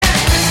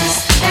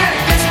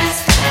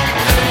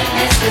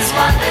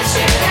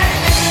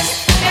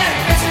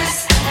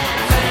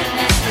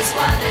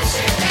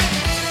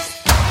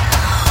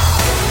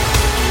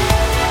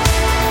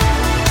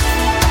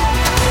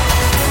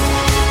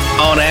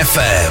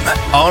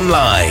home,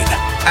 online,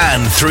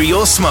 and through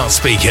your smart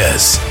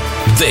speakers.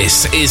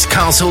 This is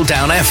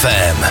Castledown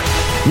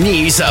FM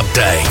News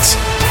Update.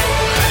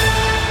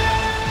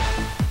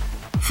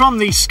 From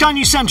the Sky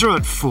News Centre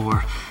at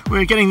 4.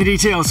 We're getting the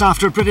details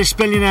after British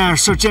billionaire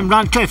Sir Jim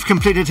Ratcliffe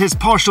completed his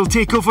partial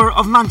takeover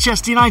of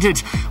Manchester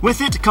United. With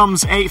it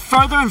comes a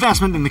further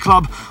investment in the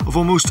club of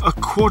almost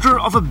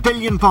 £250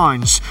 million.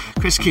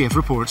 Chris Cave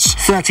reports.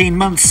 13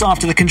 months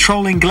after the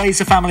controlling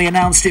Glazer family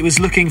announced it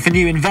was looking for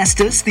new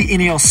investors, the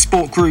Ineos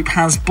Sport Group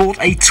has bought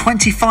a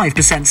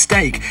 25%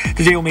 stake.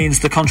 The deal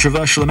means the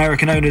controversial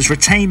American owners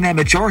retain their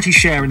majority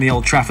share in the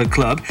Old Trafford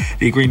club.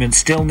 The agreement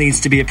still needs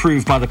to be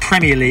approved by the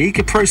Premier League,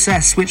 a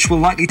process which will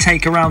likely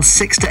take around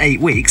 6 to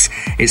 8 weeks.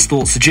 It's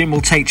thought Sir Jim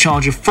will take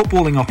charge of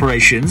footballing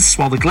operations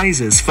while the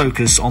Glazers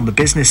focus on the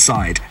business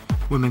side.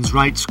 Women's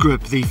rights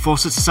group the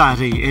Fawcett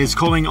Society is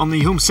calling on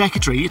the Home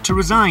Secretary to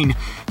resign.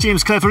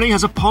 James Cleverly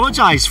has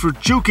apologised for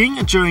joking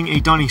during a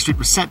Downing Street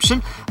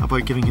reception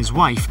about giving his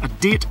wife a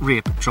date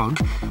rape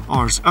drug.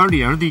 Hours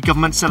earlier, the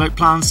government set out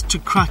plans to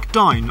crack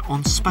down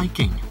on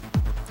spiking.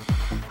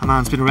 A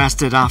man's been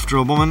arrested after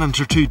a woman and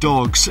her 2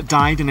 dogs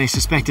died in a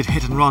suspected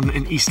hit-and-run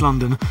in East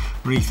London.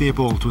 Marie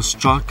Theobald was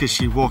struck as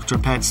she walked her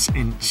pets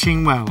in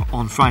Chingwell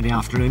on Friday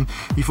afternoon.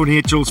 The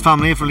 48-year-old's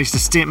family have released a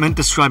statement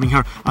describing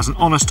her as an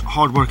honest,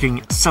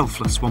 hard-working,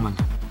 selfless woman.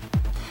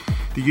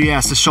 The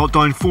US has shot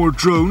down 4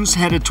 drones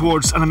headed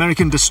towards an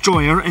American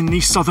destroyer in the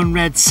southern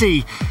Red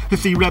Sea.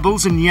 Houthi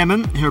rebels in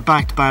Yemen, who are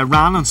backed by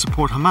Iran and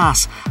support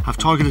Hamas, have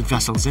targeted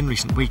vessels in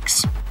recent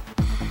weeks.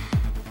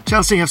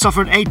 Chelsea have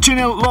suffered a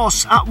 2-0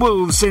 loss at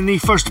Wolves in the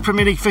first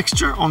Premier League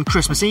fixture on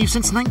Christmas Eve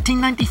since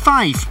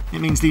 1995. It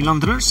means the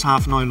Londoners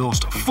have now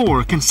lost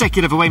 4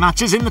 consecutive away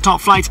matches in the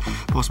top flight.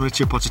 Boss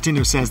Mauricio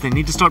Pochettino says they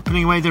need to start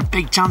putting away their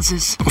big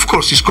chances. Of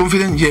course, he's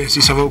confident. Yes,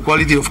 it's about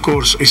quality. Of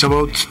course, it's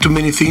about too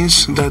many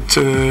things that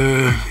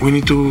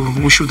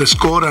we should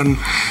score, and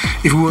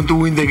if we want to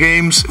win the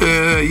games,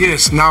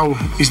 yes, now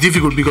it's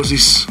difficult because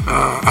it's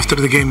after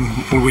the game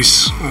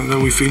always that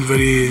we feel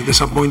very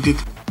disappointed.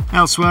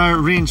 Elsewhere,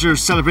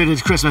 Rangers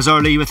celebrated Christmas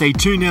early with a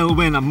 2-0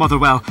 win at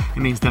Motherwell. It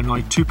means they're now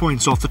 2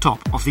 points off the top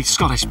of the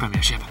Scottish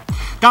Premiership.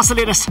 That's the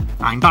latest.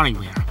 I'm Barry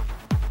Weir.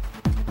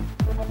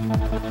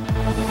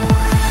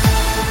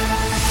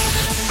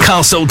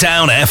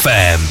 Castledown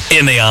FM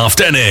in the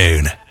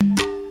afternoon.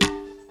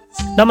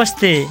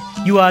 Namaste.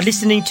 You are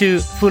listening to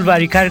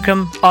Fulbari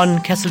Karyakram on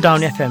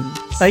Castledown FM,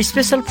 a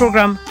special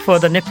program for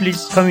the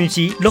Nepalese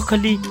community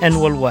locally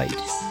and worldwide.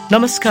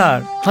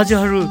 नमस्कार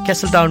हजुरहरू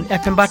क्यासलडाउन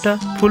एफएमबाट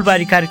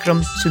फुलबारी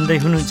कार्यक्रम सुन्दै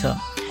हुनुहुन्छ।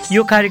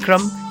 यो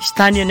कार्यक्रम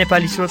स्थानीय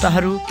नेपाली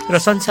श्रोताहरू र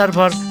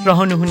संसारभर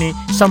रहनुहुने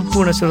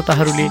सम्पूर्ण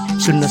श्रोताहरूले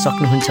सुन्न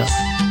सक्नुहुन्छ।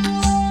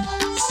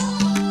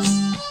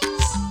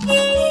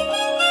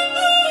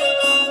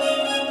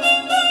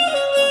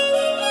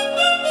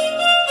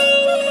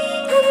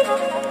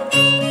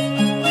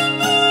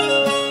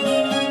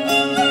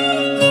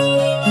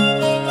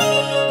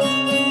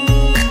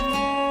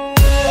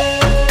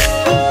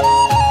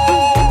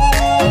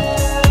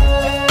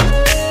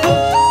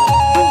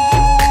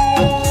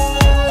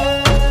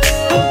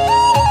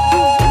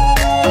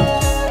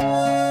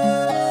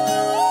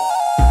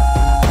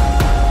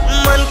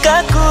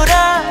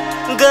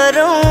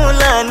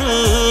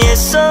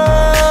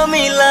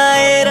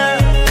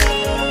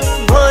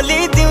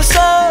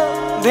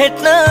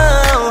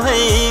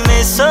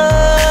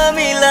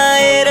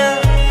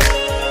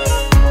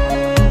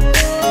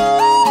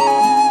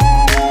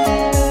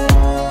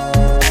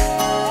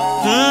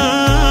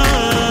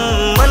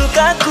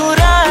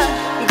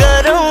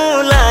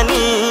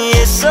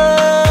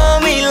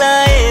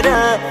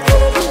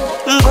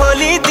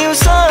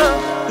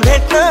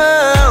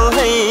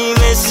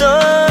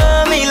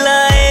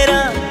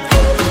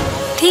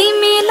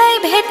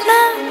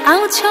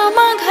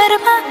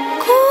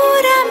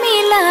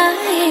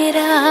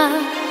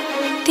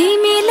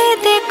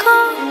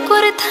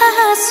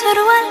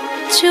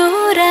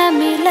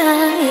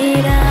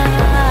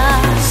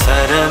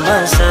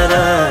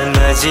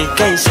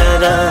 नजिकै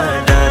सरा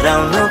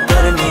डराउनु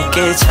पर्ने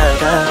के छ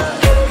र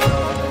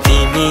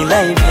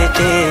तिमीलाई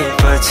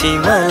भेटेपछि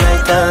मलाई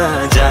त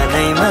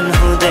जानै मन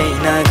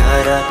हुँदैन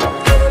घर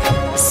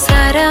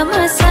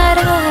सारामा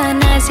सारा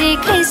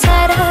नजिकै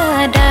सरा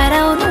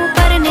डराउनु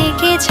पर्ने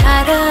के छ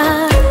र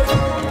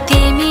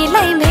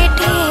तिमीलाई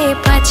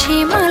भेटेपछि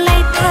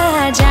मलाई त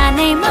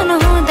जानै मन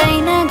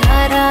हुँदैन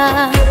घर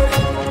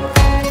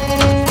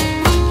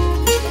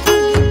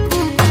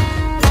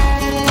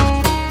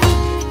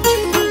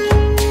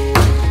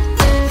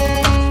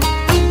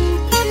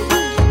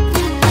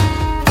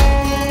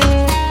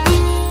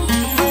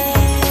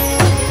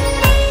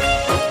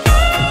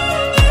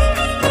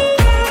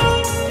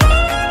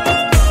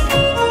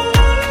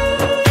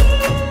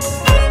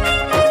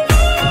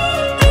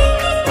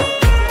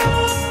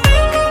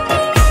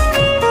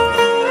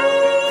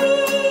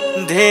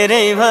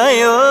धेरै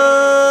भयो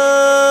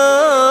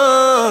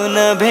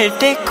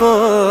नभेटेको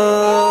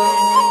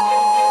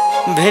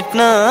भेट्न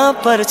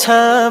पर्छ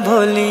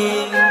भोलि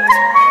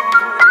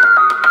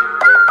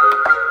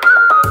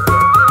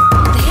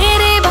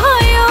धेरै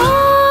भयो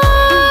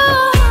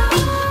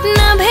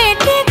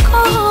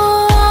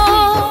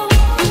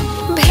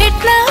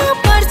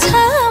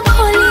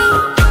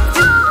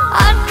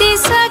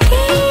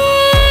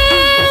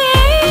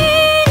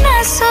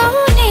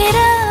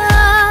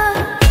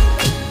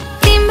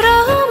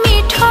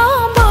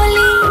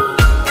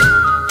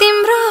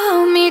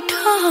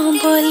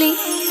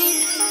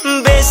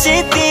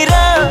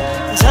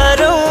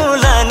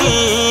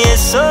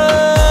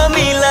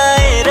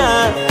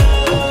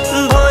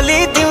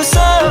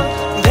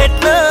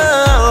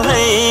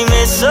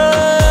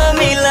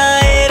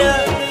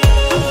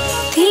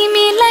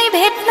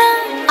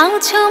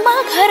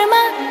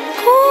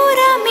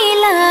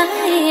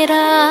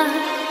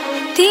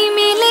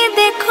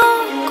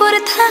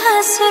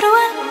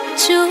सुरुवाल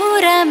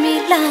चुरा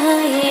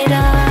मिलाएर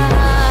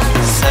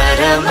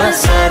सारामा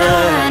सारा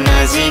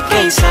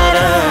नजिकै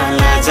सारा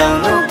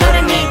लजाउनु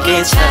पर्ने के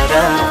छ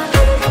र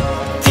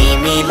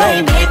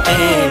तिमीलाई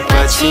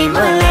भेटेपछि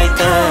मलाई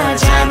त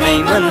जानै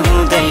मन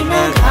हुँदैन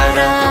घर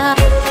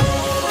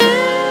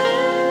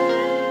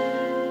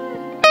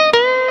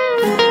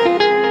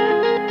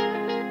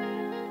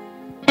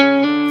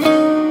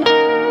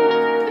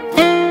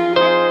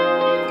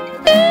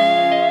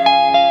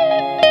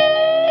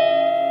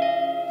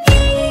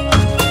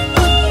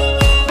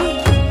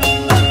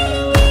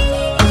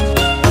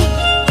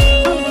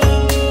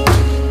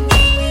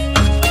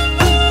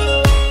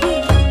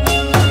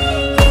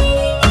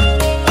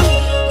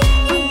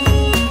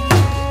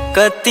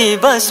कति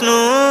बस्नु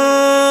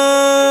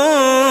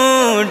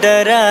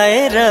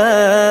डराएर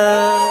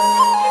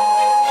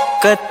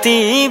कति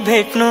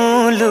भेट्नु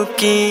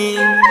लुकी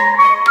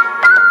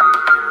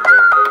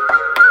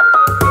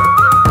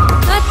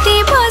कति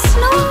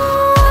बस्नु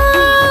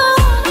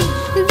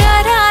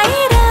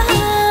डराएर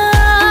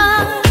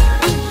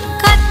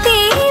कति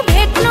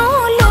भेट्नु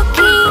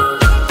लुकी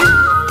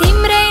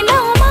तिम्रै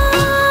नाउँमा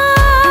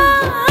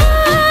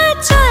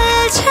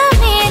चल्छ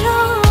मेरो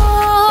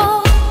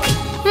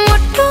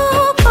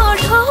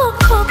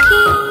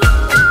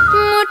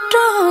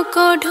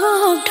मुटुको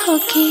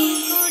ढोकी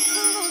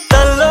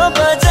तल्लो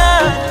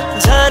बजार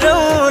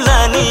झरौला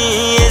नि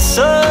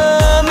यसो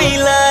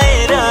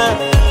मिलाएर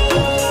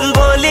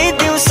भोलि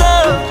दिउँसो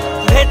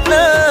भेट्न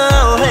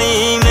आऊ है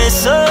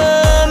मेसो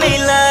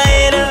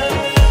मिलाएर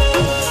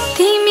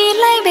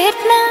तिमीलाई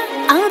भेट्न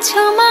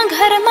आउँछु म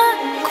घरमा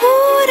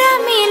कुरा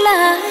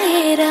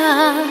मिलाएर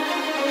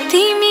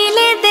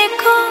तिमीले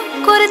देखो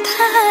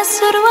कुर्ता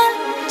सुरुवाल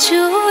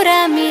चुरा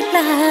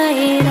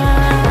मिलाएर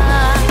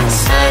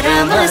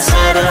सारामा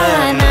सारा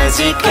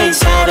नजिकै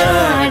सारा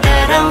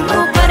डराउनु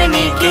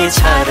पर्ने के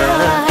छ र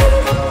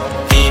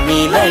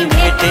तिमीलाई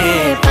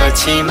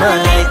भेटेपछि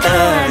मलाई त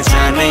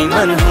जानै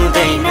मन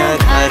हुँदैन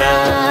घर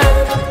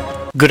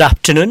गुड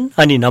आफ्टरनुन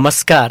अनि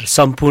नमस्कार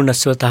सम्पूर्ण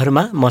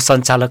श्रोताहरूमा म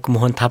सञ्चालक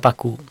मोहन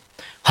थापाको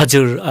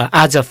हजुर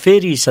आज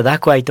फेरि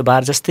सदाको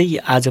आइतबार जस्तै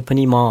आज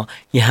पनि म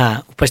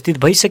यहाँ उपस्थित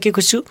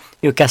भइसकेको छु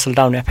यो क्यासल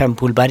टाउन एफएम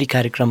फुलबारी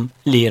कार्यक्रम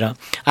लिएर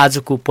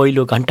आजको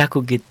पहिलो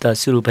घण्टाको गीत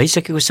सुरु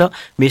भइसकेको छ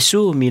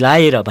मेसो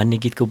मिलाएर भन्ने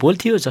गीतको बोल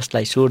थियो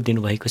जसलाई स्वर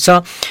दिनुभएको छ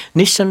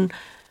निशन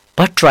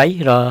भट्टराई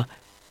र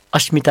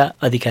अस्मिता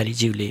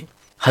अधिकारीज्यूले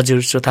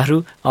हजुर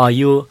श्रोताहरू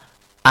यो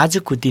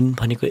आजको दिन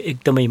भनेको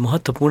एकदमै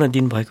महत्त्वपूर्ण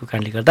दिन भएको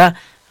कारणले गर्दा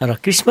र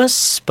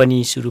क्रिसमस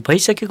पनि सुरु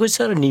भइसकेको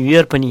छ र न्यू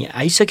इयर पनि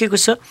आइसकेको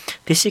छ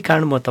त्यसै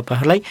कारण म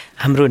तपाईहरूलाई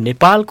हाम्रो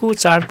नेपालको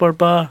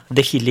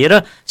चाडपर्वदेखि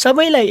लिएर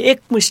सबैलाई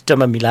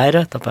एकमुष्टमा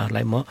मिलाएर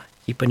तपाईहरूलाई म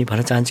के पनि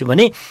भन्न चाहन्छु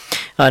भने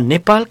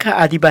नेपालका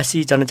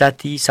आदिवासी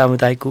जनजाति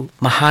समुदायको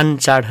महान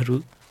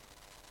चाडहरू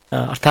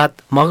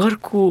अर्थात्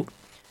मगरको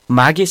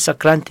माघे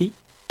सङ्क्रान्ति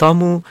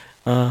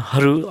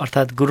तमुहरू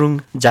अर्थात् गुरुङ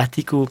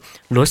जातिको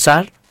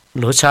लोछार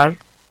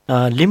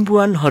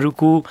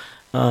लिम्बुवानहरूको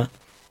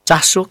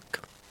चासोक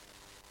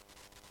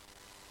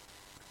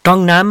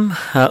टङनाम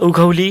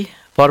उघौली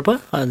पर्व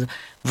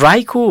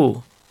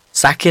राईको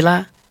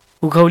साकेला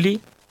उघौली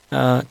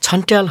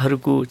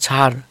छन्ट्यालहरूको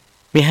छार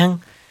मेहाङ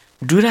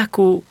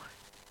डुराको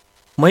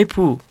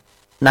मैपु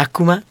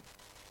नाकुमा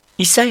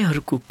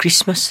इसाईहरूको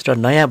क्रिसमस र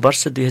नयाँ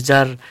वर्ष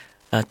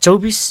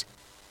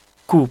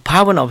 2024को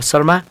पावन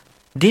अवसरमा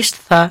देश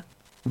तथा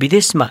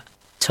विदेशमा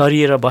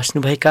छरिएर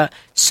बस्नुभएका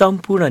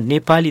सम्पूर्ण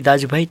नेपाली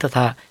दाजुभाइ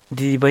तथा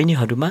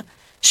दिदीबहिनीहरूमा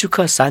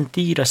सुख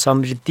शान्ति र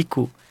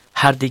समृद्धिको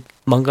हार्दिक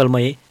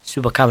मङ्गलमय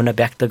शुभकामना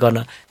व्यक्त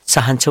गर्न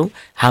चाहन्छौँ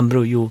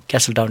हाम्रो यो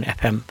क्यासल टाउन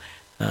एफएम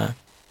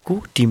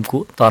को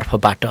टिमको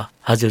तर्फबाट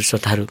हजुर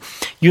श्रोताहरू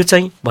यो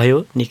चाहिँ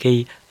भयो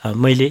निकै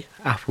मैले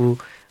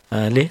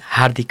आफूले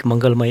हार्दिक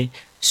मङ्गलमय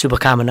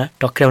शुभकामना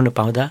टक्र्याउन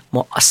पाउँदा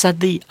म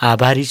असाध्यै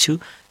आभारी छु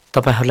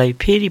तपाईहरूलाई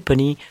फेरि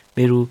पनि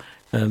मेरो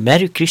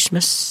मेरी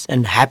Christmas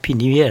and happy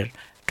new year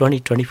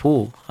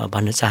 2024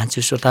 भन्न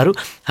चाहन्छु श्रोताहरू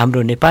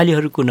हाम्रो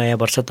नेपालीहरूको नयाँ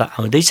वर्ष त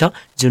आउँदैछ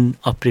जुन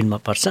अप्रिलमा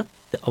पर्छ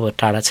अब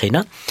टाढा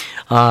छैन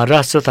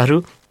र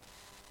श्रोताहरू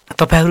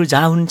तपाईहरू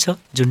जहाँ हुनुहुन्छ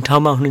जुन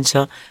ठाउँमा हुनुहुन्छ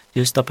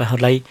यो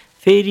तपाईहरूलाई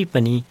फेरि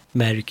पनि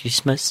मेरी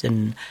Christmas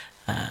and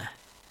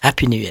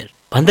happy new year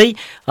भन्दै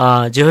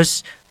जे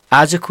होस्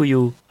आजको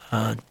यो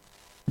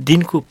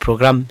दिनको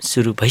प्रोग्राम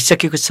सुरु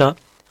भइसकेको छ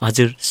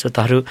हजुर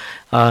श्रोताहरू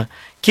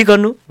के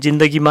गर्नु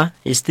जिन्दगीमा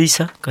यस्तै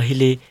छ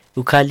कहिले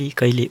उखाली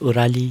कहिले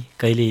ओराली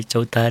कहिले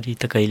चौतारी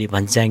त कहिले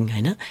भन्ज्याङ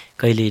होइन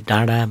कहिले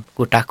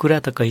डाँडाको टाकुरा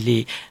त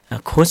कहिले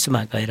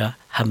खोजमा गएर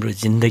हाम्रो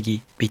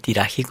जिन्दगी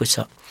बितिराखेको छ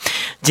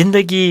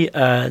जिन्दगी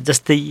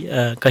जस्तै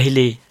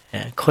कहिले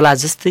खोला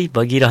जस्तै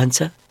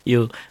बगिरहन्छ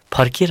यो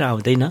फर्केर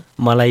आउँदैन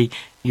मलाई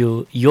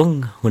यो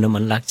यङ हुन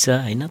मन लाग्छ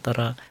होइन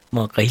तर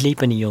म कहिल्यै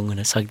पनि यङ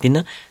हुन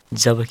सक्दिनँ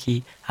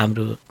जबकि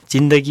हाम्रो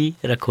जिन्दगी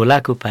र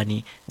खोलाको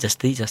पानी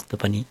जस्तो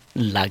पनि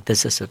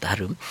लाग्दछ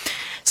श्रोताहरू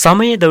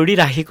समय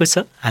दौडिराखेको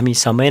छ हामी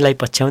समयलाई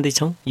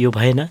पछ्याउँदैछौँ यो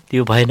भएन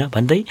त्यो भएन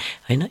भन्दै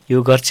होइन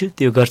यो गर्छु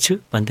त्यो गर्छु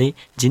भन्दै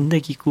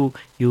जिन्दगीको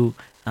यो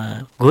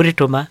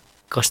गोरेटोमा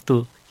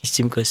कस्तो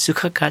किसिमको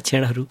सुखका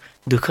क्षणहरू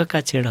दुःखका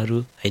क्षणहरू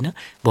हैन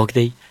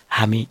भोग्दै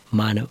हामी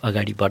मानव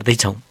अगाडि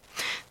बढ्दैछौँ।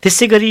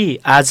 त्यसै गरी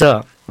आज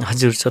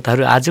हजुर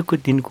श्रोताहरू आजको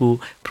दिनको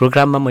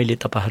प्रोग्राममा मैले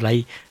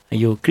तपाईँहरूलाई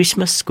यो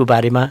क्रिसमसको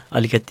बारेमा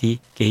अलिकति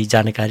केही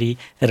जानकारी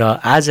र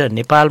आज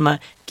नेपालमा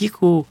के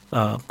को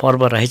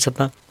पर्व रहेछ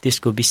त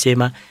त्यसको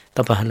विषयमा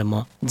तपाईँहरूलाई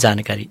म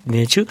जानकारी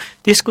दिनेछु।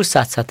 त्यसको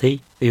साथसाथै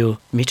यो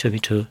मिठो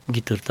मिठो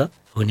गीतहरू त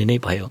हुने नै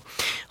भयो।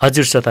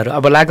 हजुर श्रोताहरू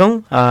अब लागौँ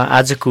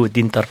आजको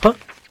दिनतर्फ।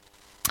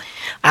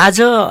 आज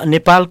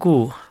नेपालको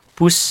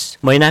पुष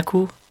महिनाको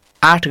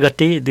 8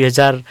 गते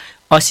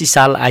 2080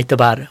 साल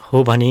आइतबार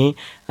हो भने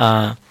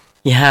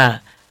यहाँ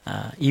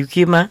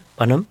युकेमा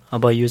भनौँ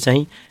अब यो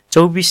चाहिँ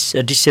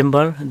 24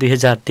 डिसेम्बर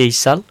 2023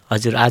 साल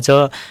हजुर आज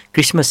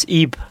क्रिसमस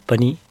इभ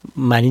पनि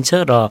मानिन्छ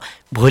र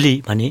भोलि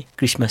भने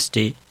क्रिसमस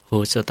डे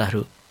हो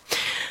श्रोताहरू।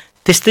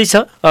 त्यस्तै छ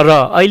र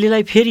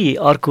अहिलेलाई फेरि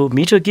अर्को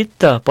मिठो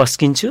गीत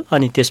पस्किन्छु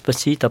अनि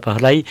त्यसपछि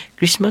तपाईँहरूलाई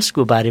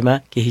क्रिसमसको बारेमा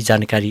केही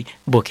जानकारी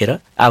बोकेर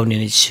आउने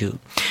नै छु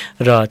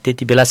र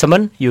त्यति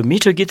बेलासम्म यो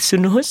मिठो गीत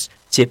सुन्नुहोस्।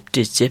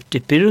 चेप्टे चेप्टे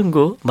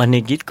पेरुङ्गो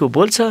भन्ने गीतको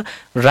बोल छ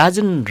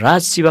राजन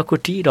राज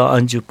शिवाकोटी र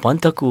अन्जु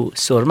पन्तको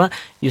स्वरमा।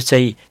 यो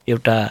चाहिँ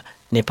एउटा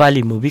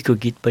नेपाली मुभीको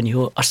गीत पनि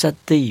हो,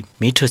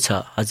 असाध्यै मिठो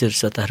छ। हजुर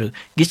श्रोताहरू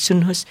गीत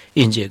सुन्नुहोस्,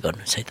 इन्जोय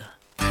गर्नुहोस् है त।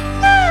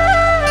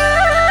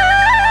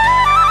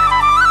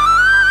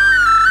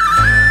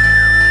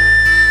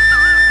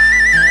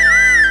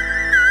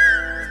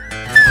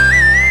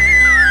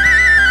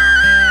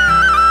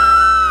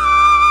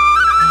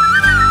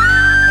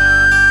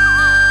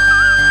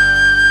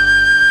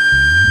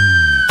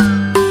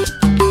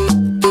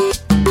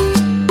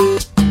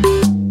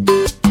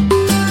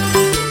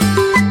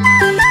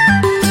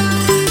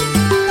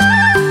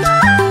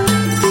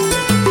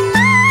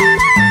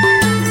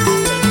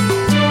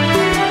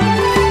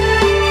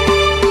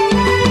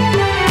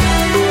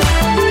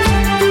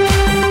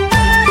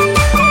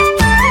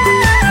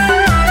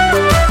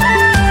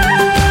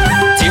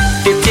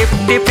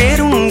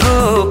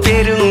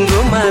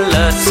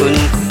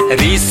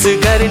 रिस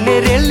गर्ने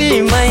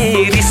रेलीमै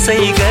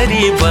रिसै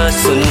गरी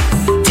बसुन्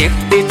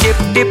चेप्टे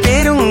चेप्टे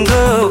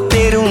पेरुङ्गो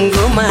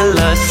पेरुङ्गोमा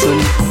लसुन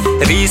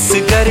रिस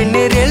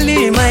गर्ने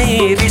रेलीमै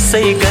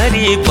रिसै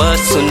गरी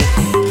बसुन्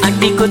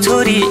आँटीको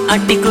छोरी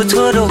आँटीको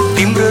छोरो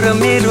तिम्रो र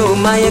मेरो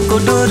मायाको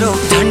डोरो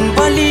झन्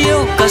बलियो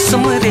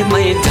कसम रे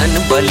मै झन्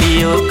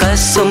बलियो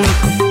कसम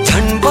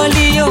झन्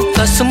बलियो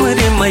कसम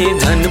रे मै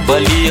झन्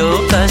बलियो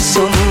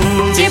कसम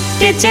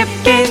चेप्टे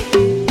चेप्टे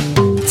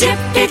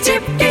चेप्टे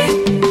चेप्टे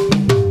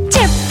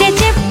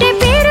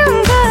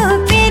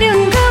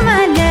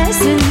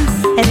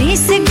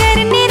रिस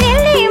गर्ने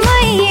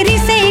रेलीमै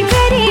रिसै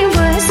गरी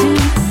बसुन्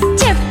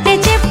चेप्टे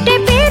चेप्टे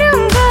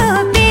पेरुङ्गो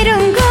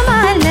पेरुङ्गोमा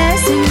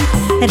लसुन्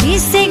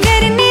रिसै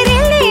गर्ने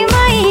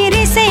रेलीमै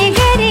रिसै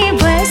गरी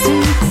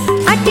बसुन्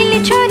आँटिलो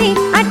छोरी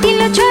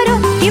आँटिलो छोरो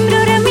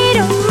तिम्रो र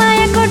मेरो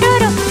मायाको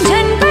डोरो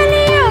झन्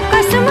बलियो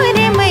कसम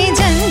रे मै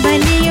झन्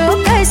बलियो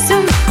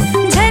कसम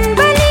झन्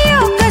बलियो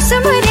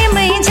कसम रे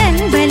मै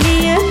झन्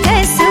बलियो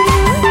कसम।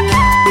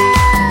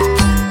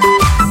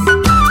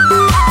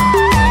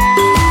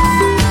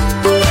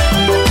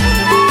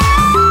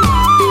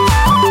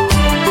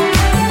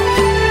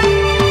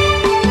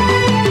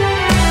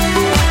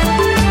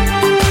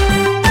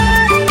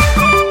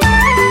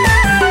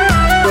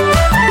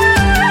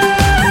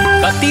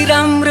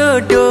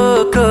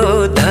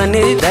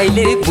 धने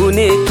दाइले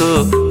बुनेको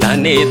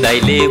धने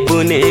दाइले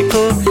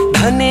बुनेको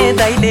धने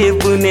दाइले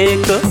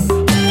बुनेको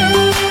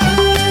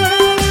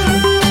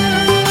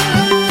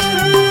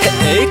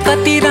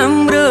कति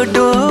राम्रो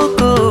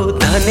डोको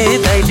धने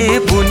दाइले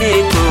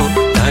बुनेको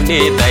धने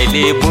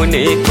दाइले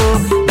बुनेको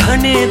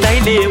धने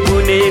दाइले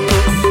बुनेको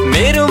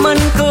मेरो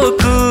मनको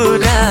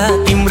कुरा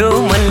तिम्रो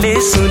मनले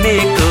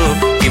सुनेको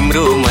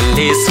तिम्रो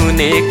मनले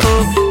सुनेको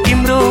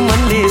तिम्रो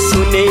मनले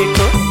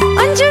सुनेको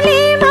अन्जुली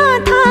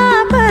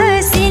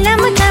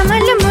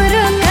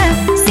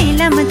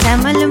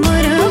चामल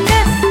मुरुका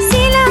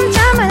सिलम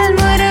चामल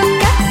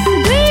मुरुका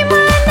दुई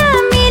माना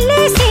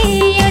मिलेसी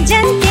यो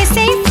जन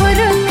त्यसै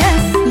फुरुका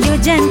यो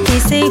जन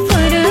त्यसै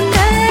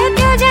फुरुका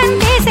त्यो जन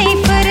त्यसै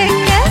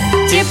फुरुका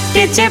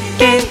चेप्टे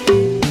चेप्टे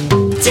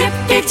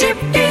चेप्टे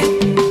चेप्टे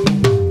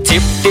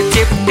चेप्टे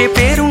चेप्टे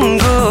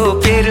पेरुङ्गो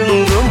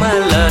पेरुङ्गोमा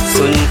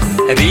लसुन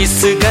रिस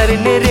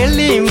गर्ने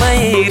रेलीमै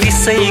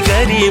रिसै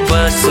गरी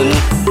बसुन्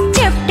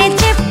चेप्टे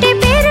चेप्टे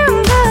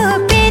पेरुङ्गो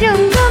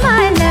पेरुङ्गोमा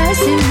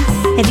लसुन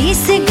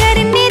रिस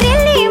गर्ने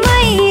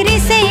रेलीमै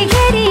रिसै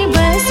गरी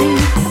बसुन्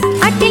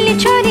आँटिलो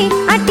छोरी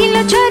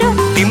आँटिलो छोरो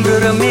तिम्रो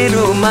र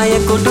मेरो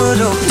मायाको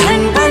डोरो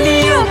झन्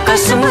बलियो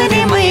कसम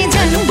रे मै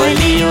झन्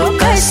बलियो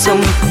कसम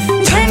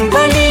झन्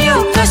बलियो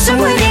कसम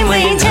रे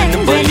मै झन्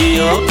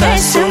बलियो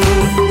कसम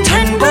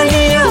झन्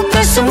बलियो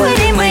कसम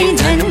रे मै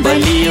झन्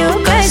बलियो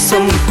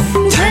कसम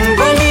झन्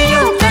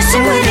बलियो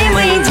कसम रे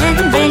मै झन्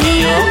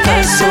बलियो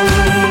कसम।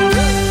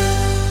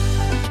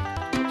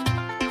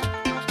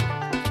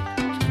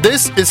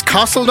 This is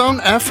Castledown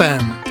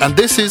FM, and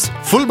this is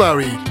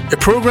Fulbari, a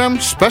program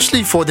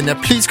specially for the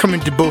Nepalese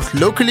community both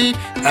locally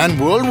and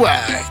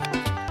worldwide.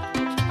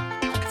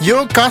 यो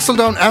कासल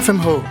डाउन एफएम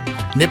हो,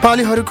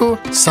 नेपालीहरूको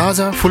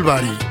साझा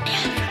फुलबारी।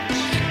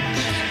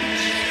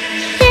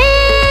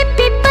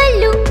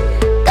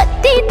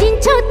 कति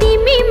दिन्छौ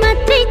तिमी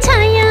मात्रै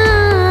छाया,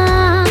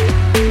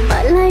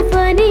 मलाई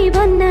पनि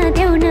भन्न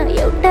देऊ न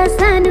एउटा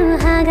सानो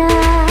हाँगा।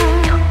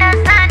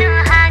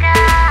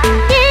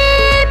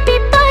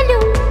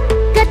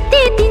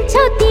 कति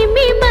दिन्छौ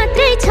तिमी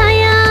मात्रै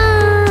छाया,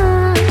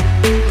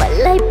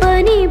 मलाई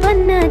पनि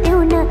भन्न देऊ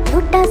न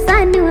एउटा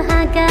सानो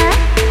हाँगा।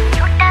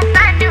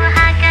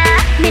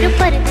 मेरो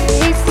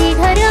परदेशी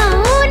घर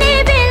आउने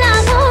बेला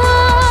हो,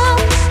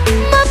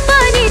 म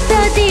पनि त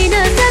दिन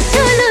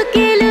सक्छु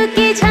लुके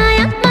लुके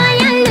छाया।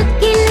 माया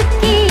लुके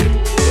लुके,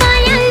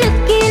 माया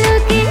लुके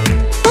लुके,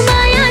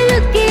 माया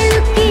लुके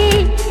लुके,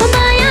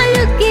 माया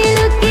लुके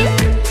लुके,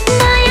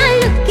 माया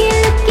लुके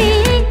लुके,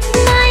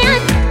 माया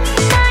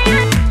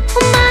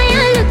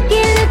माया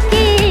लुके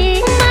लुके,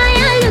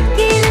 माया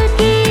लुके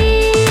लुके।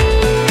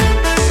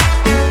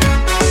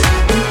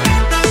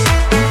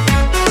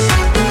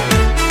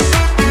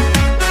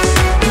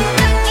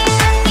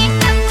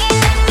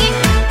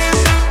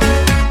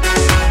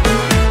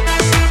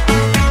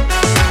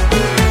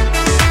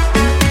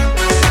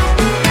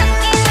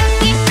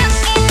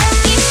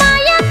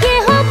 माया के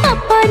हो म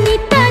पनि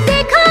त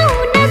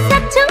देखाउन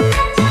सक्छु,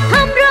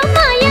 हाम्रो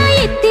माया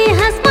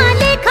इतिहासमा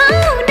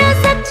लेखाउन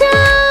सक्छु।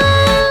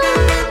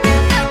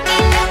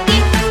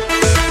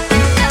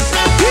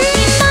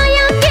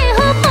 माया के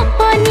हो म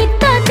पनि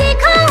त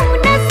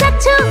देखाउन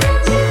सक्छु,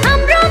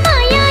 हाम्रो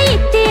माया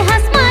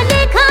इतिहासमा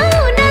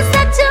लेखाउन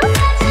सक्छु।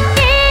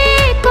 ए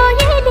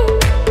कोयली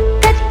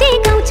कति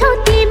गाउँछौ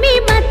तिमी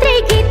मात्रै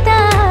गीत,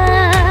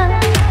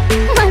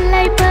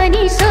 मलाई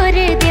पनि स्वर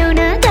देऊ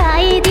न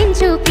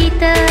गाइदिन्छु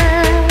गीत।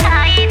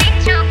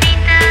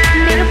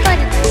 मेरो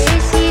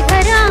परदेशी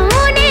घर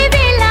आउने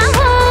बेला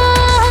हो,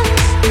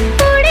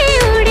 उडी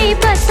उडी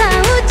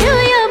बसाउँछु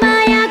यो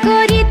मायाको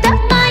गीत।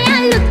 माया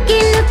लुके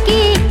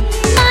लुके,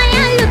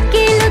 माया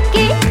लुके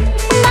लुके,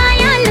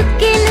 माया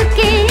लुके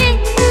लुके,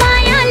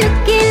 माया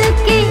लुके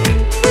लुके,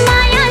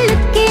 माया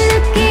लुके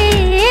लुके,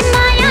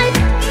 माया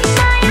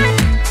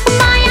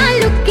माया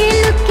लुके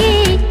लुके,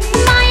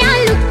 माया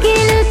लुके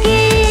लुके।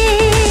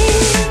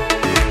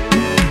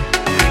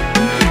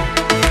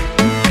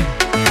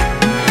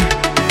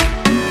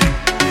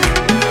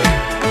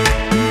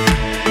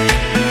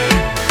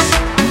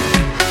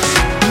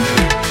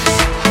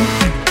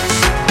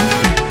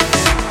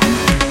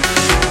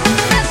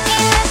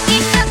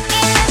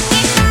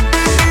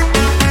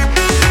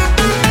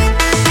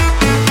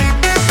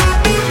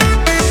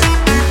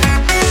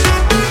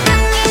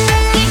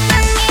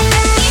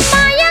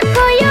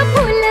 मायाको यो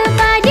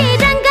फुलबारी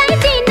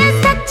रङ्गाइदिन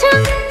सक्छु,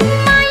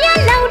 माया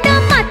लाउन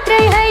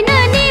मात्रै होइन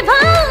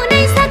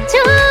निभाउनै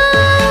सक्छु।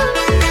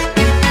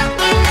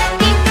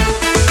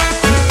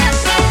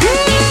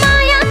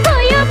 मायाको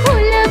यो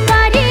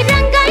फुलबारी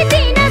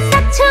रङ्गाइदिन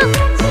सक्छु,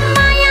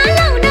 माया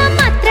लाउन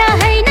मात्र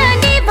होइन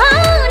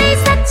निभाउनै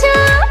सक्छु।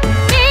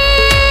 ए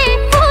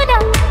फुल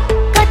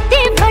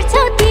कति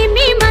भर्छौ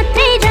तिमी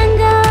मात्रै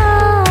रङ्ग,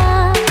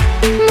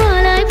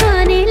 मलाई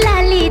पनि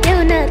लाली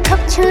देऊ न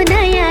थप्छु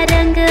नयाँ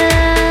रङ्ग।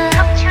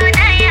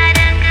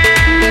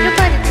 मेरो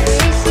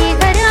परदेशी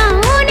घर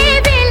आउने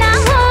बेला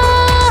हो,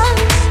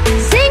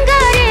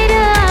 सिँगारेर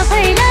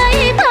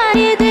आफैलाई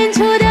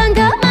पारिदिन्छु रङ्ग।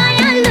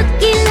 माया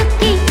लुके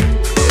लुके,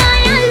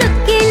 माया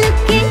लुके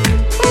लुके,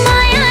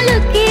 माया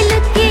लुके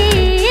लुके,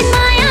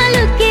 माया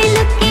लुके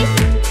लुके,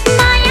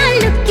 माया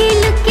लुके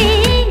लुके,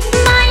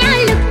 माया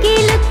लुके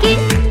लुके,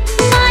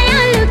 माया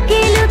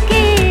लुके लुके,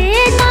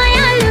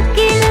 माया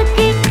लुके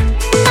लुके,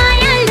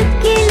 माया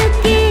लुके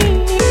लुके,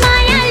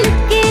 माया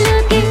लुके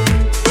लुके,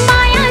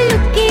 माया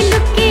लुके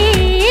लुके,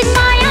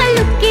 माया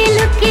लुके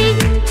लुके,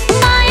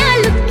 माया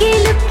लुके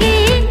लुके,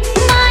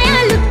 माया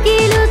लुके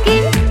लुके,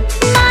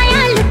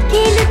 माया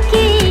लुके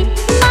लुके,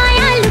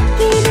 माया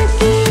लुके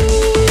लुके।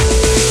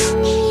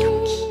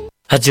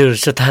 हजुर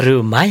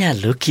श्रोताहरू, माया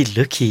लुकी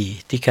लुकी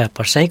टिका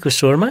पर्साईको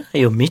स्वरमा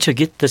यो मिठो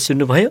गीत त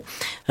सुन्नुभयो।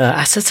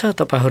 आशा छ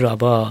तपाईँहरू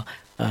अब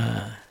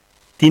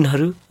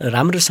दिनहरू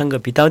राम्रोसँग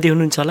बिताउँदै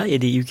हुनुहुन्छ होला।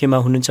 यदि युकेमा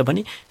हुनुहुन्छ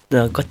भने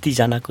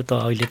कतिजनाको त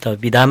अहिले त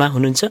बिदामा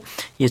हुनुहुन्छ।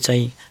 यो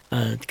चाहिँ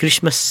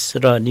क्रिसमस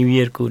र न्यु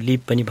इयरको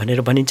लिभ पनि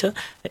भनेर भनिन्छ।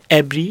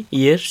 एभ्री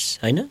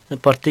इयर्स होइन,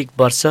 प्रत्येक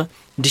वर्ष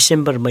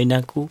डिसेम्बर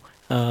महिनाको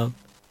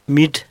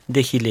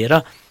मिडदेखि लिएर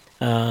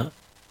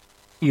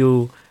यो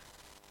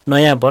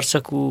नयाँ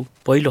वर्षको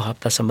पहिलो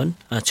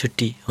हप्तासम्म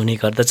छुट्टी हुने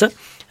गर्दछ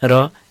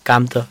र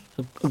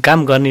काम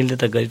गर्नेले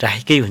त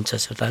गरिराखेकै हुन्छ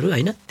श्रोताहरू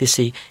होइन।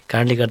 त्यसै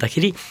कारणले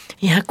गर्दाखेरि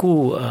यहाँको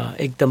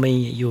एकदमै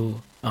यो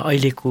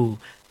अहिलेको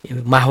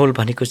माहौल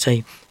भनेको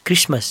चाहिँ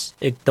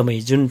क्रिसमस एकदमै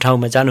जुन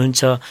ठाउँमा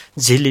जानुहुन्छ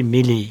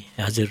झिलिमिली,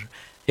 हजुर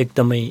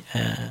एकदमै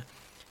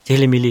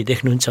झिलिमिली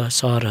देख्नुहुन्छ।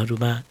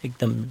 सहरहरूमा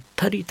एकदम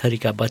थरी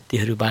थरीका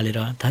बत्तीहरू बालेर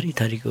थरी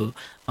थरीको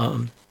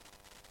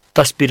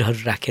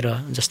तस्बिरहरू राखेर,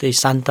 जस्तै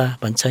सान्ता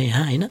भन्छ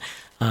यहाँ होइन,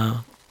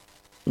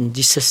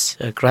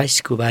 जिसस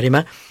क्राइस्टको बारेमा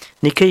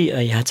निकै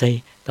यहाँ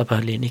चाहिँ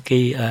तपाईँहरूले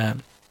निकै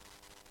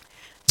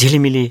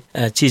झिलिमिली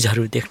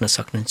चिजहरू देख्न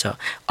सक्नुहुन्छ।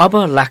 अब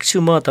लाग्छु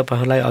म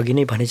तपाईँहरूलाई अघि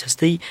नै भने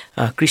जस्तै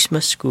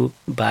क्रिसमसको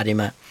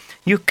बारेमा।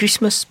 यो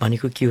क्रिसमस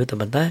भनेको के हो त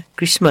भन्दा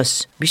क्रिसमस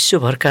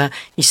विश्वभरका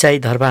इसाई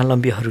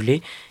धर्मावलम्बीहरूले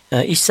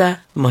ईसा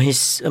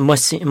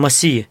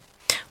मसीह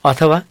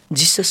अथवा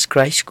जिसस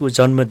क्राइस्टको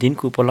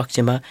जन्मदिनको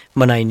उपलक्ष्यमा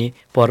मनाइने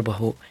पर्व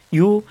हो।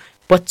 यो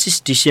 25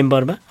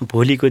 डिसेम्बरमा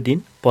भोलिको दिन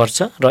पर्छ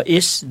र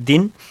यस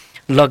दिन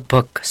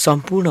लगभग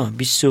सम्पूर्ण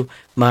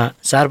विश्वमा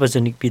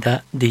सार्वजनिक बिदा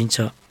दिइन्छ।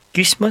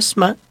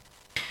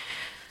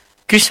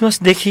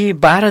 क्रिसमसदेखि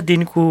 12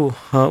 दिनको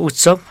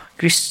उत्सव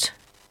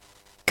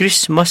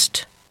क्रिसमस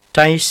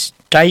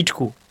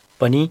टाइडको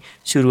पनि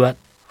सुरुवात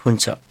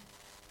हुन्छ।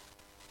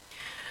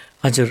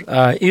 हजुर,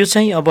 यो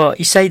चाहिँ अब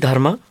इसाई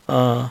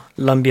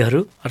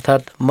धर्मावलम्बीहरू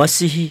अर्थात्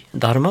मसीही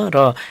धर्म र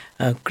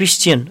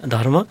क्रिस्चियन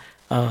धर्म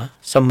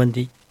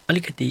सम्बन्धी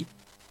अलिकति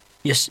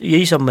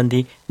यही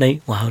सम्बन्धी नै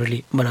उहाँहरूले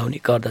मनाउने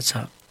गर्दछ।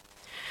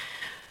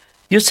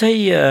 यो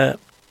चाहिँ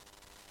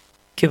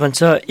के भन्छ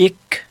एक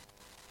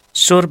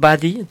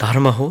ईश्वरवादी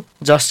धर्म हो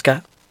जसका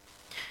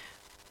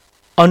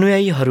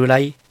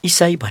अनुयायीहरूलाई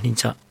इसाई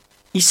भनिन्छ।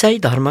 इसाई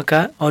धर्मका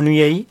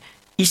अनुयायी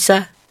ईसा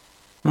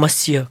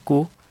मसीहको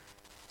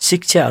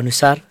शिक्षा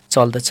अनुसार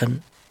चल्दछन्।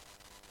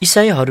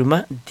 इसाईहरूमा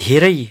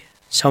धेरै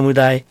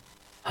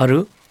समुदायहरू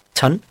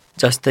छन्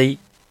जस्तै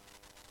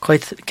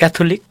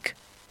Catholic,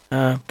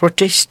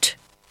 protest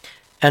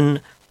and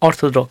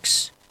Orthodox,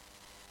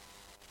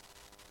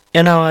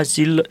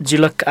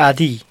 evangelical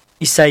आदि।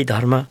 इसाई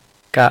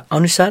धर्मका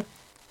अनुसार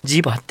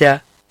जीव हत्या,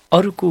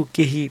 अरूको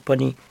केही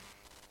पनि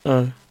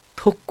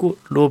थोकको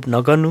लोभ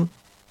नगर्नु,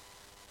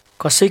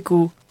 कसैको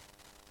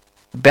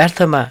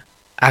व्यर्थमा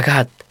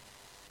आघात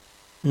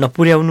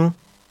नपुर्याउनु,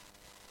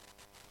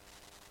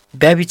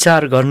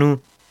 व्यभिचार गर्नु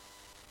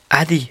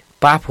आदि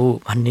पाप हो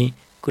भन्ने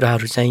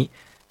कुराहरू चाहिँ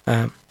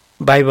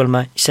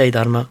बाइबलमा इसाई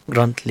धर्म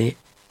ग्रन्थले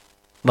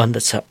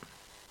भन्दछ।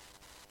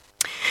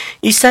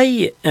 इसाई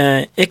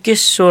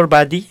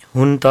एकेश्वरवादी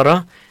हुन् तर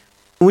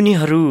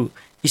उनीहरू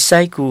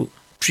इसाईको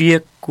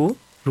प्रियको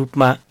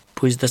रूपमा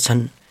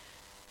पुज्दछन्।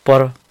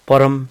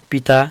 परम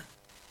पिता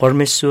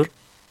परमेश्वर,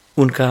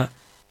 उनका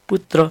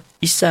पुत्र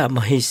ईसा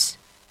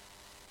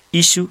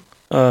यीशु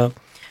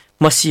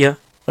मसीह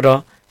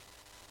र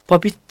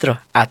पवित्र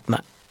आत्मा।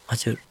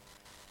 हजुर,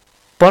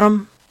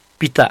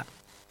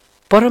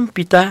 परम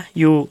पिता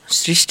यो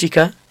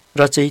सृष्टिका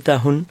रचयिता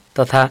हुन्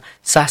तथा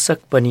शासक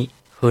पनि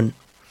हुन्।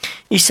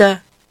 ईसा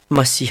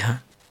मसीह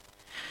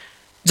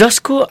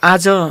जसको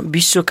आज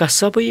विश्वका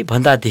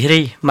सबैभन्दा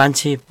धेरै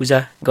मान्छे पूजा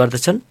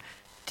गर्दछन्,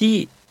 ती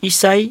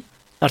इसाई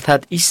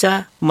अर्थात् ईसा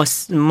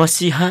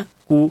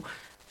मसीहको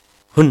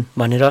हुन्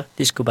भनेर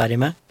त्यसको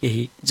बारेमा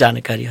केही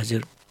जानकारी।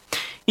 हजुर,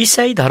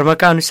 इसाई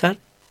धर्मका अनुसार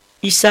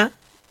ईसा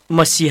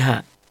मसीह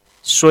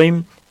स्वयं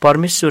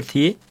परमेश्वर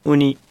थिए।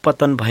 उनी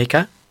पतन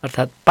भएका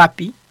अर्थात्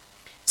पापी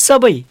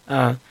सबै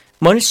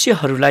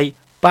मनुष्यहरूलाई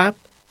पाप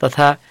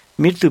तथा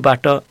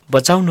मृत्युबाट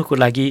बचाउनको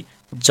लागि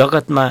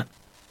जगतमा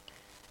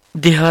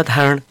देह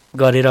धारण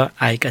गरेर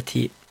आएका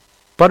थिए।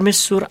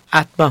 परमेश्वर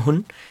आत्मा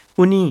हुन्।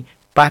 उनी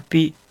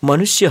पापी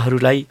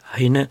मनुष्यहरूलाई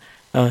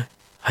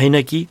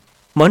होइन कि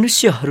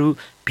मनुष्यहरू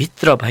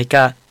भित्र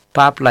भएका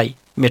पापलाई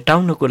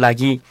मेटाउनको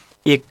लागि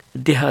एक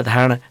देह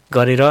धारण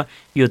गरेर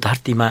यो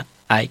धरतीमा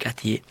आएका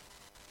थिए।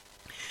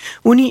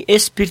 उनी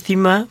यस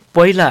पृथ्वीमा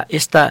पहिला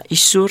यस्ता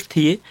ईश्वर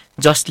थिए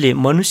जसले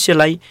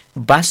मनुष्यलाई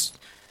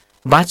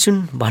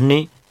बाँचुन् भन्ने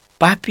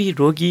पापी,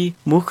 रोगी,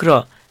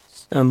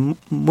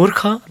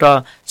 मूर्ख र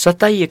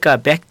सताइएका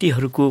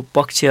व्यक्तिहरूको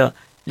पक्ष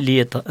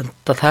लिए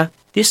तथा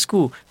त्यसको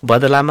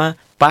बदलामा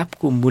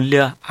पापको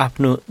मूल्य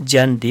आफ्नो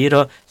ज्यान दिएर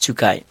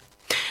चुकाए।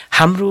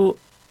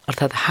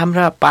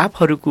 हाम्रा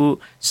पापहरूको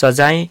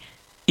सजाय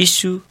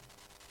यीशु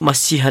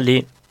मसीहले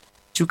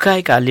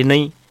चुकाएकाले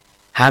नै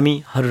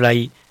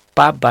हामीहरूलाई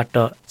पापबाट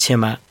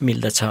क्षमा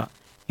मिल्दछ।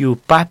 यो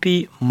पापी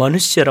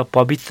मनुष्य र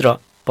पवित्र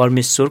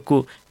परमेश्वरको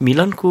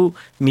मिलनको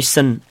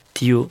मिसन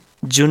थियो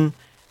जुन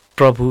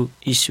प्रभु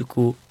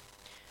यीशुको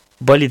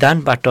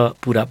बलिदानबाट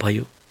पूरा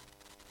भयो।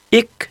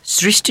 एक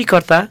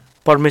सृष्टिकर्ता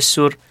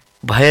परमेश्वर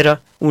भएर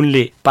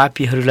उनले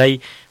पापीहरूलाई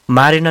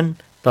मारेनन्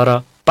तर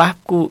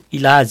पापको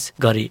इलाज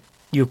गरे।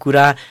 यो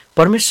कुरा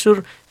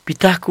परमेश्वर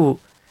पिताको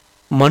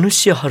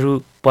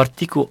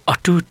मनुष्यहरूप्रतिको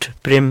अटुट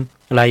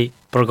प्रेमलाई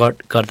प्रकट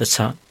गर्दछ।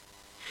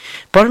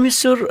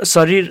 परमेश्वर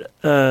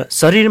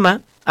शरीरमा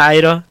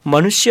आएर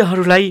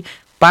मनुष्यहरूलाई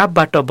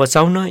पापबाट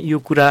बचाउन यो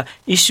कुरा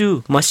यीशु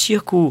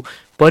मसीहको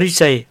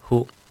परिचय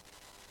हो।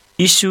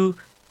 यीशु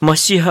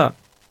मसीह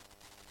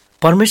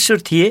परमेश्वर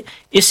थिए।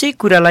 यसै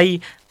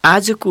कुरालाई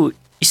आजको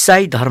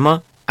इसाई धर्म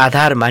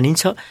आधार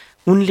मानिन्छ।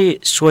 उनले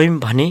स्वयं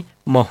भने,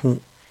 म हुँ।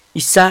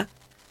 ईसा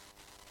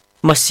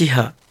मसीह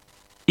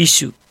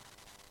यीशु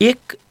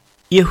एक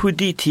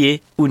यहुदी थिए।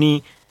 उनी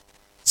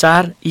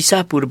 4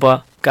 ईसा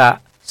पूर्वका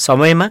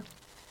समयमा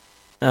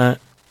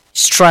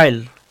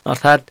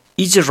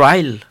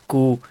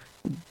इजरायलको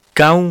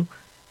गाउँ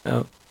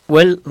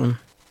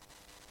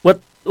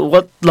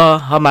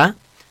वत्लहमा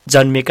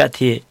जन्मेका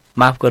थिए।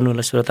 माफ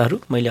गर्नुहोला श्रोताहरू,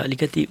 मैले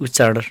अलिकति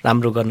उच्चारण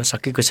राम्रो गर्न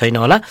सकेको छैन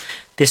होला,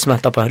 त्यसमा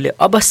तपाईँहरूले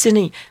अवश्य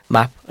नै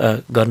माफ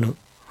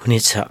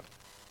गर्नुहुनेछ।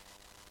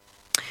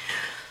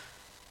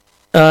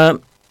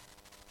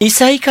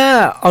 इसाईका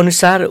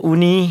अनुसार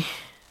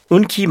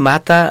उनकी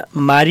माता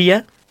मारिया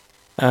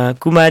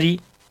कुमारी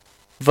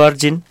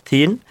वर्जिन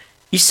थिइन्।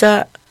 ईसा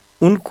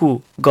उनको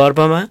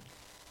गर्भमा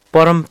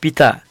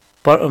परमपिता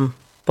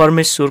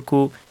परमेश्वरको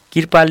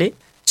कृपाले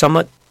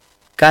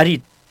चमत्कारी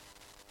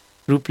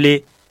रूपले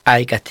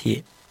आएका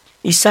थिए।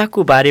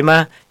 ईसाको बारेमा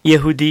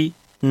यहुदी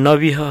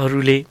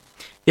नबीहरूले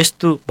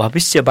यस्तो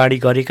भविष्यवाणी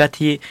गरेका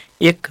थिए,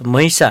 एक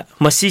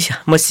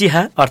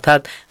मसीहा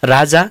अर्थात्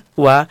राजा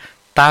वा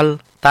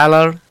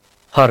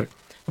तालहर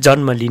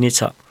जन्म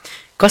लिनेछ।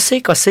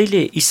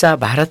 कसैले ईसा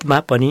भारतमा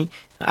पनि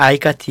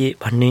आएका थिए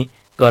भन्ने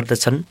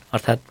गर्दछन्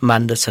अर्थात्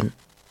मान्दछन्।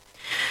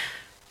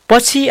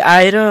 पछि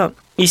आएर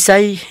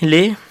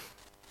ईसाईले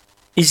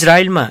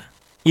इजरायलमा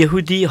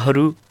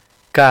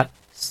यहुदीहरूका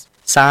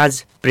साझ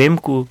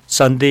प्रेमको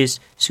सन्देश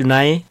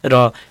सुनाए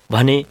र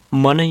भने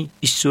म नै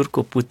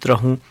ईश्वरको पुत्र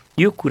हुँ।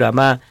 यो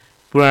कुरामा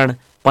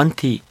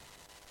पुराणपन्थी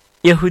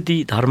यहुदी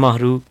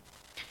धर्महरू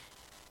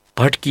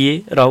भड्किए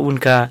र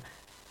उनका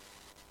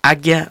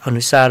आज्ञा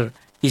अनुसार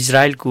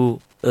इजरायलको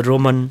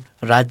रोमन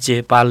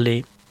राज्यपालले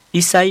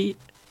ईसाई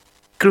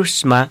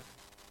क्रुसमा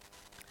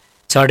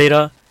चढेर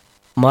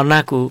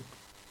मर्नाको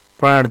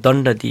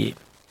प्राणदण्ड दिए।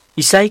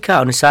 ईसाईका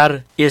अनुसार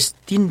यस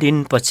 3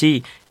 दिनपछि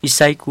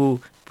ईसाईको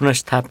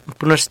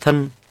पुनर्स्थान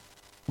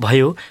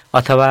भयो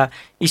अथवा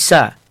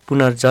ईसा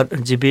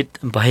पुनर्जीवित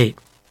भए।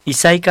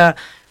 ईसाईका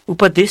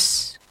उपदेश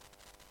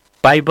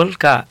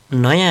बाइबलका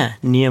नयाँ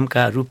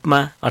नियमका रूपमा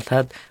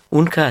अर्थात्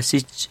उनका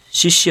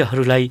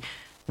शिष्यहरूलाई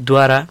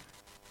द्वारा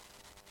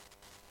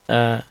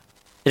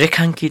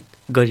रेखाङ्कित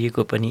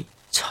गरिएको पनि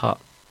छ।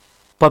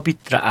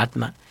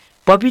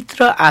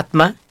 पवित्र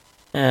आत्मा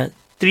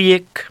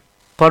त्रिएक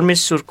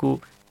परमेश्वरको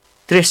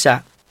त्रेसा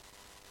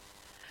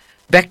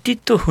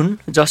व्यक्तित्व हुन्,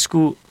 जसको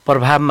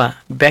प्रभावमा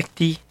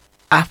व्यक्ति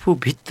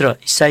आफूभित्र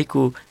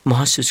ईसाईको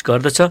महसुस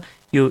गर्दछ।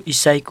 यो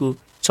ईसाईको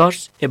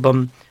चर्च एवं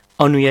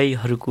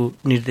अनुयायीहरूको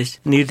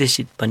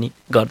निर्देशित पनि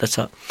गर्दछ।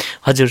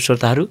 हजुर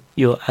श्रोताहरू,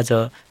 यो आज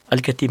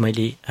अलिकति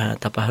मैले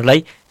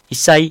तपाईहरूलाई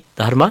ईसाई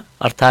धर्म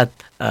अर्थात्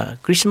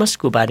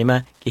क्रिसमसको बारेमा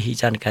केही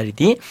जानकारी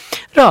दिएँ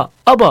र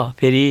अब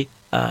फेरि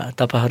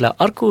तपाईहरूलाई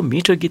अर्को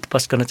मिठो गीत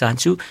पस्कन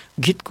चाहन्छु।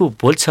 गीतको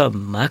बोल छ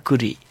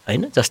माकुरी,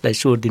 होइन, जसलाई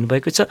स्वर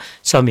दिनुभएको छ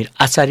समीर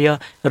आचार्य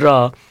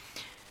र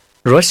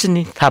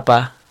रोशनी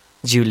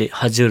थापाज्यूले।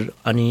 हजुर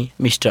अनि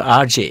मिस्टर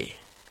आरजे,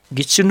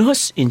 गीत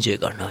सुन्नुहोस्, इन्जोय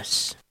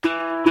गर्नुहोस्।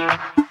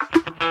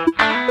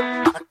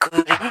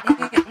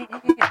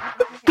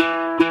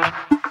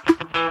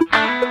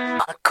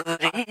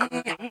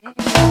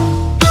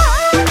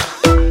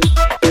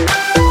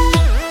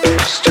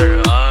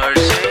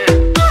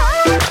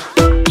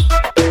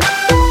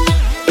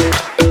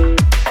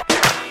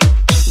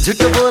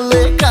 झुट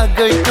बोले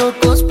कागै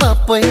टोकोस्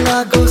पापै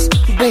लागोस्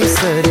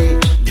बेसरी,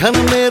 ध्यान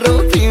मेरो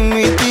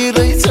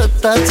तिमीतिरै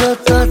जता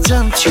जता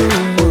जान्छु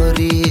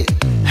मरी।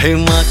 हे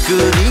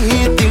माकुरी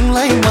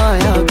तिमीलाई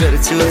माया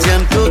गर्छु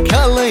ज्यानको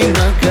ख्यालै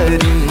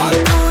नगरी।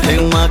 हे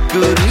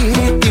माकुरी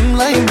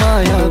तिमीलाई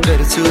माया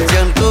गर्छु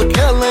ज्यानको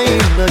ख्यालै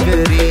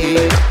नगरी।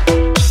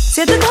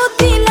 सेतो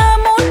धोती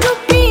लामो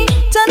टोपी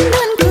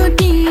चन्दनको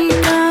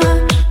टीका,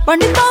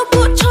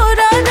 पण्डितको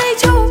छोरा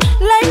रहेछौ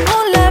लाई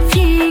होला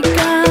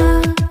फिका।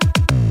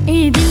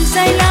 ए दिल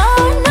साइला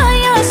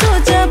नयाँ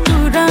सोच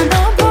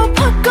पुरानो भो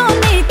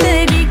फकाउने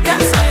तरिका।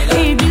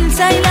 ए दिल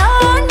साइला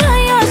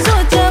नयाँ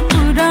सोच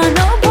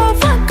पुरानो भो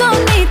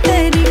फकाउने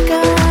तरिका।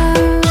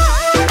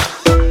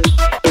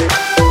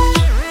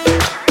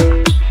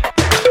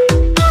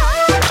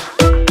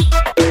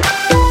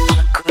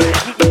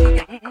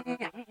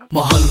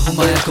 महल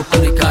हुमायाको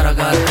कुनै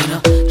कारागार होइन,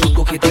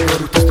 चुपको खेती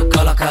गरौँ त्यस्तो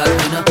कलाकार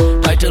होइन।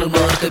 टाइटलमा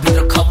अर्कै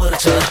भित्र खबर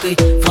छ अर्कै,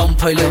 फर्म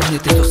फैलाउने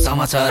त्यस्तो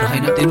समाचार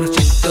होइन। तिम्रो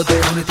चित्त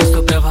दुखाउने त्यस्तो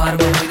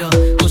व्यवहारमा होइन,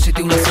 खुसी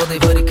तिमीलाई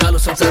सधैँभरि कालो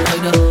संसार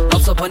होइन।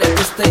 अब भने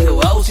त्यस्तै हो,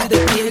 आऊ सिधै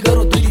बिहे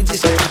गरौँ, 2 दिन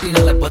चाहिँ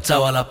छुट्टिनलाई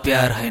बच्चावाला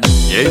प्यार होइन।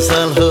 यही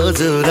साल हो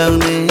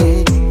जुराउने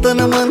तन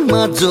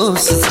मनमा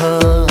जोस छ,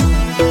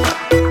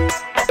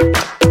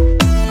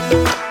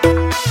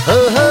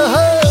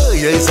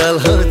 यही साल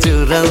हो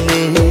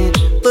जुराउने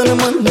तन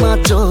मनमा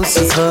जोस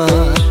छ।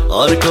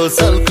 अर्को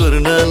साल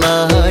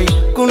कुर्नलाई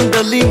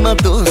कुण्डलीमा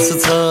दोष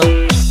छ।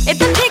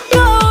 यता ठिक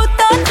हो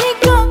उता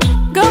ठिक हो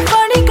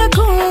गफडीका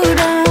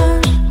कुरा,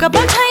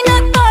 कपाल छैन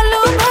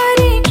तालु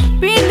भरि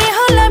पिले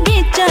होला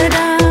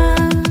बिचरा।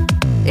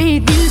 ए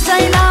दिल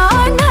साइला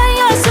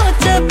नयाँ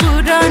सोच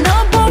पुरानो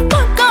भो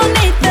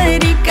फकाउने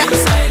तरिका।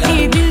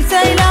 ए दिल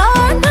साइला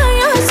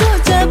नयाँ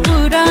सोच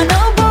पुरानो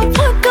भो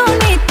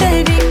फकाउने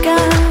तरिका।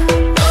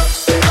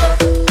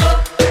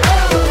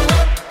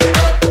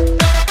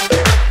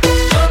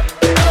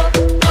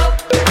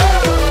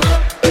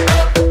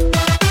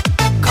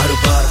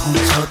 घरबार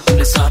हुन्छ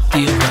तिमीले साथ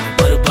दियो भने,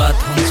 बर्बाद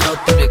हुन्छ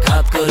तिमीले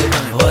घात गर्यो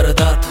भने,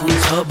 वारदात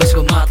हुन्छ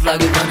बिचको मात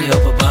लाग्यो भने,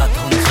 अपवाद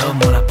हुन्छ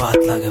मलाई बात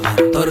लाग्यो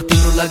भने। तर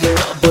तिम्रो लागि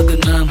त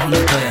बदनाम हुन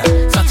गया,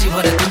 साँच्ची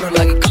भने तिम्रो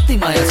लागि कति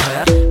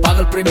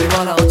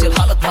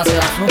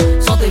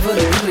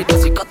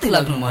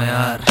लाग्नु म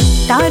यार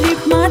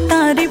तारिफमा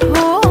तारिफ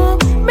हो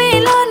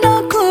बेला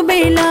नको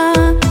बेला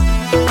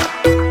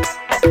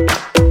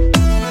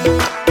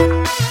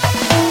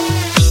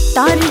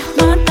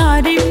तारिफमा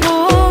तारिफ हो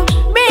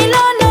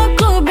बेला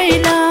नको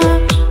बेला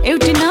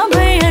एउटै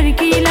नभए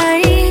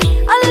अर्कीलाई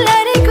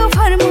अल्लारीको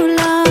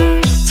फर्मुला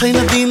छैन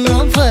दिन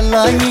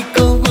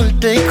भलाइको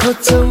उल्टै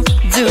खोज्छौ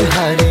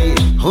जुहारी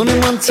हुन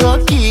मन छ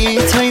कि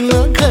छैन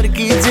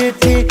घरकी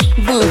जेठी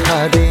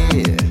बुहारी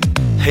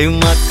हे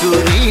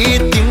माकुरी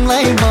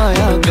तिमीलाई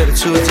माया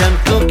गर्छु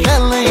जानको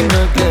ख्यालै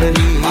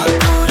नगरी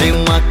हे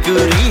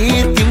माकुरी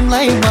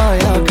तिमीलाई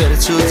माया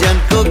गर्छु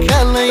जानको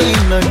ख्यालै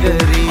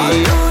नगरी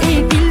ए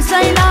दिल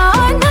सैला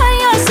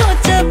नयाँ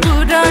सोच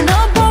पुरानो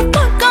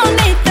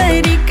पकाउने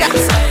तरिका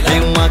हे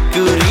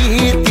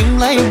माकुरी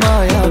तिमीलाई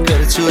माया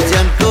गर्छु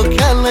जानको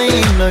ख्यालै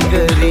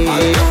नगरी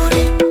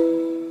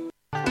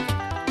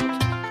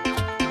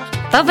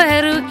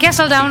तपाईहरु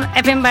क्यासल डाउन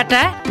एफएमबाट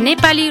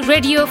नेपाली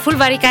रेडियो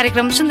फुलबारी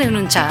कार्यक्रम सुन्दै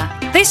हुनुहुन्छ।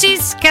 This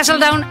is Castle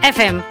Down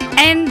FM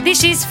and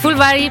this is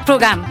Fulbari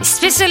program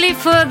especially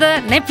for the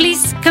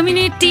Nepalese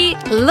community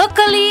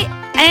locally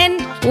and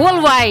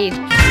worldwide.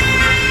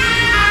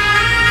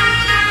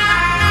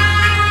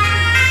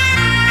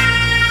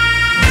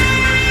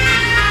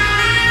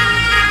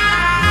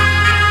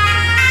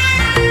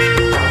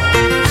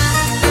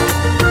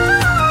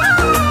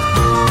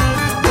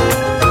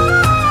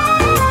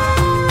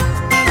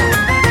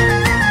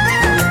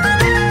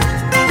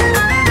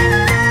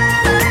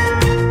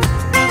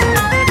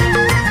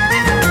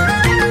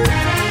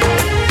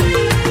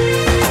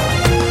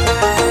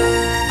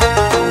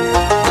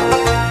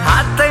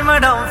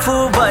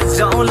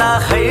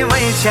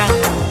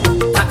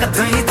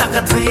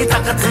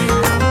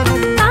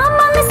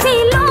 Tamang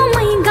सेलो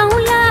मै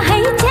गाउँला है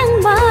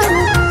च्याङबा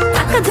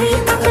ताकधुई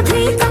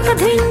ताकधुई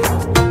ताकधुई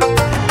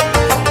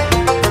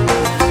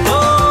ओ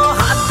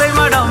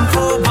हातैमा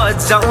डम्फु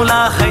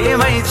बजाउला है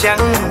मै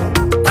च्याङ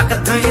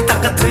ताकधुई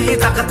ताकधुई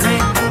ताकधुई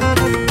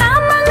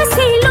तामाङ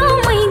सेलो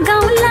मै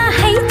गाउँला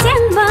है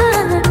च्याङबा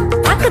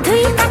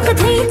ताकधुई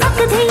ताकधुई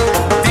ताकधुई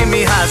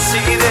तिमी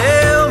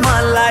हाँसिदेऊ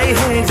मलाई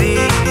हेरी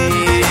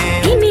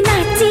तिमी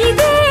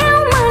नाचिदेऊ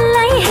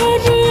मलाई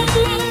हेरी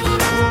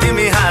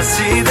तिमी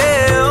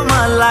हाँसिदेऊ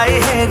मलाई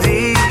हेरी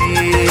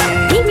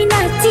तिमी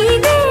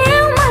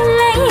नाचिदेऊ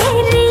मलाई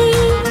हेरी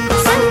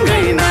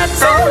सँगै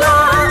नाचौला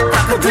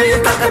ताकधुई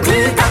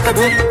ताकधुई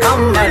ताकधुई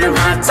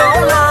कम्मरमा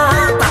चौला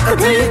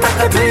ताकधुई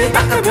ताकधुई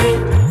ताकधुई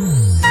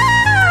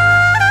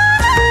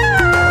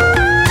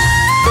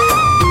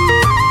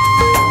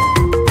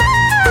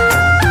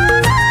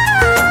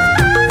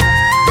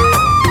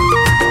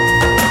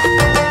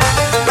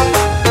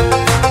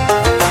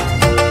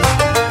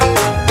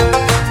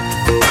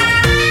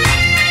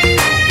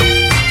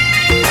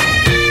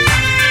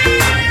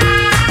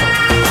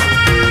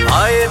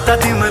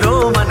तिम्रो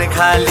मन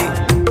खाली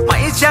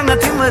मैच्याङ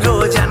तिम्रो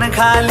जन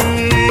खाली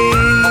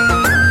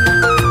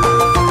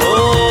ओ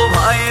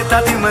भए त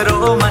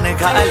तिम्रो मन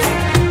खाली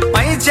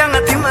मैच्याङ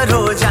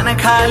तिम्रो जन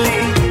खाली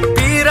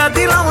पिरा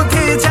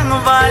दिलाउँथे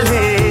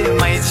जङबाले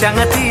मैच्याङ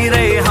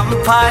तिरै हम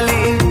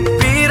फाली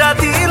पिरा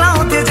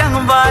दिलाउँथे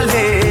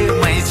जङबाले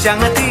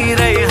मैच्याङ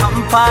तिरै हम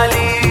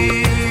फाली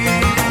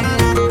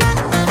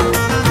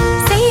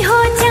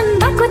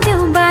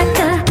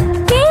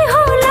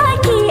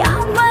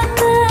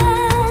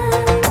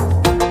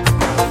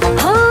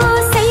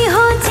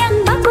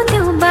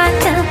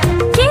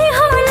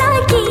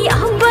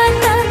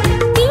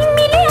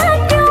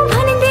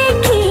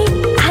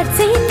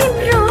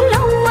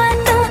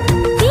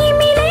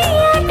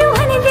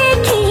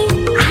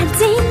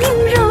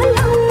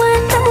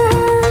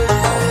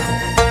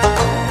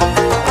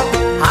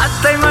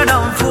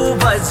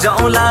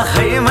जाउला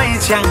है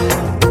मैच्याङ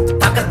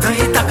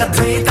ताकधुई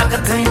ताकधुई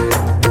ताकधुई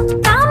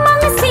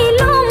तामाङ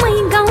सेलो मै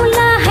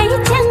गाउँला है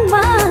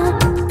च्याङबा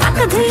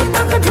ताकधुई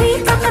ताकधुई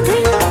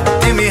ताकधुई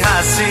तिमी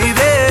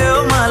हाँसिदेऊ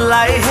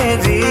मलाई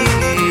हेरी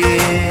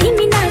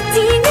तिमी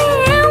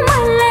नाचिदेऊ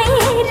मलाई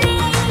हेरी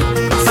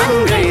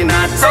सँगै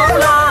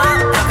नाचौला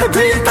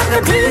ताकधुई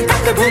ताकधुई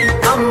ताकधुई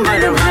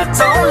कम्मरमा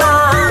चौला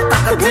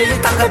ताकधुई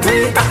ताकधुई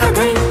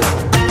ताकधुई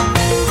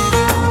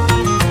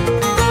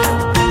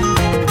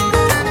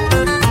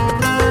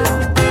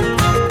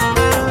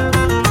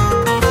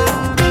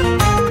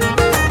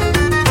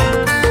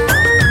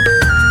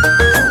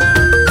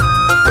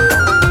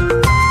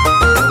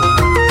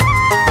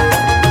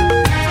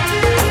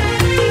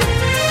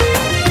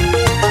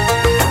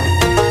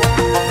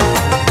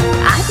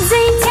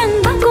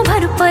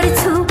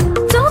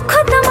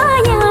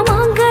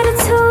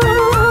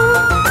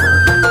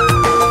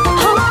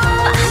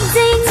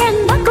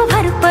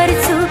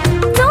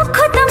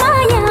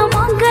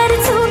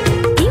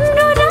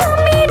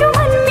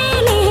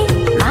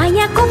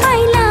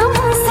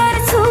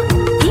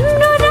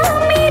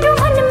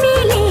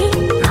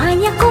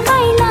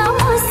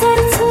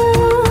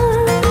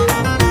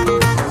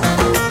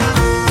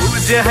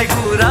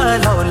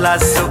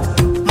लासो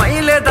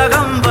मैले त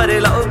गम्बरे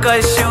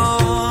लौकस्यो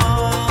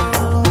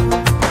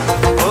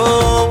ओ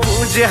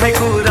बुझे है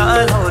कुरा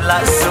लौ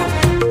लासो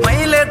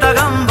मैले त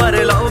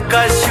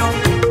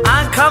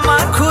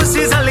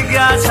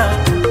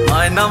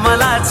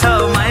नमला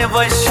छेउमै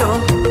बस्यो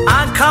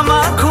आँखामा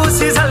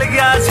खुसी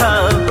झल्क्या छ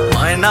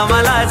मैं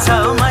नमला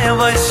छेउमै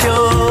बस्यो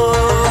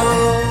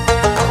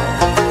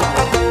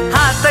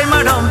हातैमा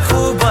डम्फु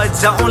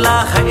बजाउला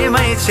है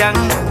मै च्याङ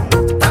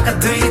तक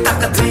दुई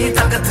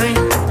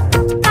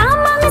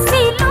तामाङ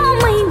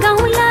सिलोमै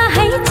गाउला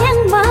है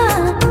च्याङमा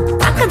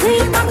तक दुई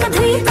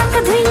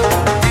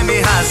तिमी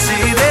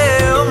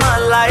हाँसिदेऊ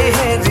मलाई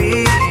हेरी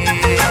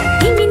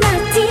तिमी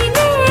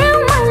नाचिदेऊ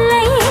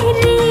मलाई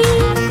हेरी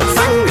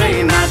सँगै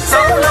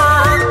नाचौला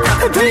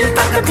तक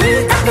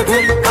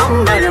दुई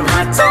कम्बर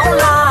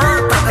भाचौला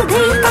तक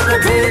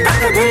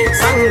दुई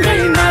सँगै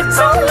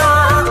नाचौला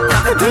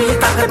तक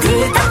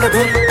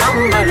दुई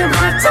कम्बर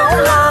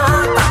भाचौला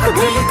तक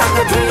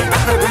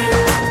दुई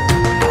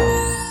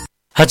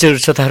हजुर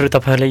श्रोताहरू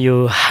तपाईँहरूले यो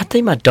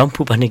हातैमा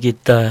डम्फु भन्ने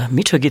गीत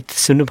मिठो गीत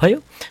सुन्नुभयो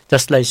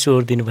जसलाई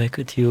स्वर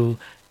दिनुभएको थियो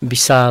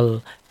विशाल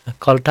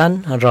कल्टान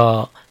र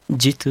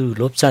जितु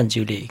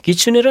लोप्चानज्यूले गीत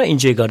सुनेर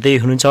इन्जोय गर्दै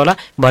हुनुहुन्छ होला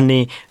भन्ने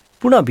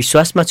पूर्ण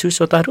विश्वासमा छु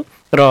श्रोताहरू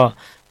र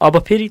अब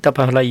फेरि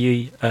तपाईँहरूलाई यो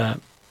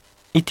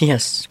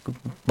इतिहास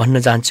भन्न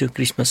चाहन्छु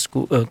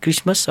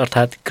क्रिसमस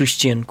अर्थात्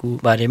क्रिस्चियनको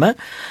बारेमा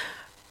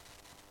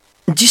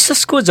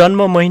जिससको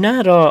जन्म महिना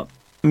र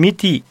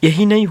मिति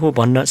यही नै हो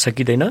भन्न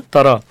सकिँदैन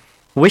तर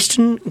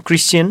वेस्टर्न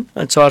क्रिस्चियन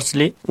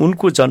चर्चले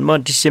उनको जन्म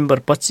डिसेम्बर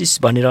 25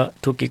 भनेर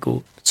तोकेको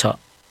छ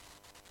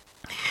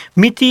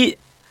मिति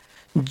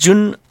जुन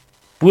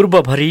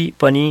पूर्वभरि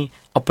पनि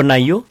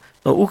अपनाइयो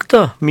उक्त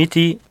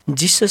मिति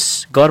जिसस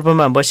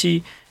गर्भमा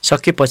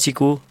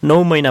बसिसकेपछिको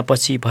 9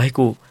 महिनापछि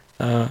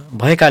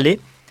भएकाले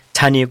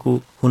छानिएको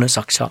हुन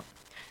सक्छ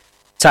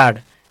चाड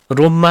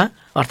रोममा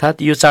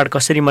अर्थात् यो चाड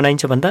कसरी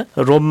मनाइन्छ भन्दा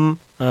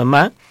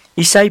रोममा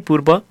ईसाई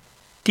पूर्व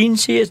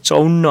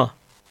 354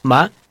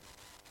 मा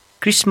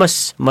क्रिसमस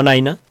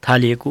मनाइन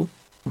थालिएको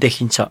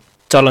देखिन्छ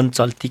चलन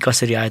चल्ती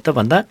कसरी आयो त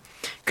भन्दा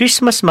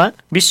क्रिसमसमा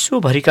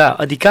विश्वभरिका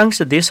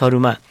अधिकांश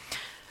देशहरूमा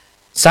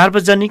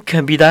सार्वजनिक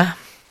बिदा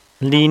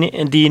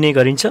दिइने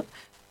गरिन्छ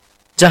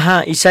जहाँ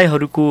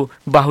इसाईहरूको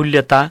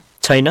बाहुल्यता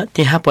छैन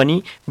त्यहाँ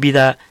पनि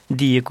बिदा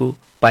दिएको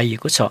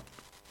पाइएको छ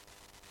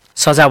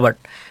सजावट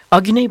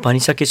अघि नै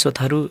भनिसके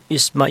श्रोताहरू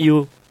यसमा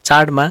यो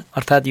चाडमा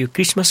अर्थात् यो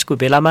क्रिसमसको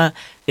बेलामा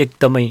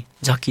एकदमै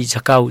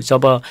झकिझकाउ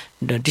जब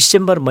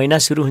डिसेम्बर महिना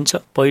सुरु हुन्छ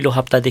पहिलो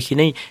हप्तादेखि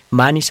नै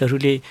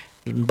मानिसहरूले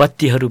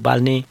बत्तीहरू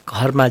बाल्ने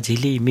घरमा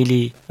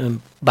झिलिमिली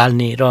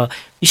बाल्ने र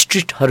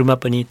स्ट्रिटहरूमा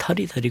पनि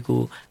थरीथरीको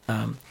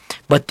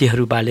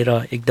बत्तीहरू बालेर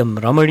एकदम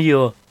रमणीय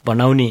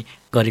बनाउने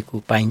गरेको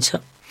पाइन्छ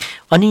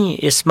अनि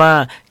यसमा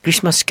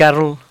क्रिसमस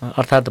क्यारोल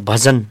अर्थात्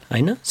भजन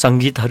हैन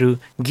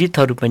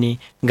गीतहरू पनि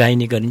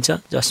गाइने गरिन्छ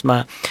जसमा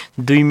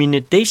 2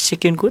 मिनेट 23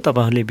 सेकेन्डको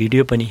तपाईहरुले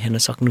भिडियो पनि हेर्न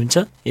सक्नुहुन्छ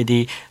यदि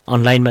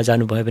अनलाइनमा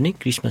जानुभयो भने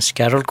क्रिसमस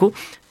क्यारोलको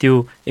त्यो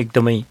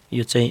एकदमै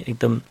यो चाहिँ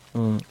एकदम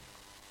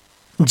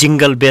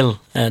जिंगल बेल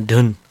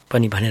धुन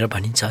पनि भनेर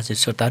भनिन्छ हजुर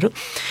श्रोताहरू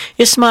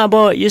यसमा अब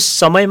यस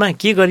समयमा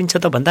के गरिन्छ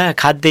त भन्दा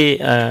खाद्य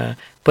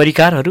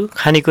परिकारहरू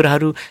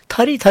खानेकुराहरू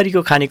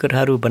थरीथरीको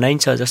खानेकुराहरू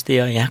बनाइन्छ जस्तै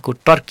यहाँको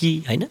टर्की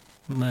हैन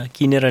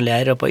किनेर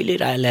ल्याएर पहिले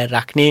ल्याएर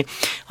राख्ने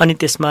अनि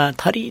त्यसमा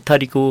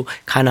थरीथरीको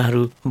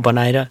खानाहरू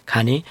बनाएर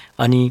खाने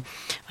अनि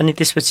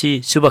त्यसपछि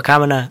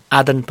शुभकामना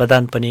आदान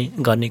प्रदान पनि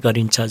गर्ने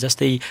गरिन्छ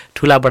जस्तै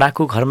ठुला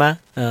बडाको घरमा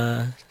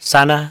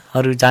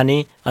सानाहरू जाने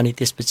अनि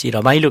त्यसपछि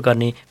रमाइलो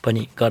गर्ने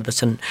पनि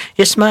गर्दछन्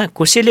यसमा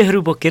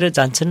कोसेलीहरू बोकेर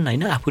जान्छन्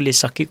हैन आफूले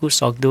सकेको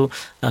सक्दो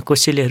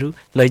कोसेलीहरू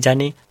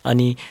लैजाने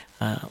अनि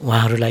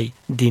उहाँहरूलाई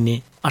दिने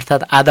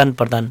अर्थात् आदान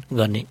प्रदान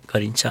गर्ने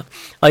गरिन्छ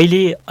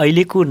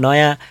अहिलेको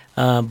नयाँ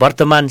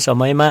वर्तमान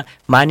समयमा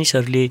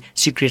मानिसहरूले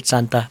सिक्रेट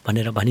सान्ता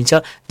भनेर भनिन्छ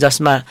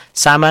जसमा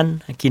सामान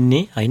किन्ने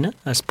हैन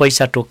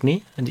पैसा टोक्ने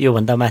यो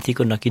भन्दा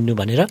माथिको नकिन्नु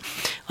भनेर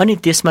अनि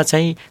त्यसमा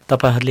चाहिँ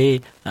तपाईहरुले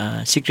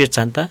सिक्रेट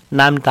सान्ता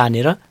नाम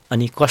तानेर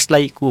अनि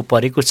कसलाई को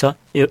परेको छ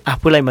यो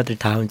आफूलाई मात्रै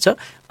थाहा हुन्छ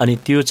अनि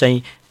त्यो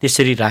चाहिँ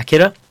त्यसरी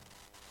राखेर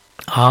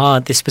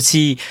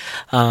त्यसपछि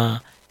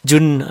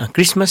जुन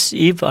क्रिसमस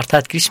इभ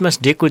अर्थात् क्रिसमस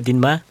डेको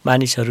दिनमा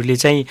मानिसहरूले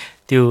चाहिँ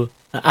त्यो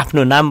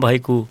आफ्नो नाम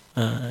भएको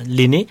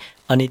लिने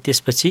अनि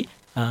त्यसपछि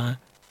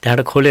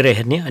ढाड खोलेर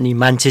हेर्ने अनि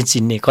मान्छे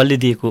चिन्ने कसले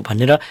दिएको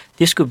भनेर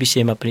त्यसको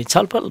विषयमा पनि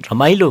छलफल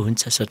रमाइलो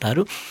हुन्छ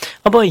श्रोताहरू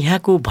अब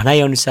यहाँको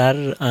भनाइअनुसार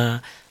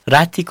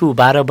रातिको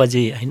 12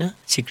 बजे हैन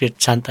सिक्रेट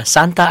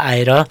सान्ता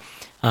आएर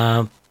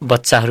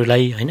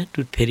बच्चाहरूलाई हैन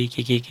टुटफेरी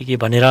के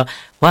भनेर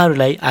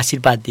उहाँहरूलाई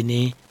आशीर्वाद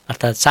दिने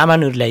अर्थात्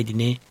सामानहरू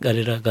ल्याइदिने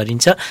गरेर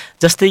गरिन्छ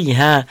जस्तै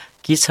यहाँ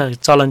के छ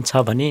चलन छ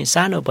भने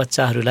सानो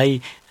बच्चाहरूलाई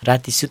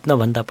राति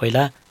सुत्नभन्दा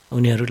पहिला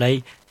उनीहरूलाई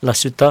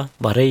लसुत्त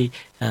भरै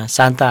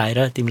शान्ता आएर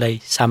तिमीलाई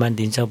सामान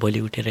दिन्छ भोलि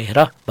उठेर हेर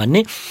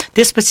भन्ने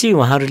त्यसपछि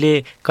उहाँहरूले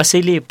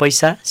कसैले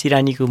पैसा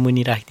सिरानीको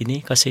मुनि राखिदिने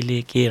कसैले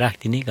के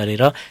राखिदिने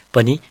गरेर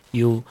पनि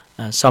यो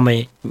समय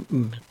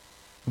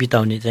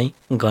बिताउने चाहिँ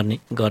गर्ने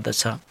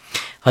गर्दछ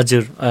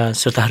हजुर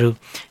श्रोताहरू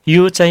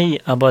यो चाहिँ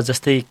अब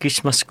जस्तै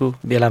क्रिसमसको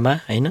बेलामा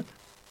हैन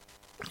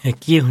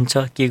के हुन्छ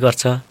के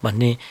गर्छ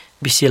भन्ने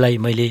विषयलाई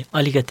मैले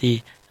अलिकति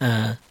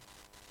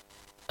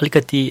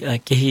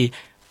केही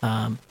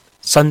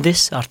सन्देश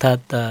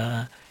अर्थात्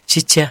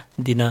शिक्षा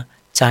दिन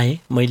चाहे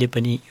मैले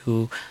पनि यो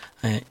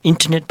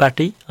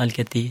इन्टरनेटबाटै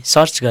अलिकति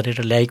सर्च गरेर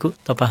ल्याएको।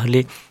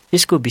 तपाईहरूले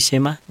यसको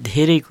विषयमा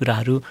धेरै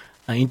कुराहरू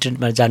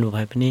इन्टरनेटमा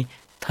जानुभयो भने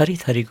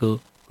थरीथरीको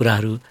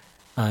कुराहरू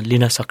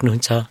लिन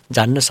सक्नुहुन्छ,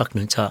 जान्न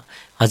सक्नुहुन्छ।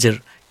 हजुर,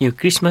 यो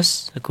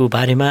क्रिसमसको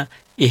बारेमा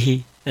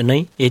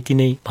यति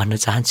नै भन्न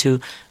चाहन्छु।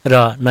 र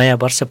नयाँ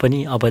वर्ष पनि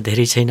अब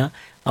धेरै छैन,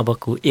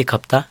 अबको एक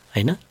हप्ता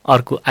होइन,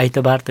 अर्को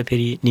आइतबार त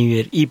फेरि न्यु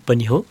इयर इभ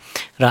पनि हो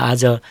र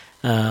आज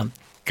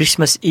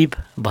क्रिसमस इभ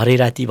भरे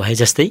राति भए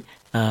जस्तै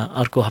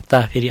अर्को हप्ता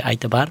फेरि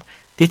आइतबार।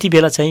 त्यति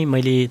बेला चाहिँ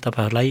मैले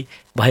तपाईँहरूलाई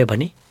भयो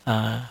भने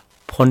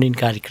फोन इन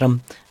कार्यक्रम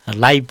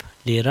लाइभ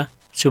लिएर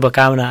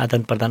शुभकामना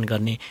आदान प्रदान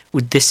गर्ने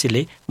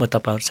उद्देश्यले म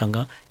तपाईँहरूसँग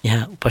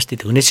यहाँ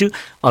उपस्थित हुनेछु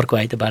अर्को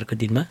आइतबारको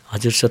दिनमा।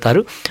 हजुर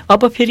श्रोताहरू,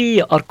 अब फेरि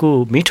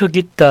अर्को मिठो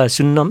गीत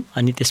सुन्नौँ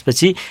अनि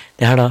त्यसपछि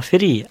त्यहाँबाट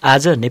फेरि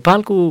आज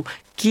नेपालको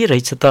के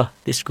रहेछ त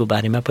त्यसको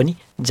बारेमा पनि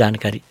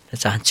जानकारी दिन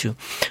चाहन्छु।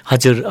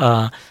 हजुर,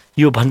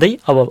 यो भन्दै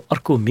अब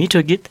अर्को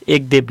मिठो गीत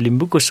एकदेव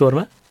लिम्बूको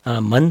स्वरमा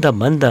मन्द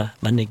मन्द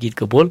भन्ने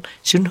गीतको बोल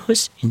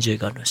सुन्नुहोस्, इन्जोय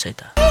गर्नुहोस् है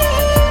त।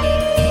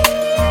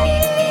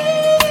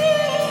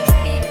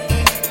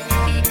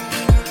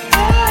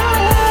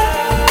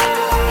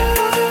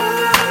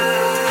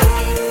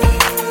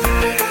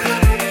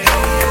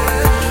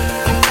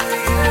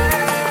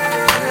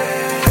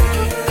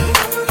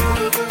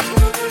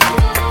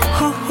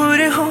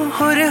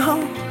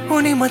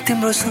 म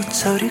तिम्रो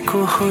सोचौरीको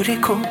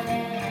होरेको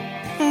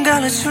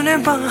गाल सुने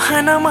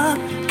बहानामा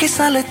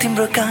किसाले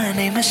तिम्रो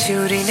कानैमा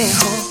सिउरिने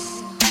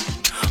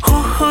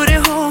हो रे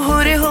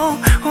हो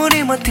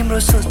हुने म तिम्रो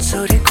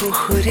सोचौरीको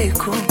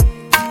होरेको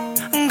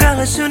गाल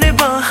सुने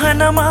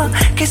बहानामा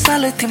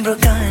किसाले तिम्रो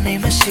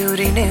कानैमा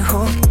सिउरिने हो।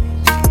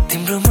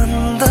 तिम्रो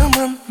मन्द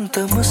मन्द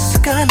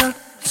मुस्कान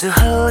जो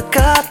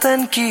हल्का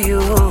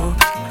तन्कियो,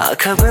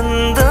 आँखा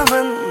बन्द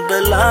बन्द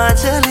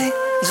लाजले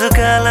जो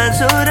गाला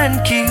जोरन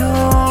कियो,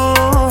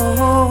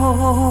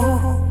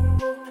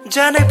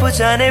 जाने पो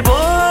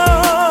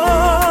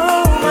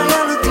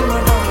मायालु तिम्रो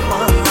नाममा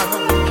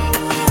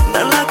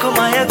नलाको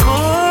मायाको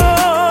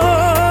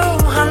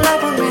हल्ला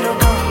पो मेरो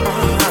गाउँमा।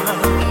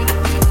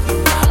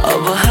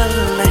 अब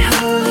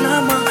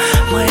हल्लामा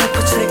माया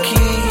पुछ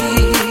कि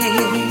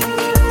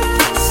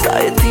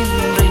सायद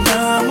तिम्रै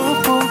नाम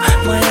पो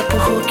माया पो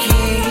हो कि।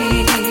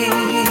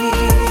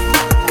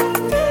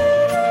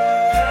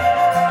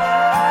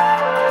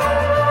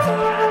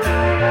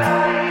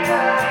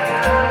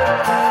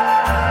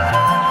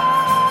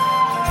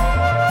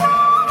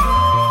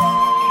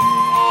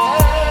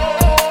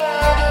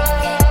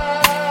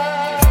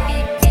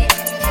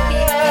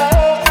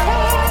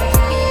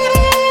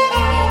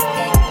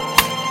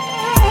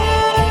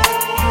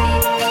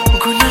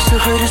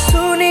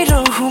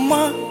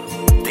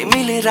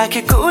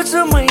 राखेको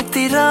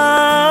जुमैतिर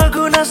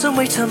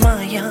गुनासोमै छ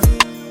माया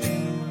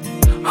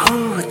हो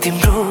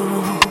तिम्रो,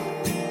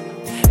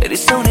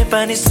 रिसाउने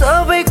पानी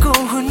सबैको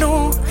हुनु,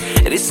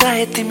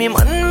 रिसाए तिमी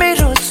मन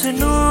मेरो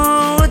सुनु,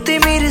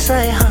 तिमी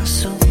रिसाए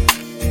हाँसु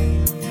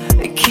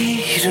के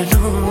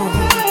रुनु,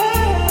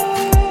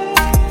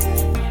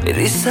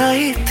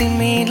 रिसाए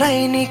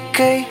तिमीलाई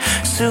निकै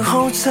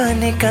सुहाउँछ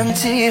नि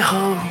कान्छी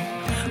हो,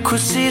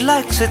 खुसी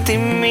लाग्छ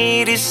तिमी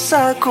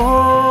रिसाको,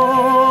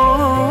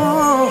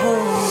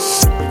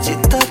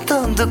 चित्त त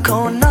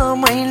दुखाउन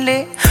मैले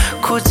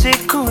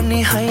खोजेको नि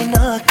हैन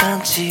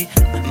कान्छी,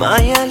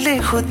 मायाले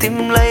हो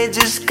तिमीलाई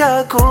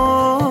जिस्काको,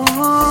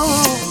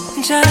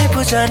 जाने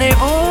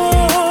भो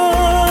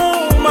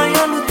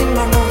मायालु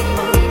तिम्रो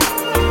नाममा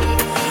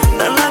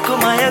नलाको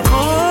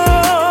मायाको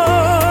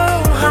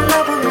हल्ला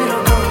पो मेरो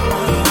गाउँमा।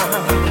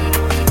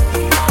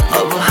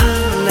 अब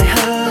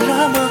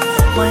हल्लामा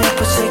माया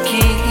पुछ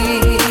कि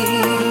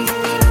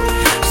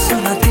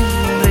सुन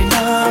तिम्रै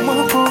नाम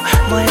पो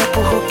माया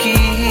पो हो कि।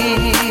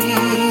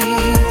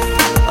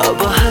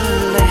 अब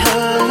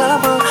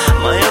हल्लामा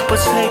माया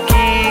पुछ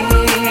कि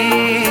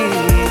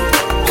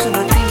सुन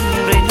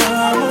तिम्रै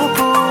नाम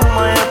पो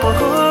माया पो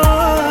हो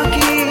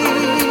कि।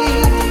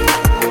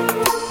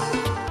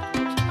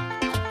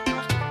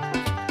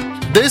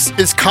 This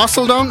is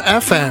Castledown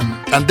FM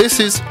and this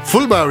is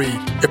Fulbari,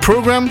 a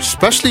program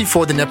specially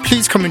for the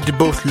Nepalese community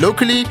both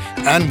locally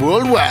and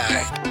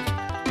worldwide.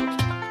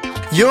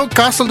 यो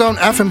Castledown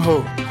FM हो,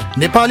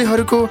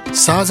 नेपालीहरूको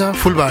साझा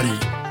फुलबारी।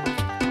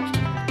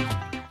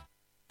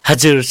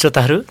 हजुर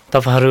श्रोताहरू,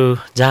 तपाईहरू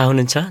जहाँ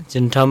हुनुहुन्छ,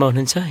 जुन ठाउँमा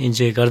हुनुहुन्छ,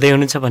 इन्जोय गर्दै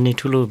हुनुहुन्छ भन्ने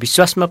ठुलो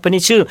विश्वासमा पनि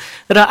छु।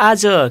 र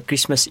आज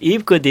क्रिसमस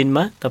इभको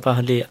दिनमा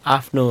तपाईँहरूले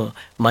आफ्नो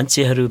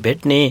मान्छेहरू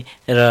भेट्ने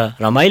र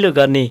रमाइलो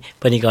गर्ने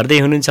पनि गर्दै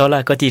हुनुहुन्छ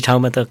होला। कति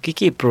ठाउँमा त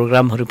के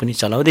प्रोग्रामहरू पनि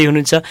चलाउँदै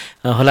हुनुहुन्छ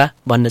होला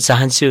भन्न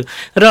चाहन्छु।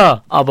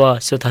 र अब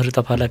श्रोताहरू,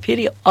 तपाईँहरूलाई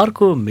फेरि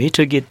अर्को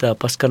मिठो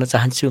गीत पस्कन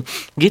चाहन्छु।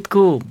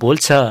 गीतको बोल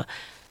छ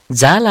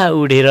जाला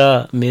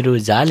उडेर मेरो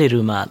जाले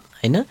रुमाल,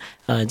 होइन,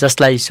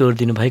 जसलाई स्वर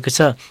दिनुभएको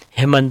छ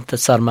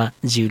हेमन्त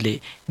शर्माज्यूले।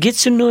 गीत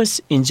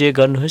सुन्नुहोस्, इन्जोय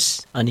गर्नुहोस्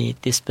अनि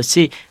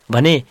त्यसपछि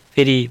भने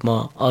फेरि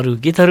म अरू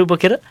गीतहरू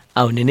बोकेर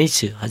आउने नै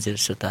छु। हजुर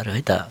श्रोताहरू,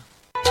 है त।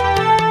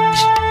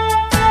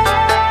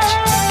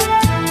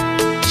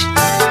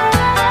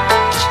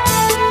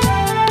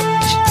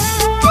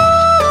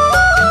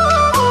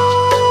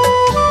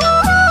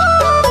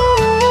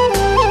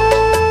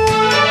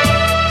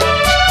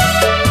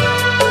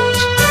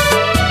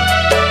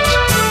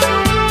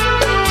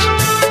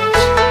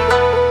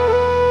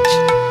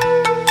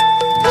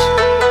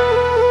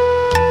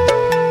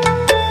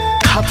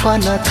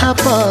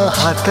 थाप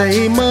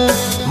हातैमा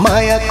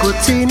मायाको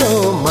चिनो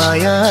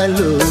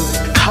मायालु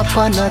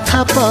थापा न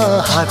थाप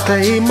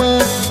हातैमा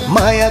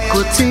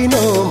मायाको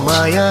चिनो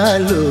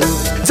मायालु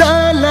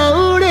जाला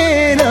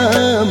उडेर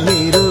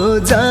मेरो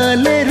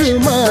जाले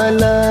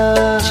रुमाला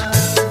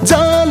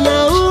जाला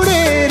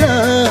उडेर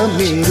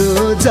मेरो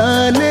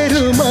जाले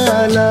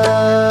रुमाला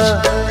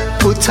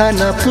पुछा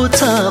न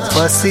पुछा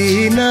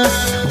पसिना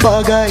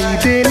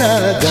बगाइदेन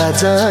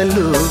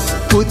गाजालु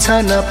पुछा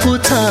न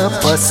पुछा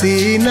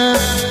पसिना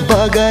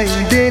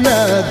बगाइदेन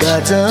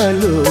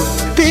गाजालु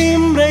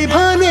तिम्रै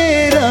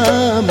भनेर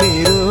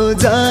मेरो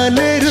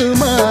जाले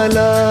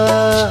रुमाला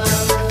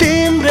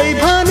तिम्रै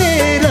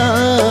भनेर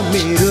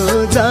मेरो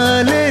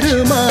जाले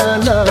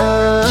रुमाला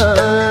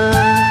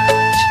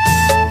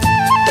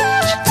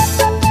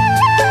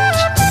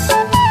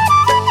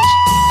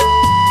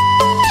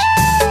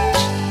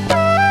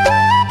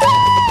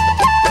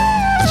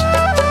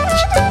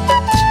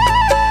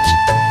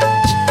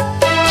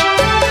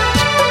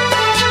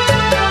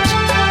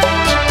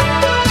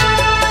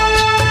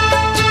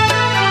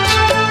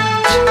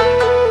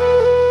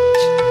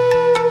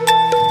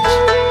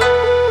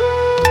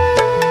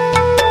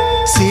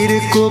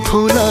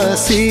फुला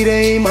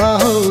सिरैमा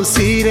हो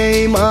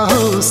सिरैमा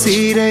हो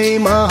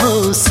सिरैमा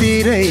हो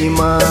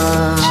सिरैमा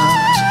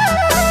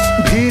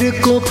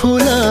भिरको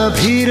फुला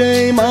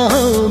भिरैमा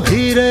हो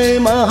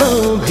भिरैमा हो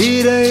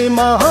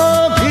भिरैमा हो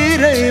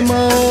भिरैमा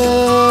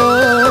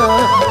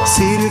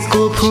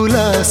सिरको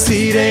फुला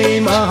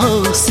सिरैमा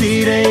हो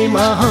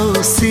सिरैमा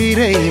हो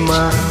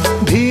सिरैमा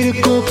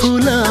भिरको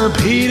फुला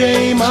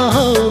भिरैमा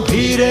हो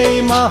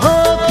भिरैमा हो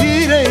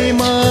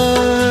भिरैमा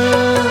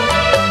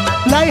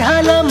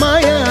लाइहाला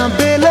माया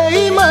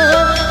बेलैमा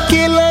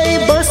केलाई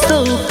बस्छौ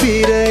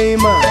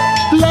पिरैमा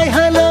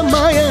लाइहाला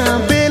माया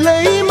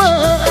बेलैमा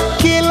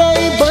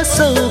केलाई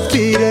बस्छौ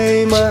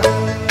पिरैमा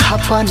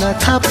थापा न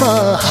थापा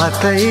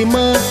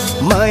हातैमा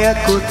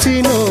मायाको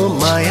चिनो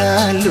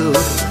मायालु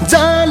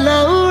जाला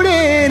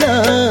उडेर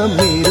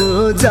मेरो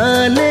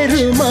जाले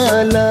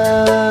रुमाला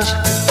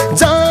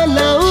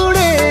जाला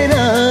उडेर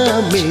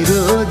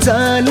मेरो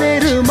जाले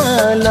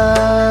रुमाला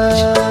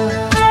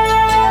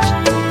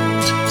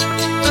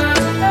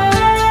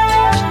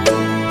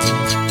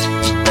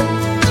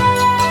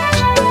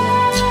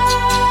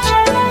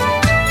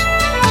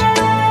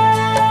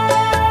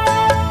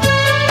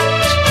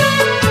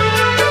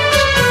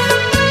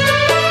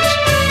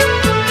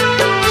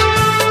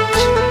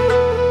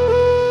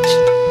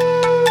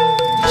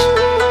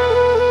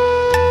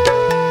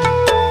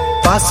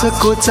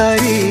बाँसको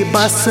चारी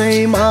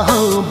बासैमा हो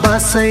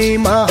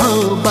बासैमा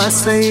हो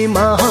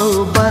बासैमा हो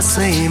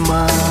बासैमा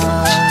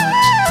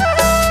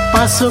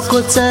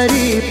पासोको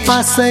चारी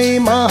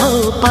पासैमा हो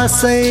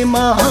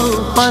पासैमा हो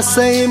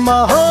पासैमा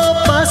हो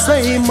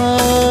पासैमा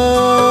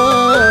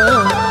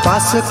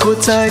पासको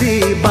चारी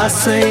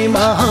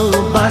बासैमा हो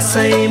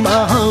बासैमा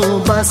हो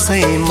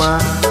बासैमा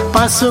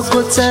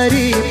पासोको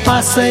चारी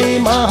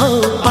पासैमा हो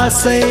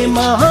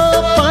पासैमा हो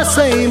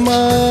पासैमा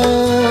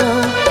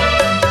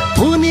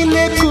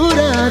हुनीले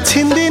कुरा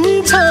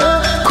छिन्दिन्छ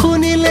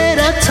खुनीले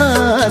राख्छ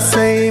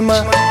आसैमा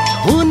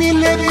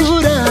हुनीले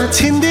कुरा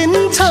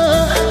छिन्दिन्छ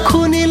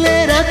खुनीले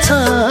राख्छ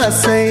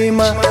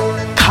आसैमा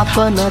थाप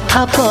न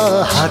थाप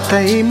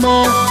हातैमा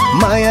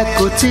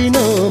मायाको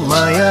चिनो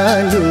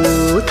मायालु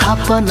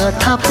थाप न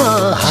थाप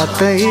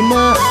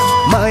हातैमा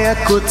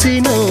मायाको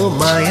चिनो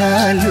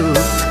मायालु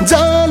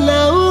जाला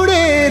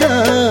उडेर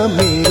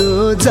मेरो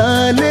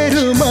जाले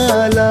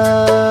रुमाला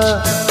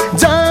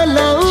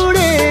जाला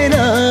उडेर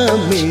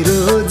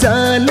मेरो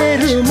जाले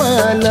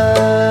रुमाला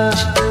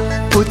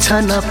पुछ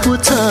न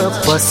पुछ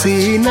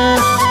पसिना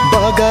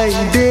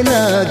बगाइदेन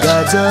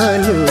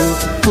गाजलु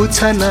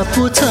पुछ न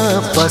पुछ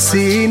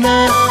पसिना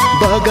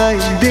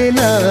बगाइदेन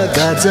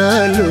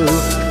गाजलु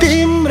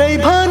तिम्रै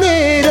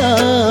भनेर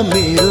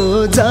मेरो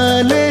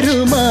जाले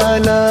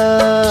रुमाला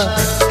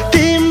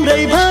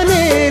तिम्रै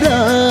भनेर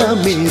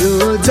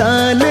मेरो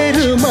जाले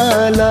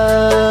रुमाला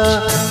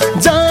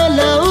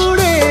जाला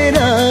उडेर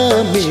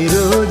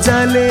मेरो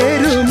जाले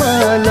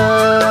रुमाला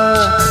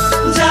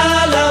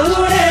जाला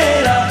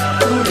उडेर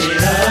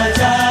उडेर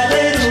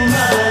जाले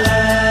रुमाला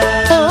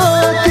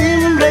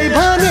तिम्रै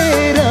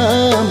भनेर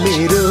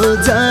मेरो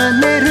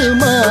जाले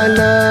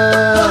रुमाला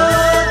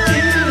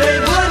तिम्रै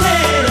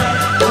भनेर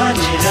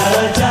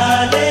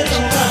जाले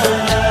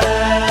रुमाला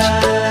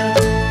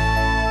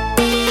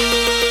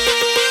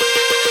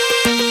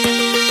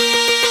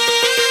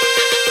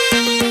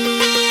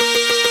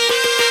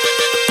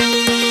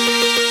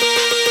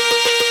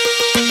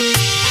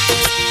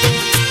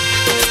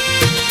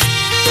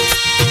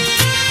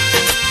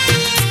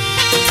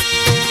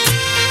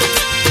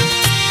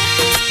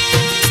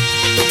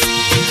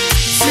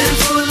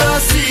सिरफुला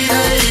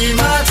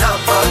सिरैमा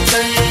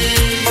झपक्दै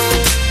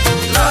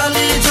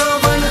लाली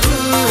जोबन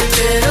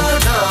उठेर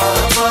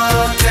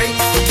ढपक्दै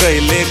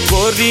कहिले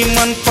गोरी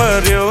मन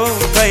पर्यो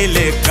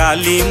कहिले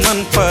काली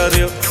मन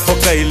पर्यो हो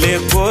कहिले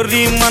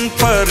गोरी मन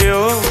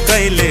पर्यो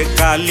कहिले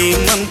काली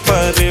मन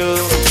पर्यो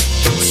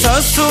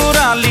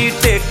ससुराली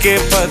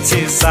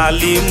टेकेपछि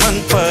साली मन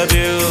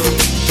पर्यो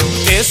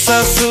ए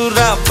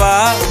ससुरा बा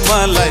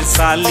मलाई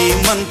साली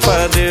मन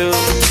पर्यो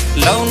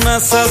लौन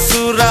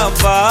ससुरा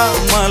बा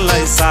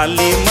मलाई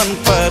साली मन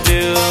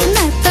पर्यो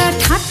न त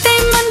ठाट्टै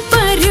मन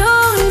पर्यो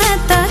न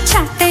त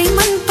छाट्टै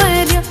मन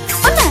पर्यो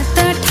न त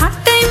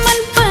ठाट्टै मन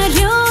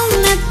पर्यो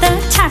न त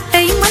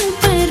छाट्टै मन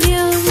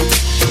पर्यो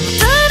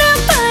तर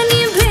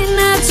पनि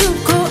भेना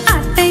जुको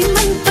आटै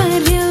मन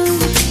पर्यो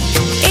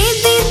ए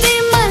दिदी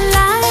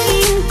मलाई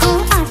यिनको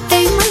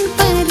आटै मन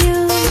पर्यो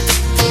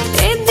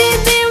ए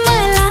दिदी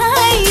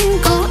मलाई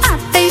यिनको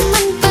आटै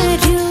मन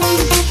पर्यो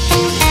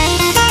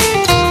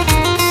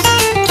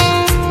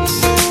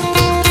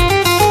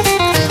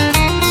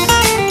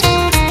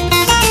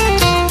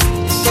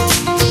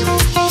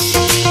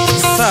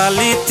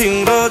साली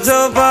तिम्रो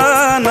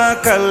जवान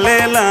कल्ले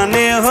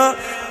लाने हो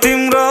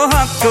तिम्रो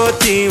हातको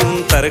तिउन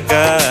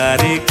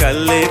तरकारी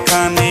कल्ले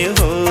खाने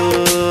हो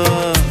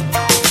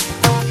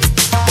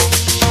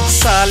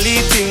साली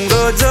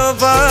तिम्रो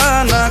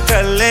जवान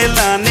कल्ले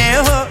लाने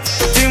हो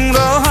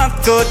तिम्रो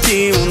हातको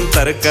तिउन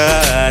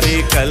तरकारी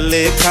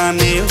कल्ले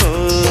खाने हो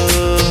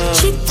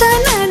चित्त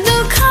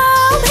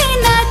नदुखाऊ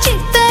भेना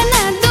चित्त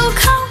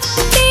नदुखाऊ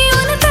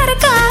तिउन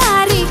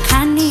तरकारी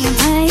खाने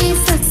भए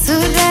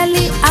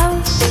ससुराली आऊ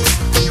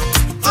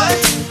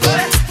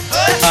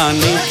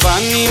आनी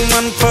पानी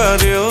मन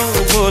पर्यो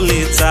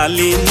बोली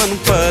चाली मन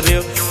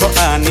पर्यो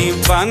आनी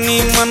पानी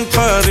मन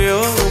पर्यो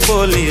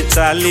बोली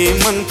चाली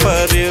मन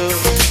पर्यो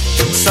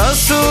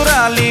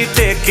ससुराली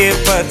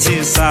टेकेपछि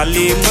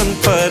साली मन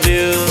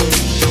पर्यो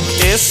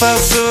ए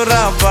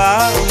ससुरा बा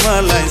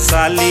मलाई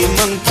साली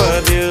मन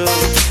पर्यो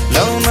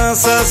लौन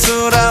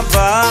ससुरा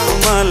बा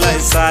मलाई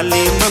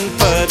साली मन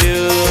पर्यो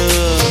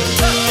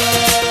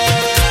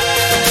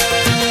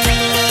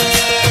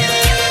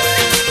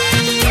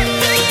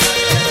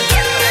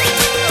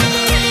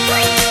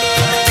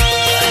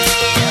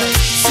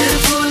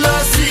सिर्फुला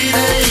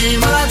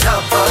सिरैमा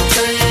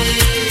झपकै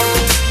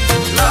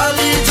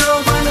लाली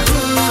जोबन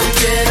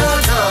हुर्केर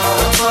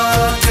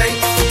झपकै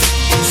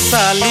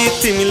साली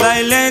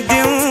तिमीलाई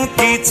ल्याइदिउँ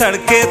कि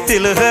छड्के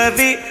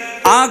तिलहरी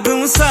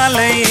आगुम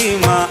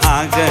सालैमा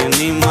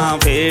आँगनीमा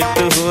भेट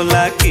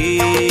होला कि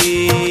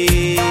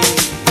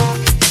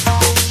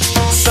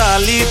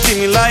साली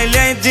तिमीलाई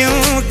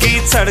ल्याइदिउँ कि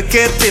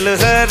छड्के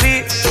तिलहरी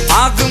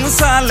आगुम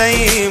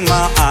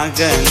सालैमा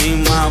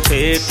आँगनीमा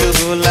भेट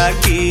होला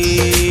कि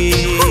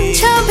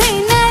हुन्छ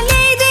भेना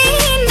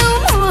ल्याइदिनु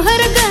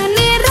मोहर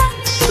गनेर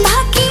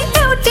बाँकी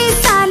एउटै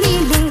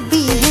सालीले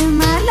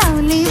बिहेमा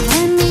लाउने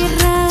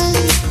भनेर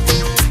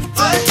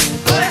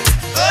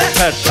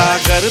ठट्टा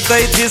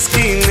गर्दै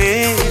जिस्किने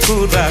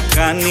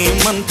कुराकानी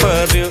मन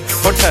पर्यो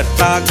ओ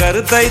ठट्टा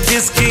गर्दै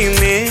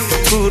जिस्किने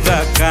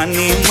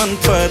कुराकानी मन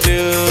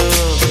पर्यो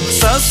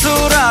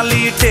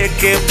ससुराली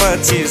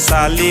टेकेपछि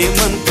साली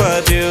मन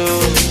पर्यो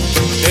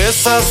ए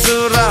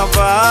ससुरा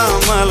बा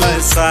मलाई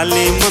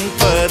साली मन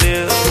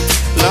पर्यो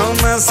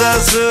लौन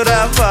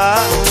ससुरा बा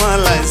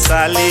मलाई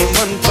साली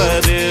मन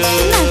पर्यो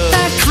न त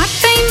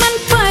ठाट्टै मन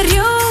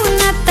पर्यो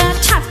न त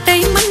छाट्टै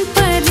मन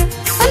पर्यो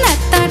न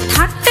त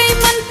ठाट्टै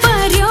मन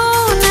पर्यो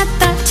न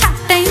त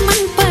छाट्टै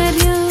मन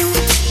पर्यो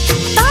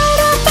तर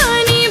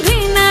पनि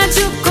भेना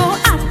जुको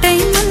आटै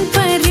मन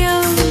पर्यो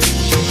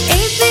ए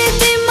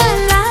दिदी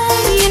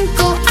मलाई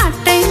यिनको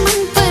आटै मन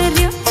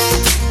पर्यो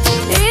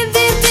ए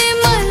दिदी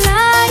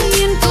मलाई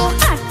यिनको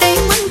आटै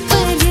मन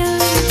पर्यो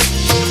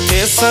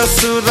ए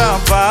ससुरा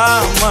बा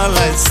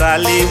मलाई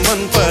साली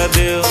मन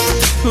पर्यो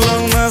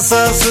लौन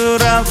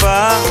ससुरा बा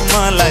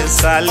मलाई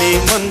साली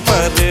मन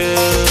पर्यो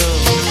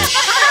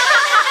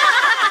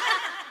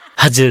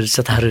हजुर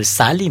श्रोताहरू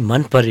साली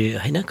मन पर्यो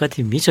होइन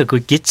कति मिठोको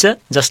गीत छ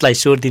जसलाई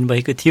स्वर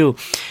दिनुभएको थियो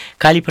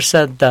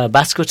कालीप्रसाद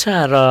बास्कोटा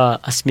र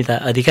अस्मिता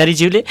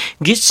अधिकारीज्यूले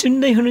गीत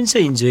सुन्दै हुनुहुन्छ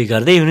इन्जोय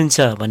गर्दै हुनुहुन्छ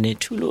भन्ने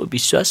ठुलो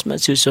विश्वासमा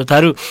छु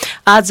श्रोताहरू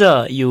आज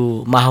यो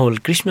माहौल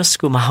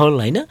क्रिसमसको माहौल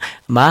होइन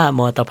म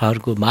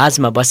तपाईँहरूको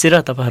माझमा बसेर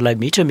तपाईँहरूलाई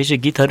मिठो मिठो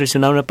गीतहरू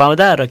सुनाउन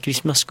पाउँदा र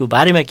क्रिसमसको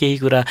बारेमा केही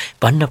कुरा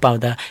भन्न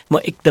पाउँदा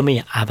म एकदमै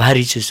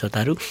आभारी छु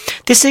श्रोताहरू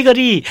त्यसै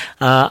गरी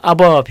अब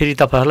फेरि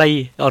तपाईँहरूलाई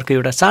अर्को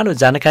एउटा सानो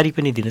जानकारी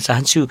पनि दिन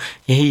चाहन्छु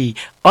यही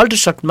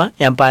अल्डरसटमा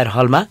एम्पायर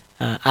हलमा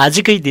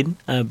आजकै दिन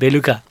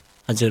बेलुका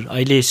हजुर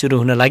अहिले सुरु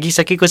हुन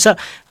लागिसकेको छ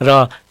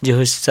र जे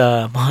होस्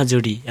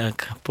महजोडी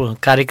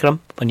कार्यक्रम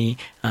पनि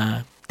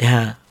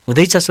त्यहाँ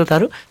हुँदैछ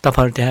श्रोताहरू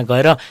तपाईँहरू त्यहाँ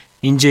गएर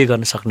इन्जोय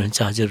गर्न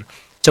सक्नुहुन्छ हजुर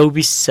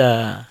 24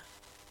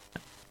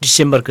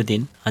 डिसेम्बरको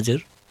दिन हजुर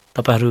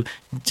तपाईँहरू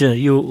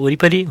यो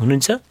वरिपरि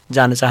हुनुहुन्छ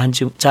जान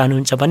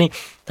चाहनुहुन्छ भने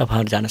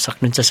तपाईँहरू जान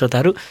सक्नुहुन्छ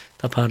श्रोताहरू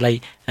तपाईँहरूलाई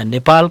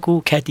नेपालको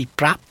ख्याति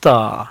प्राप्त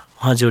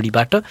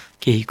महजोडीबाट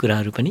केही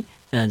कुराहरू पनि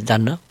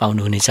जान्न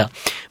पाउनुहुनेछ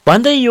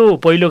भन्दै यो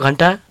पहिलो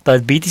घण्टा त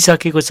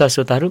बितिसकेको छ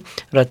श्रोताहरू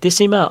र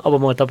त्यसैमा अब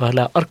म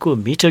तपाईँहरूलाई अर्को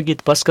मिठो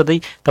गीत पस्कदै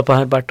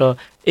तपाईँहरूबाट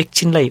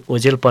एकछिनलाई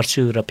ओझेल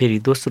पर्छु र फेरि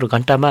दोस्रो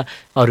घण्टामा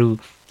अरू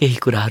केही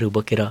कुराहरू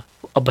बोकेर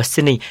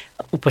अवश्य नै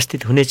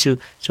उपस्थित हुनेछु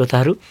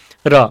श्रोताहरू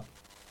र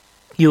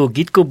यो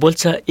गीतको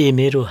बोल्छ ए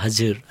मेरो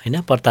हजुर हैन,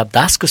 प्रताप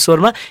दासको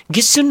स्वरमा।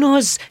 गीत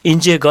सुन्नुहोस्,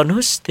 इन्जोय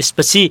गर्नुहोस्,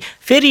 त्यसपछि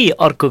फेरि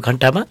अर्को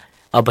घण्टामा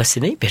अवश्य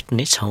नै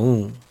भेट्ने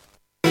छौँ।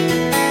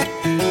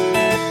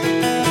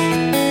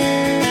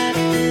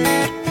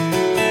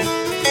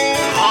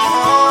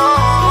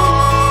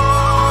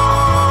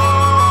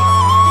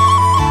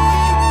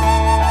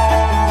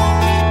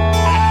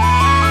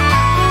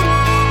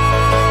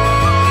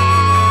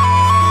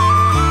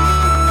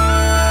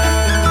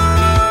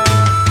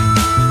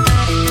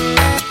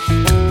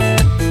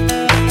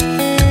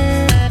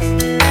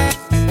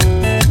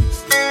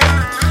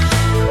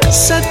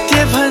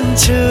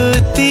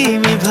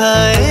 तिमी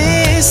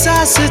भए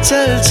सास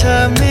चल्छ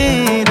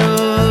मेरो,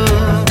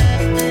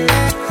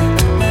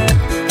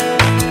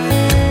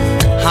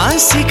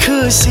 हाँसी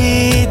खुसी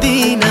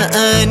दिन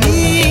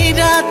अनि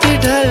रात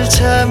ढल्छ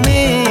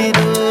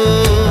मेरो।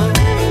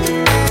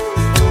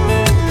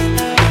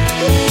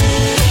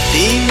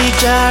 तिमी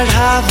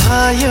टाढा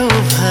भयो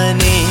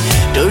भने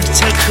टुट्छ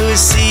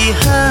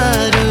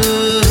खुसीहरू,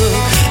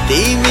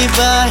 तिमी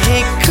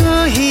बाहेक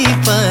कोही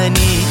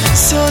पनि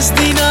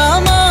सोच्दिन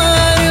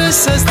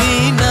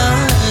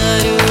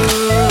सोच्दिनहरू।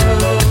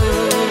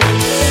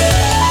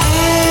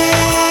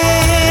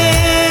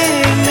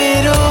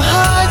 मेरो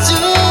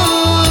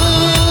हजुर,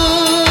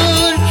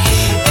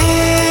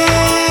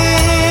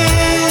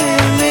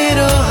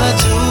 मेरो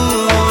हजुर।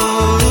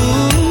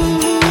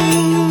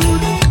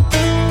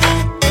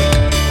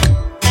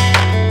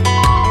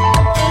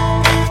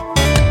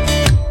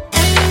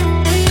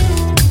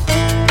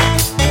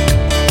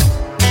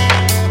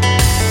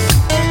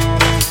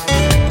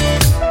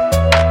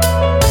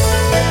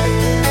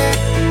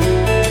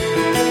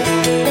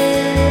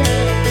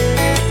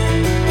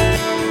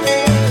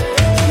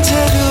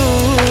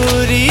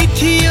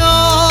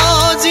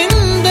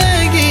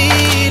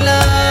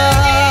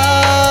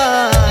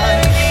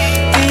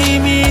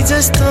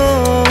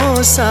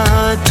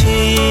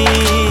 साथी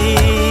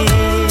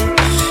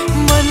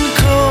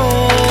मनको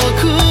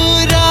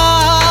कुरा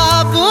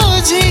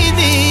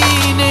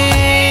बुझिदिने,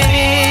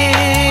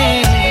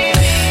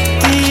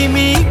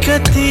 तिमी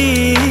कति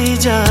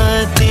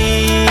जाति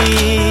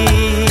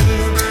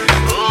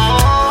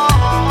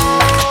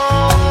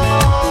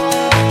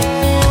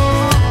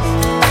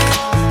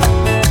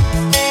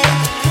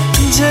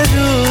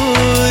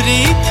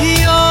जरुरी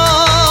थियो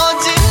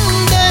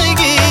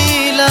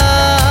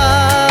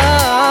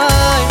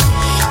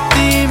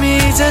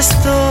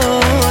जस्तो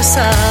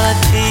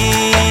साथी,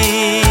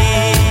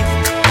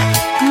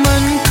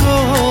 मनको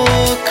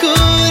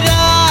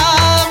कुरा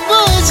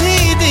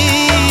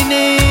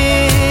बुझिदिने,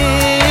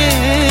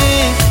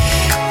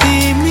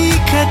 तिमी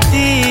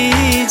कति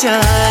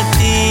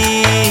जाति।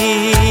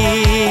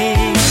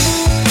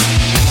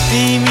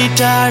 तिमी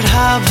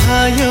टाढा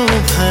भयो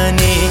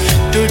भने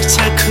टुट्छ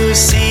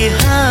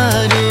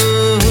खुसीहरू,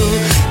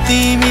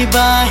 तिमी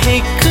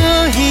बाहेक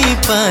कोही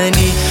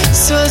पनि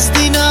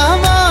सोच्दिन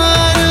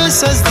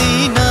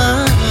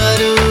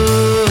सोच्दिनहरू।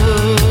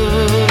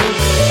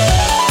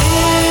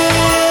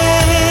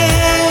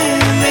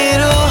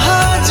 मेरो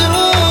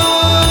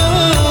हजुर,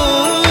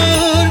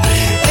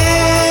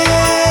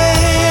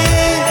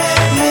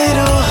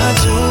 मेरो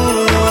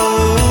हजुर।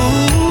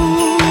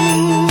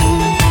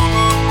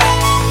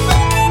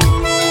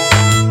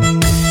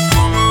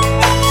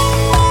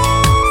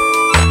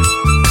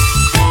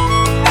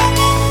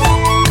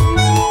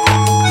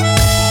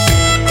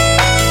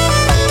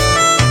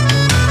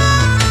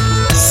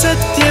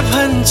 सत्य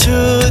भन्छु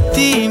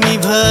तिमी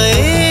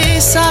भए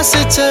सास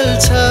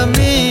चल्छ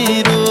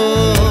मेरो,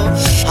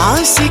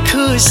 हाँसी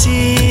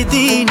खुसी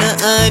दिन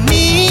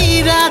अनि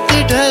रात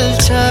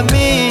ढल्छ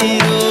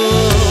मेरो।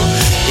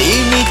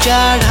 तिमी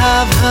टाढा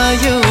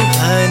भयो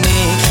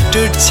भने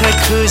टुट्छ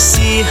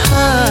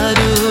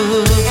खुसीहरू,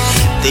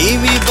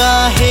 तिमी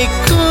बाहेक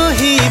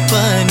कोही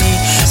पनि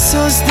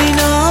सोच्दिन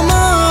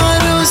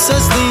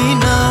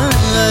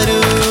सोच्दिनहरू।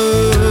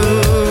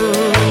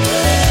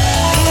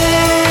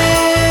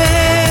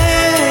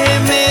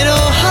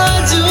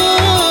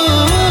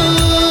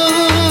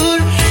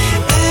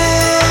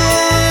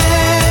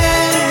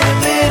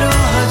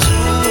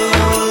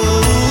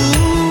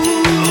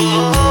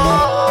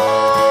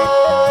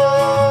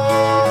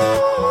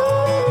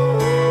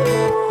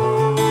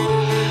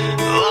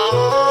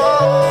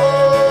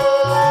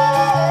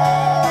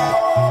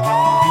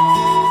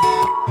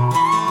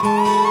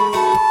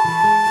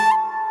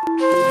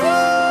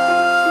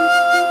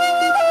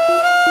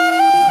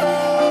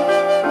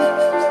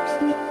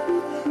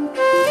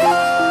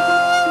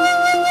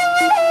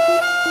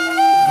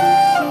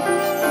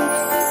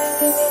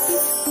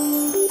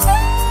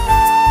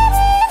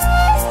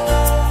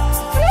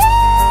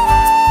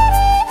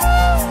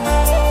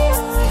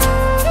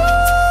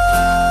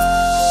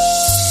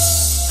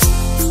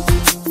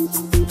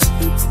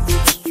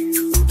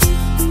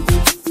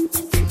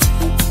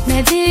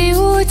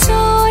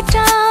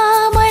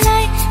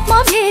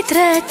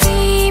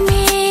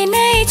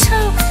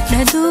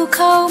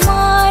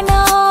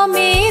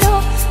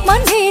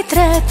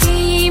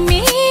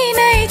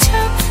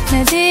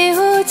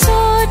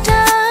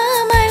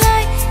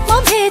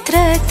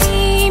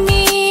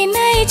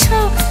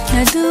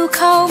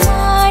 नखाऊ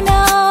माना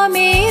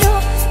मेरो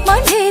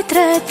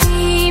मनभित्र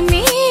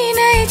तिमी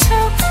नै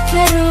छौ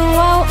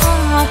नरुवाऊ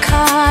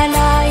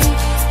आँखालाई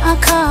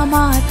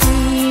आँखामा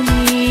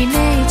तिमी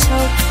नै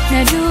छौ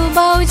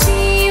नडुबाऊ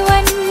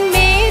जीवन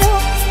मेरो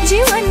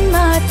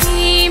जीवनमा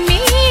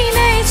तिमी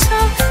नै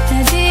छौ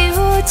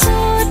नदेऊ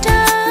चोटा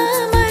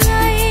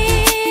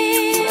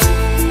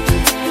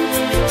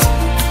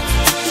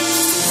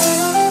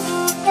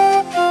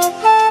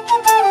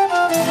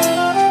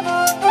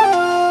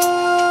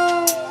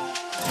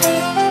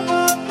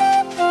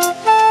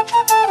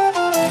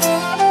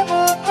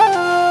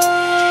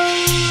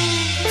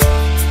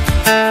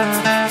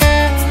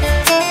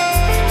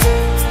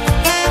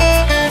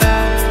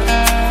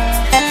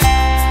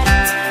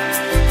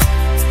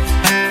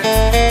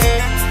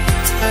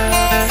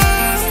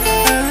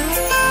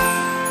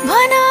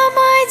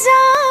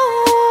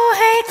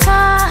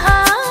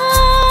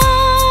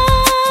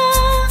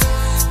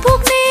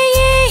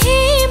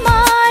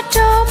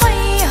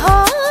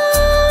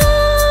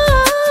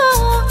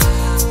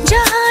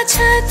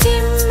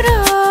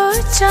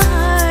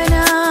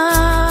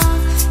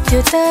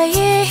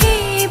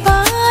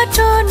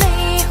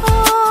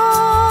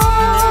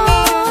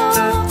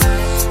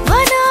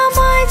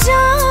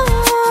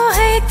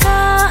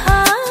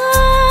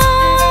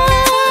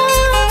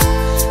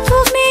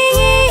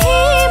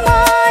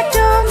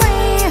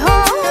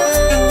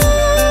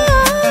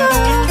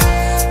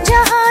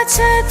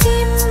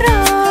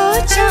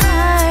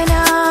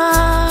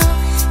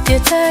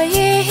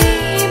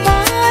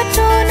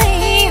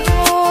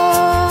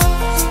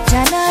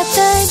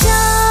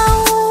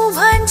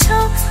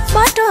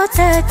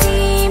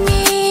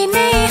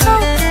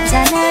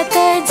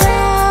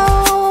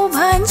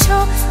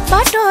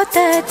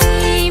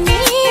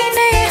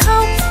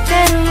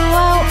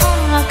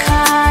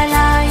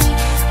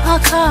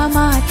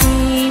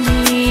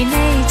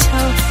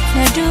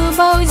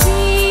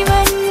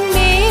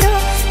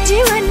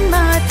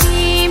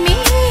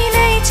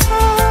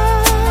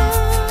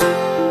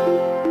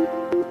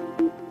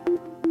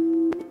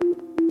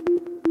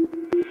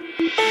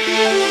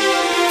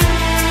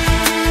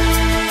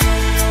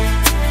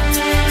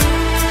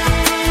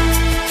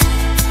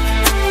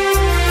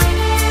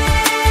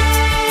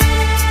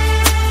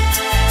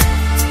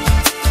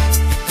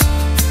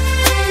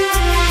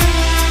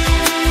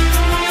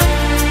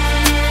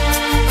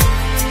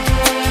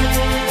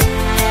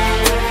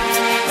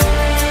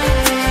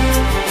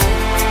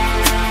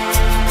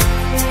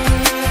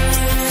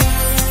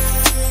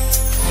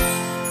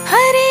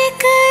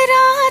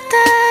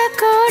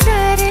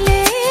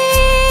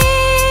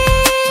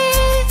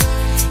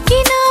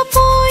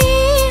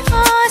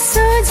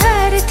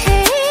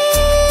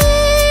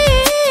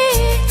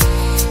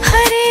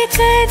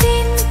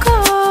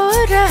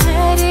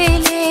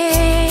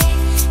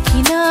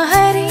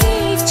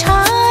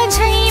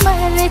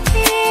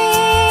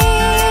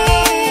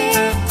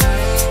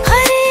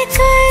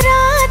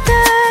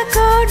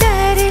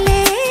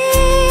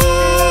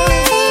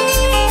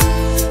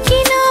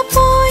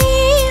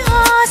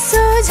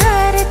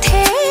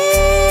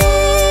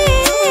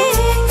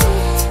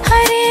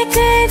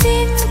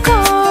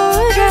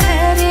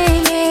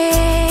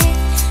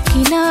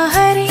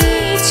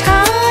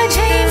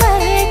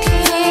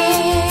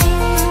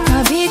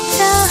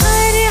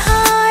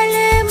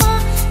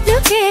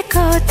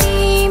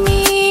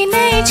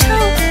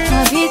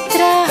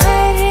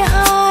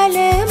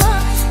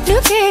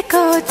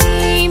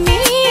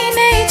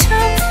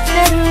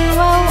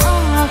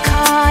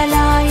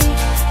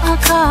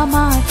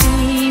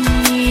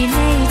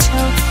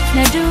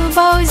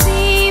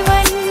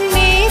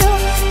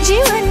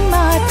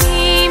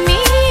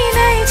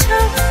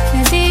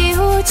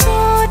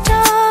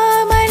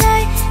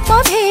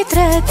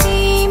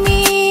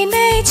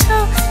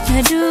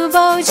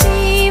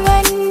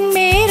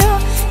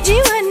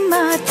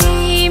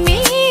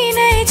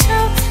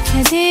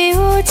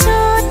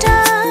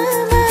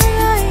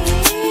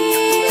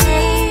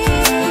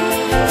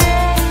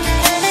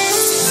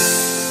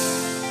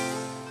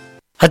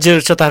हजुर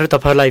श्रोताहरू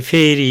तपाईहरुलाई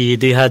फेरि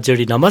दुई हात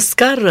जोडी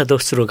नमस्कार र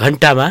दोस्रो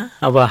घण्टामा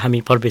अब हामी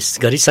प्रवेश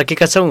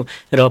गरिसकेका छौं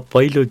र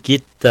पहिलो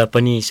गीत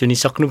पनि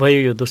सुनिसक्नुभयो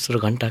यो दोस्रो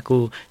घण्टाको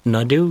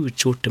नदेऊ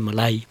चोट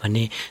मलाई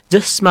भन्ने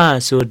जसमा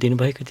स्वर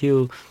दिनुभएको थियो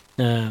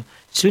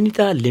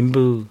सुनिता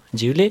लिम्बू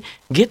ज्यूले।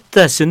 गीत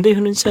सुन्दै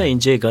हुनुहुन्छ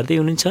इन्जोय गर्दै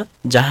हुनुहुन्छ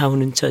जहाँ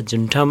हुनुहुन्छ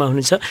जुन ठाउँमा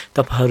हुनुहुन्छ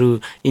तपाईहरु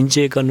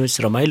इन्जोय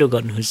गर्नुहोस् रमाइलो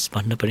गर्नुहोस्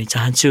भन्न पनि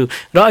चाहन्छु।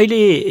 र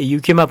अहिले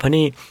युकेमा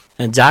भने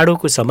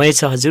जाडोको समय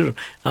छ हजुर,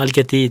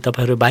 अलिकति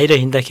तपाईहरु बाहिर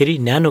हिँड्दाखेरि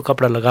न्यानो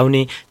कपडा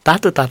लगाउने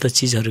तातो तातो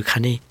चीजहरु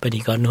खाने पनि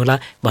गर्नुहोला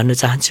भन्न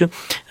चाहन्छु।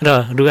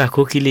 र रुगा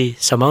खोकीले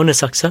समाउन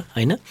सक्छ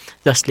हैन,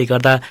 जसले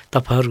गर्दा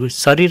तपाईहरुको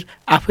शरीर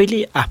आफैले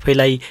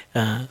आफैलाई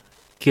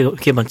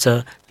के भन्छ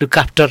लुक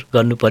आफ्टर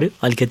गर्नु पर्यो।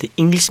 अलिकति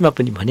इंग्लिशमा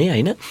पनि भने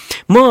हैन।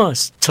 म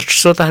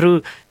श्रोताहरु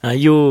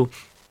यो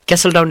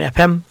क्यासलडाउन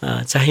एफएम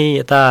चाहिँ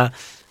यता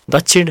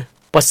दक्षिण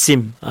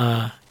पश्चिम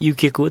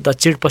युकेको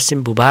दक्षिण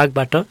पश्चिम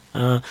भूभागबाट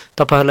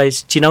तपाईँहरूलाई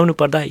चिनाउनु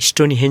पर्दा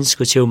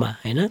स्टोनहेन्जको छेउमा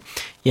होइन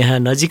यहाँ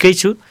नजिकै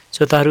छु।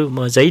 श्रोताहरू,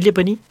 म जहिले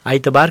पनि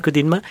आइतबारको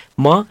दिनमा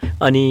म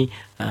अनि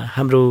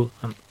हाम्रो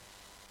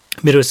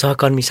मेरो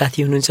सहकर्मी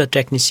साथी हुनुहुन्छ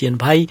टेक्निसियन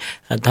भाइ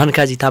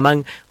धनकाजी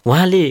तामाङ,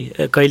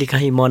 उहाँले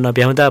कहिलेकाहीँ म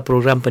नभ्याउँदा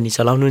प्रोग्राम पनि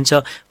चलाउनुहुन्छ।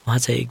 उहाँ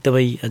चाहिँ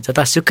एकदमै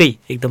जतासुकै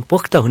एकदम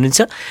पोख्त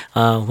हुनुहुन्छ।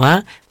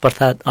 उहाँ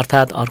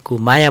अर्थात् अर्को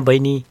माया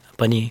बहिनी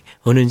पनि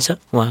हुनुहुन्छ।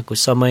 उहाँको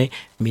समय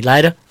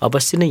मिलाएर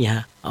अवश्य नै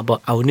यहाँ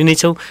अब आउने नै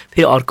छौँ।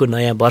 फेरि अर्को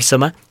नयाँ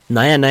वर्षमा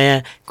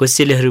नयाँ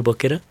कोसेलीहरू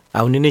बोकेर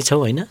आउने नै छौँ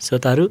होइन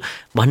श्रोताहरू,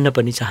 भन्न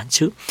पनि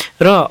चाहन्छु।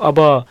 र अब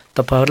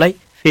तपाईँहरूलाई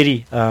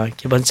फेरि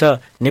के भन्छ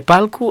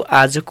नेपालको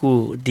आजको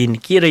दिन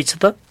के रहेछ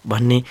त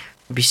भन्ने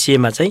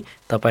विषयमा चाहिँ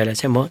तपाईँलाई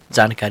चाहिँ म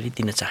जानकारी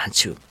दिन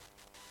चाहन्छु।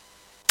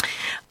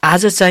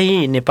 आज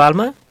चाहिँ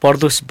नेपालमा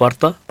प्रदोष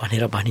व्रत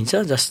भनेर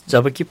भनिन्छ।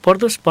 जबकि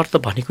प्रदोष व्रत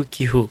भनेको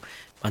के हो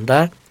भन्दा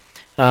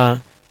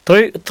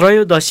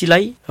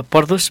त्रयोदशीलाई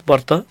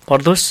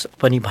प्रदोष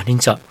पनि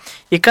भनिन्छ।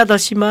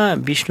 एकादशीमा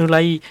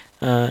विष्णुलाई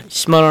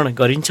स्मरण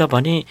गरिन्छ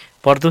भने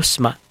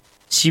प्रदोषमा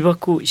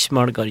शिवको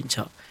स्मरण गरिन्छ।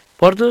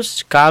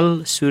 प्रदोष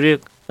काल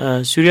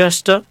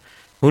सूर्यास्त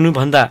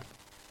हुनुभन्दा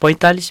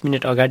 45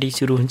 मिनट अगाडि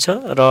सुरु हुन्छ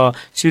र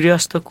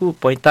सूर्यास्तको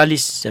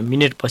 45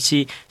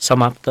 मिनटपछि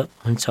समाप्त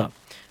हुन्छ।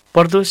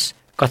 प्रदोष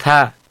कथा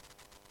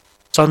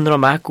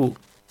चन्द्रमाको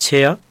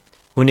क्षय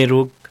हुने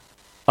रोग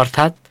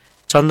अर्थात्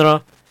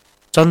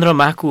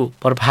चन्द्रमाको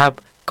प्रभाव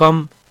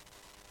कम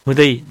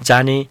हुँदै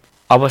जाने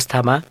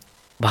अवस्थामा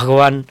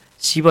भगवान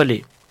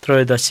शिवले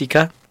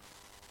त्रयोदशीका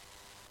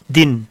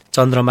दिन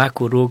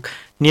चन्द्रमाको रोग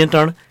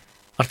नियन्त्रण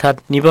अर्थात्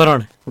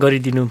निवारण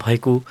गरिदिनु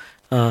भएको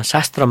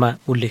शास्त्रमा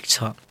उल्लेख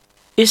छ।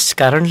 यस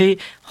कारणले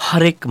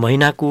हरेक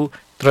महिनाको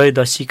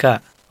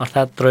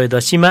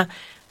त्रयोदशीमा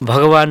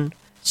भगवान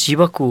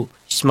शिवको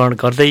स्मरण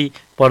गर्दै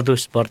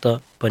प्रदोष व्रत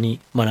पनि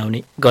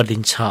मनाउने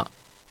गरिन्छ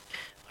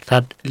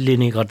अर्थात्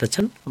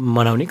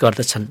मनाउने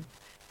गर्दछन्।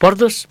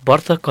 प्रदोष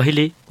व्रत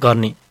कहिले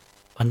गर्ने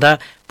भन्दा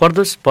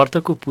प्रदोष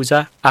व्रतको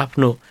पूजा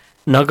आफ्नो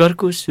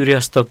नगरको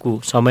सूर्यास्तको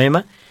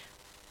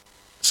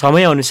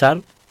समयअनुसार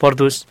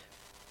प्रदोष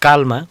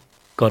कालमा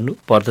गर्नु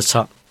पर्दछ।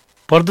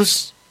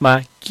 प्रदोषमा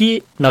के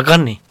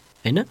नगर्ने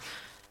होइन,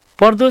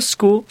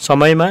 प्रदोषको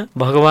समयमा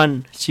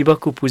भगवान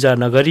शिवको पूजा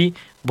नगरी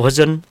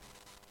भोजन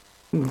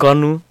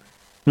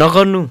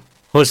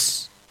नगर्नुहोस्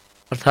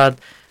अर्थात्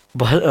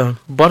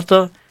व्रत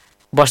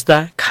बस्दा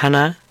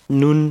खाना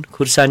नुन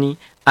खुर्सानी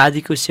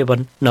आदिको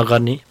सेवन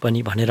नगर्ने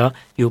पनि भनेर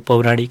यो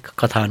पौराणिक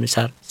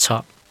कथाअनुसार छ।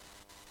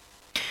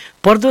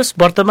 प्रदोष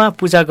व्रतमा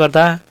पूजा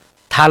गर्दा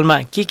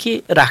थालमा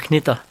के राख्ने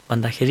त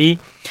भन्दाखेरि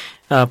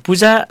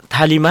पूजा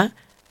थालीमा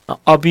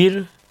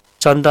अबिर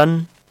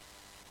चन्दन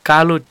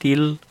कालो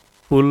तिल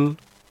फुल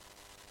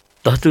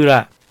धतुरा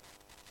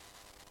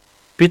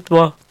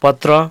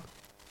पित्वपत्र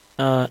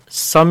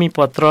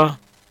समीपत्र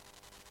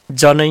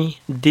जनै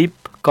दीप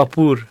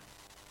कपुर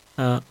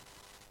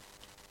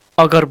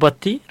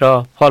अगरबत्ती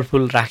र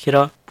फलफुल राखेर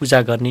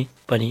पूजा गर्ने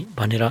पनि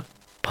भनेर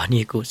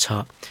भनिएको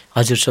छ।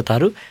 हजुर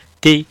श्रोताहरू,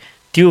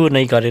 त्यो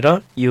नै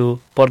गरेर यो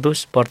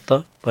प्रदोष व्रत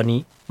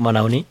पनि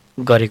मनाउने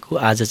गरेको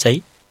आज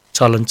चाहिँ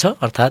चलन छ।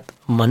 अर्थात्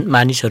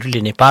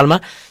मानिसहरूले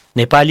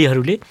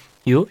नेपालीहरूले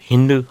यो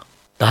हिन्दू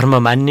धर्म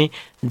मान्ने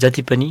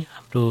जति पनि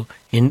हाम्रो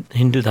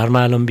हिन्दू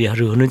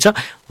धर्मावलम्बीहरू हुनुहुन्छ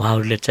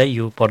उहाँहरूले चाहिँ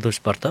यो प्रदोष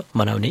व्रत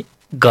मनाउने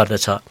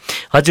गर्दछ।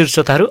 हजुर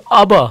श्रोताहरू,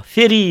 अब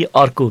फेरि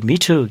अर्को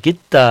मिठो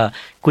गीत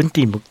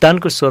कुन्ती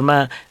मुक्तानको स्वरमा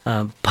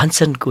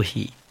भन्छन्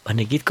कोही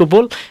भन्ने गीतको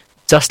बोल,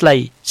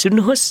 जसलाई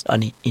सुन्नुहोस्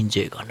अनि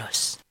इन्जोय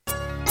गर्नुहोस्।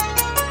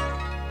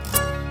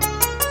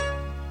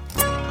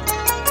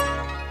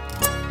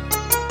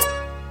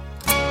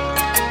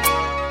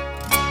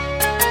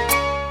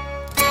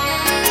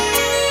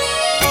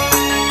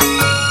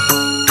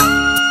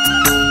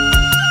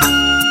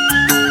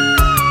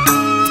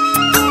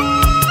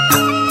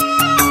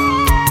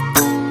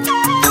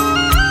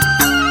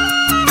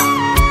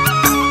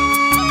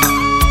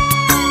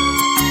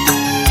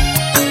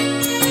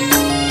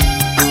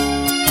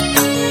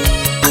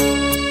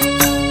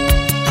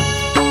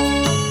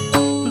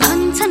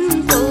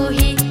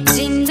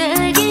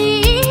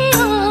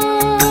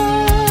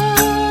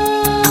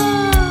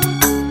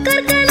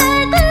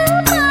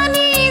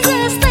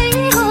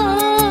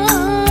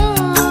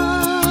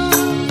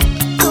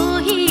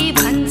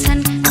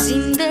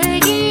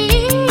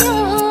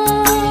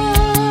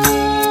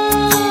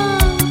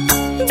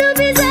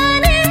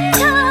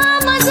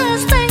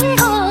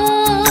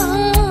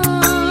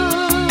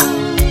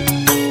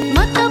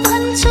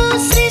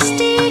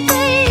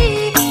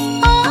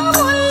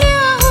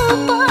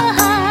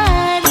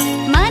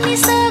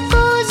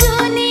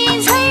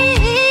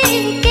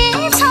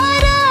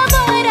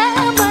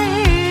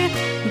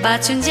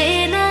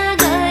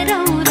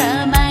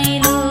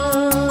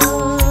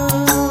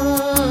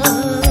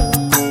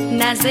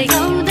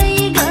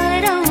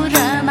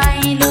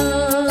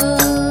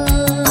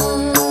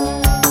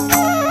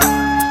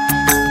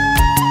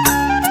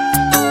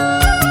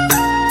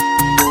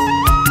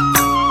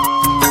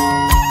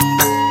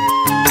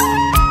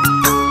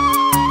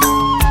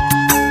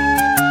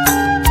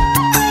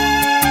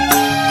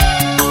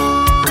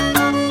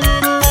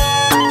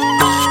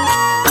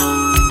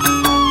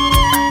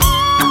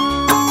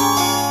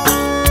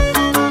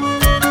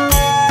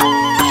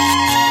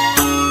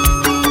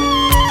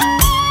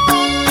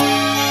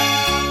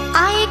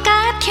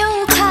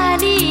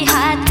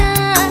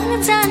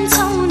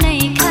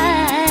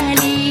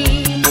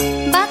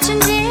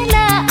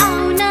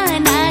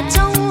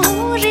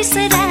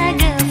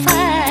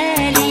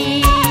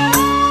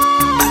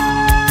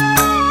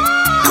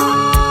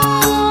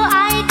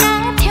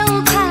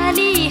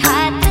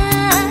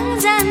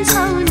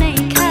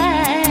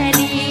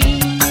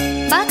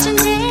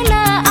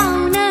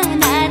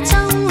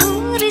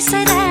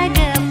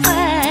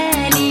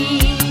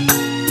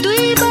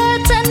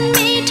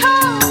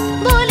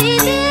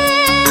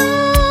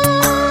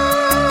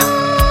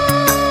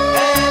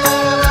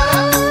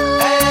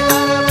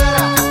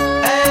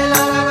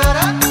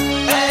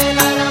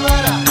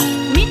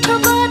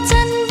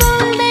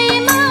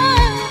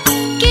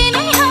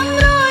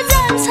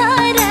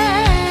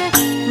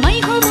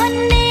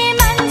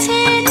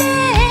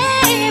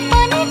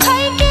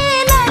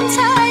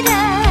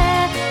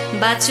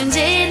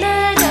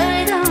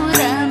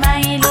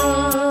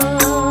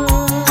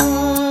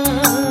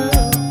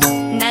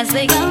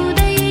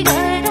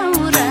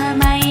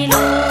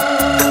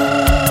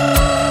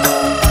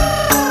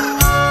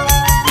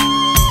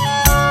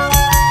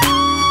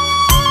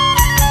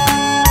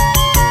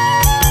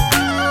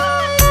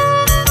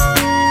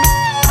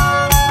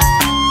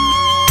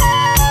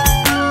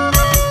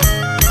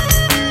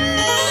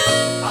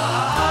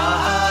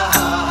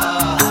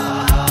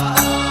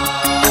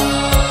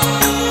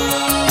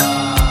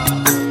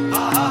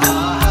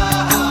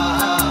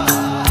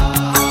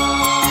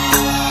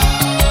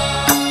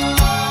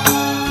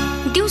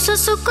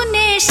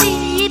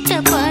 शीत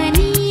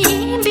पनि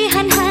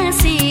बिहान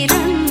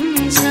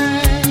हाँसिरहन्छ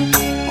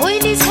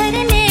ओइली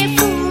झर्ने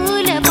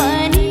फूल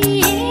पनि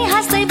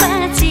हाँस्दै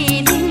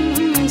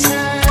बाँचिदिन्छ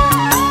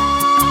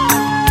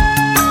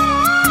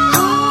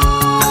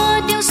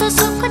दिउँसो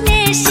सुक्ने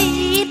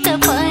शीत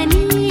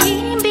पनि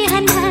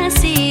बिहान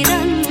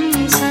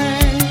हाँसिरहन्छ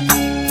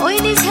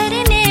ओइली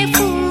झर्ने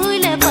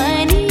फूल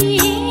पनि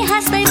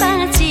हाँस्दै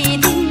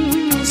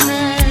बाँचिदिन्छ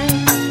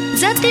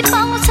जति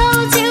पाउँछौ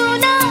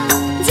जिउन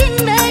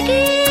जिन्दगी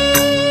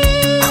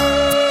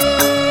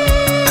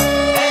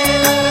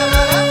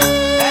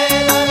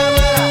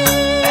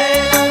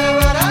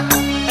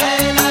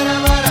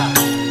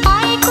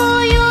आएको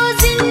यो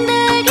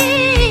जिन्दगी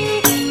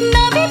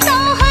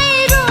नबिताऊ है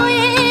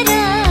रोएर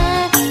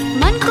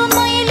मनको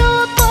मैलो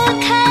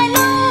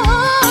पोखालो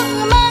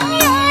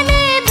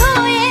मायाले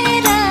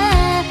धोएर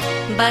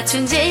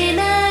बाँचुन्जेल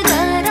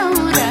गरौँ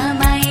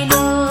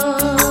रमाइलो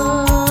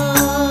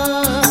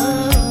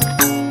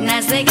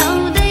नाच्दै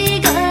गाउँदै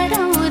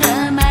गरौँ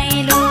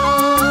रमाइलो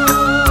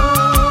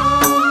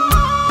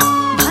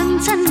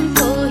भन्छन्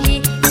कोही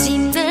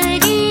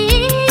जिन्दगी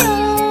यो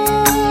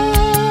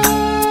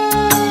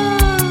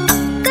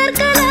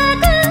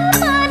कर्कलाको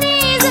पानी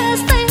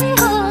जस्तै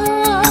हो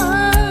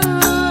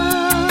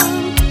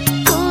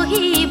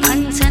कोही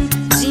भन्छन्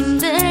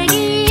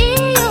जिन्दगी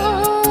यो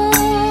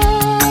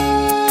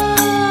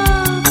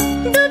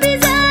डुबी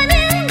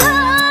जाने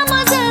घाम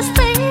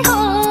जस्तै हो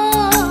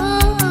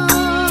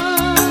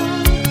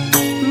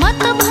म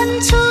त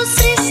भन्छु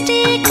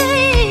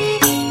सृष्टिकै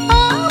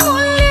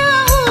अमूल्य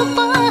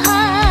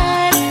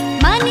उपहार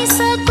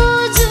मानिसको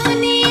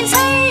जुनी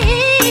झै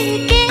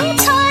के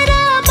छ र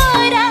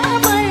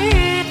बराबर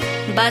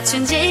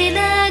बाँचुन्जेल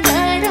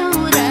गरौँ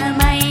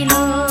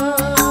रमाइलो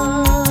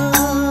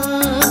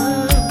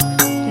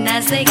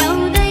नाच्दै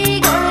गाउँदै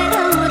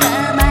गरौँ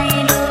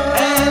रमाइलो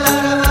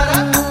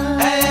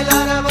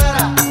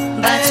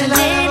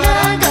बाँचुन्जेल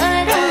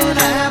गरौँ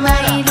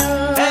रमाइलो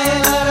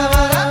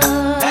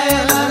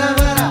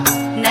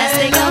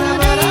नाच्दै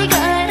गाउँदै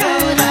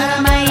गरौँ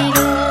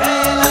रमाइलो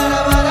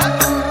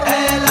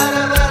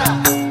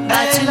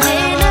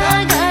बाँचुन्जेल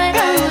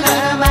गरौँ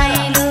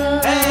रमाइलो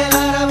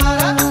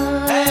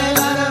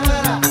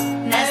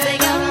नाच्दै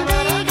गाउँदै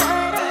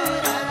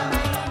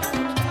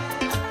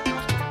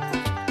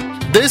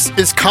This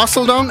is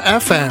Castledown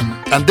FM,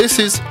 and this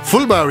is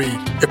Fulbari,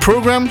 a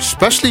program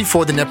specially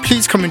for the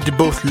Nepalese community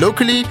both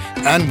locally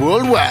and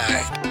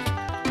worldwide.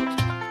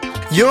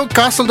 Yo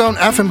Castledown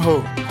FM ho,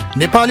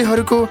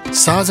 Nepaliharuko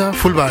Saza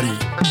Fulbari.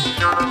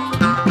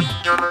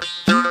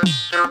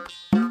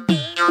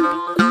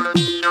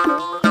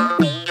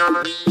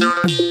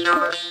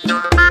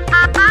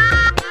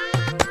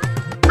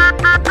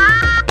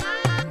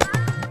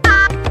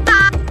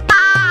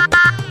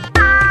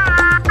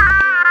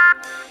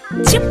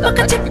 चिपक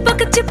चिपक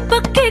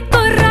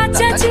चिपकेको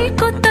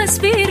राजाजीको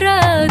तस्बिर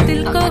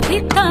दिलको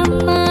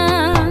भित्तामा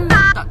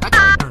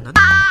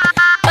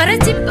अरे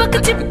चिपक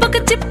चिपक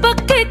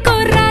चिपकेको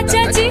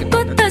राजाजीको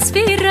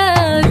तस्बिर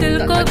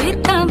दिलको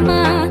भित्तामा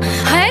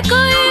है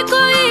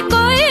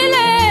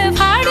कोहीले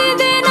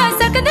फाडिदिन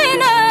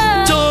सक्दैन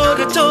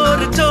चोर चोर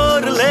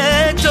चोरले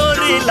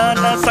चोरी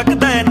लान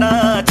सक्दैन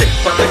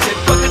चिपक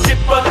चिपक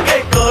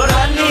चिपकेको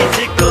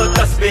रानीजीको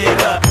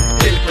तस्बिर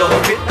दिलको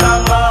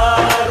भित्तामा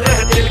रे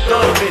दिलको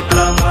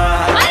भित्तामा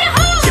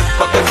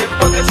चिपक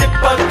चिपक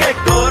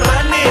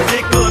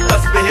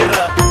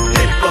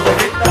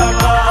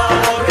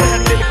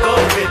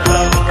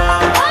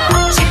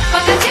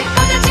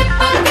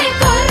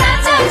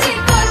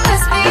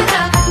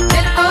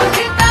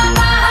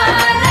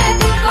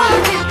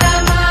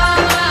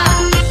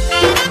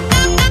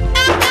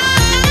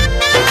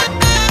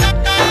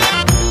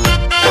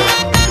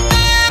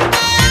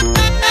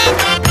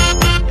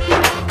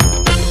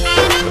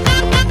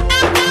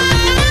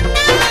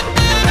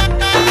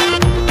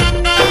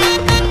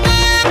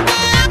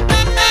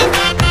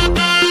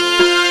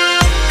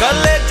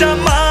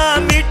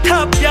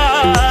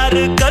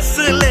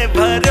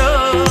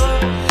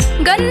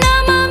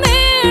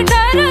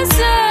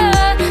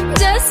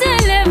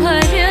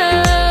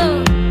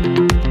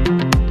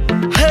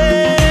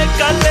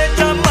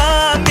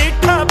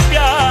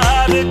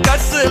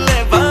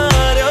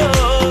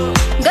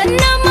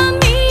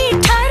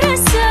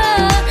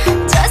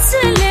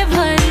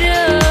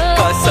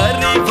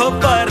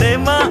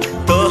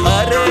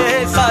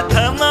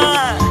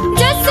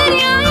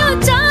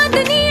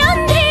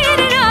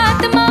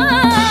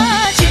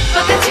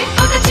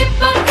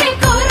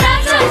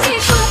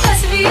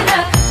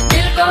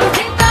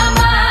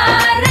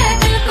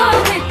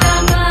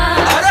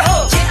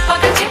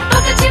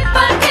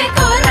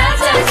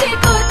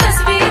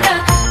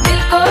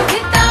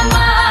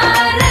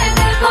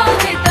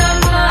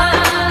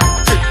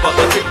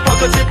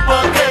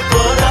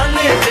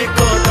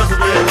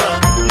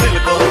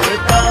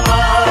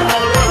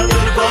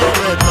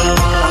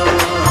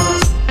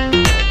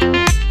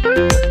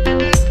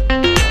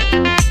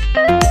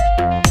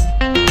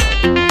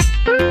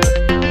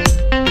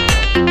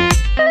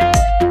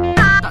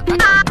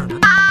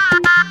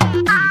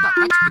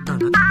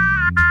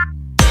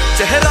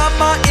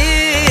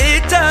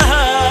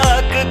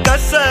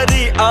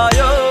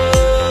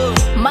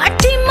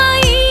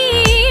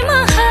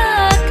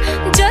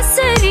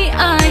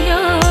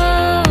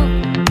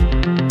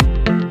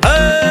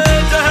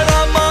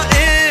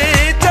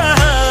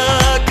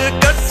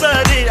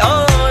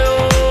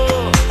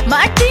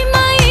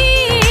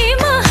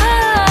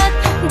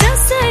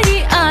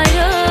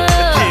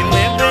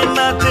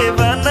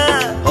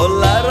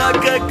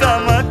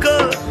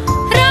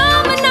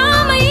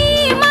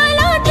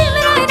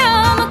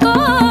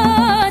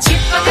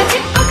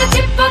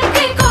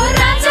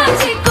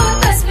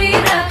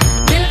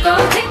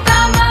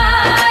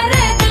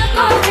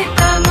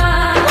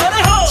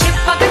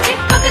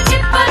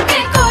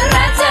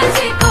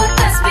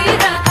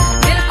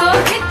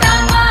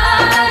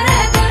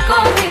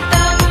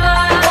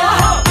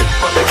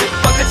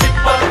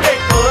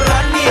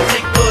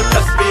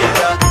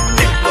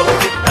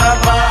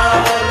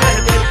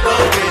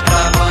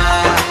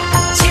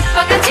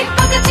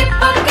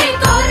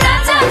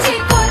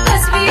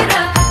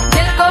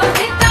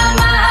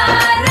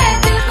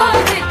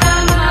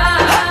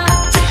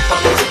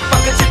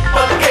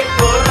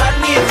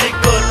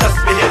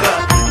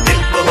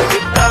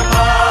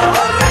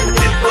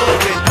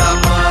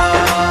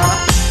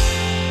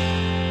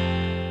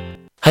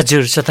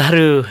हजुर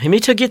श्रोताहरू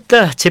मिठो गीत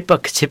त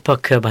छिपक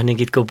छिपक भन्ने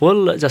गीतको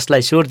बोल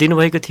जसलाई स्वर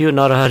दिनुभएको थियो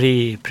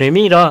नरहरी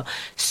प्रेमी र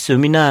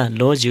सुमिना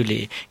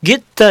लोज्यूले।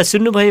 गीत त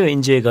सुन्नुभयो,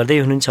 इन्जोय गर्दै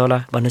हुनुहुन्छ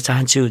होला भन्न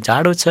चाहन्छु।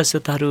 जाडो छ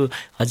श्रोताहरू,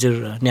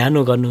 हजुर न्यानो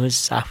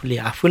गर्नुहोस्,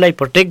 आफूले आफूलाई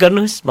प्रोटेक्ट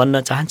गर्नुहोस्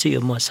भन्न चाहन्छु।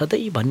 यो म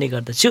सधैँ भन्ने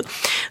गर्दछु।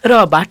 र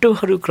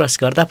बाटोहरू क्रस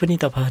गर्दा पनि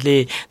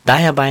तपाईँहरूले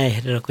दायाँ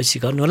बायाँ हेरेर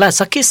कोसिस गर्नुहोला।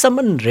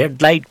 सकेसम्म रेड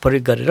लाइट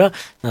प्रयोग गरेर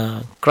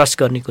क्रस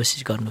गर्ने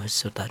कोसिस गर्नुहोस्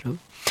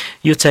श्रोताहरू।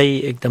 यो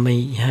चाहिँ एकदमै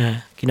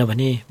यहाँ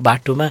किनभने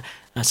बाटोमा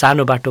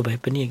सानो बाटो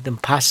भए पनि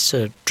एकदम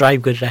फास्ट ड्राइभ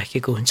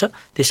गरिराखेको हुन्छ,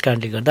 त्यस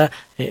कारणले गर्दा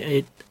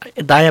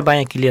दायाँ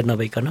बायाँ क्लियर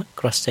नभइकन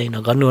क्रस चाहिँ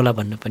नगर्नु होला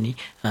भन्न पनि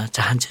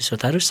चाहन्छु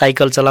श्रोताहरू।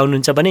 साइकल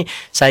चलाउनुहुन्छ भने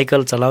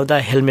साइकल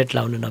चलाउँदा हेलमेट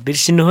लाउनु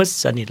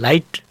नबिर्सिनुहोस्, अनि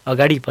लाइट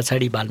अगाडि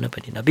पछाडि बाल्न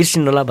पनि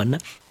नबिर्सिनु होला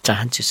भन्न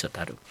चाहन्छु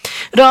श्रोताहरू।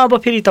 र अब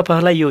फेरि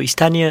तपाईँहरूलाई यो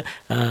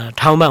स्थानीय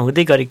ठाउँमा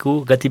हुँदै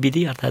गरेको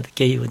गतिविधि अर्थात्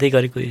केही हुँदै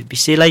गरेको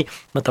विषयलाई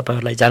म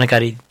तपाईँहरूलाई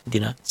जानकारी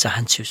दिन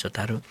चाहन्छु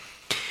श्रोताहरू।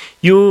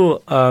 यो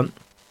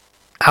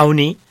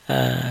आउने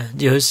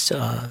जे होस्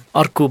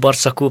अर्को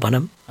वर्षको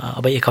भनौँ,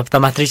 अब एक हप्ता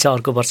मात्रै छ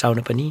अर्को वर्ष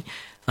आउन पनि,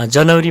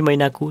 जनवरी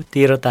महिनाको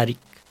 13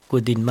 तारिकको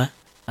दिनमा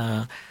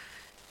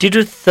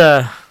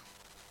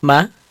टिडुथमा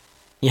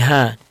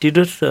यहाँ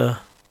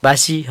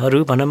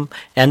टिडुथवासीहरू भनौँ,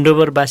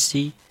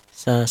 एन्डोभरवासी,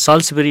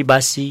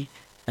 सल्सबरीवासी,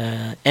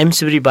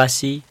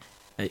 एम्सबरीवासी,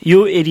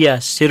 यो एरिया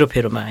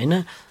सेरोफेरोमा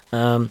होइन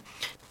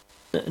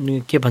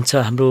के भन्छ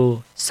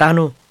हाम्रो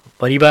सानो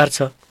परिवार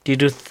छ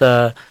टिडुथ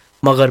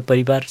मगर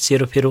परिवार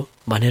सेरोफेरो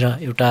भनेर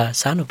एउटा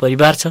सानो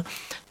परिवार छ,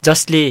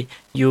 जसले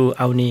यो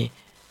आउने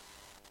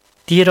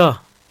 13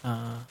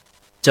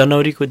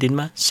 जनवरीको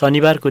दिनमा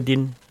शनिबारको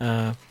दिन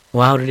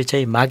उहाँहरूले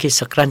चाहिँ माघे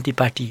सङ्क्रान्ति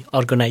पार्टी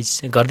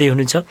अर्गनाइज गर्दै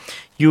हुनुहुन्छ।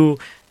 यो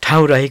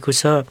ठाउँ रहेको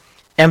छ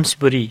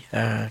एम्सबरी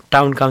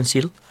टाउन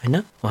काउन्सिल होइन,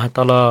 उहाँ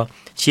तल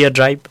सियर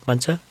ड्राइभ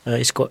भन्छ,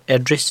 यसको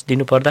एड्रेस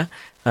दिनुपर्दा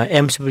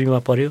एम्सबरीमा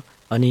पर्यो।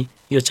 अनि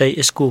यो चाहिँ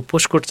यसको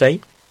पोस्टकोड चाहिँ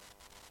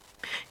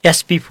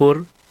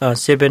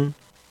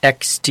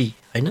SP47XT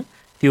होइन,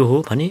 त्यो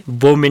हो भने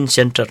वुमेन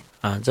सेन्टर,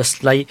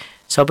 जसलाई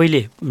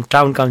सबैले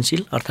टाउन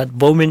काउन्सिल अर्थात्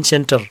वुमेन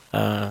सेन्टर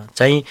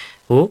चाहिँ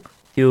हो,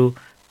 त्यो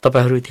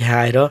तपाईँहरू त्यहाँ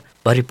आएर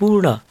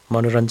भरिपूर्ण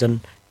मनोरञ्जन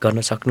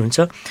गर्न सक्नुहुन्छ।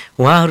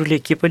 उहाँहरूले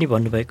के पनि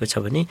भन्नुभएको छ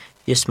भने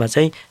यसमा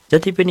चाहिँ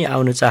जति पनि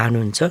आउन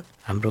चाहनुहुन्छ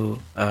हाम्रो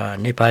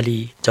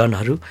नेपाली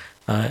जनहरू,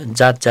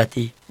 जात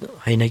जाति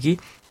होइन कि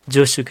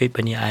जोसुकै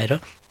पनि आएर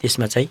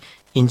त्यसमा चाहिँ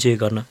इन्जोय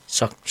गर्न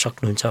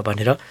सक्नुहुन्छ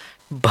भनेर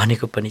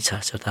भनेको पनि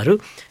छ श्रोताहरू।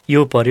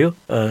 यो पर्यो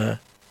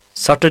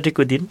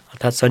सटरडेको दिन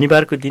अर्थात्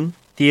शनिबारको दिन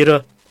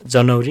 13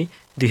 जनवरी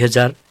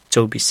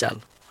 2024 साल।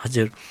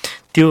 हजुर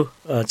त्यो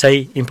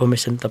चाहिँ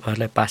इन्फर्मेसन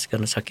तपाईँहरूलाई पास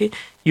गर्न सके।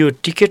 यो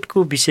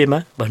टिकटको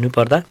विषयमा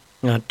भन्नुपर्दा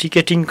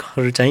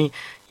टिकटिङहरू चाहिँ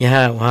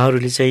यहाँ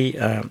उहाँहरूले चाहिँ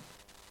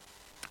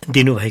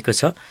दिनुभएको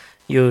छ।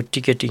 यो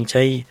टिकटिङ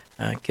चाहिँ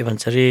के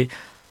भन्छ अरे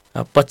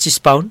 25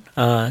 पाउन्ड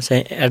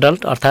चाहिँ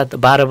एडल्ट अर्थात्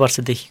 12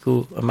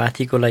 वर्षदेखिको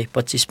माथिकोलाई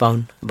 25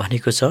 पाउन्ड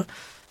भनेको छ,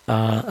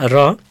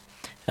 र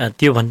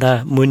त्योभन्दा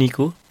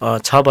मुनिको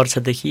 6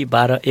 वर्षदेखि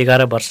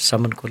 11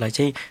 वर्षसम्मकोलाई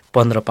चाहिँ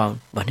 15 पाउन्ड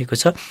भनेको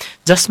छ,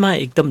 जसमा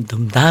एकदम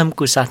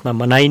धुमधामको साथमा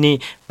मनाइने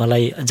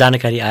मलाई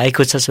जानकारी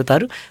आएको छ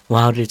श्रोताहरू।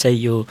 उहाँहरूले चाहिँ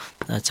यो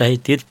चाहिँ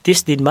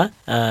त्यस दिनमा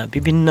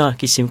विभिन्न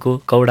किसिमको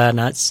कौडा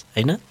नाच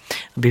होइन,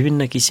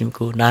 विभिन्न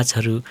किसिमको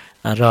नाचहरू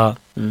र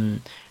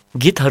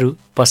गीतहरू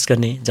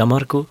पस्कने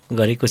जमर्को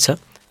गरेको छ,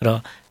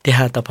 र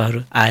त्यहाँ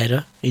तपाईँहरू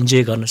आएर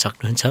इन्जोय गर्न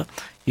सक्नुहुन्छ।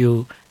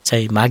 यो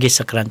चाहिँ माघे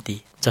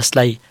सङ्क्रान्ति,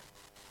 जसलाई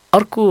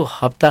अर्को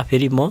हप्ता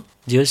फेरि म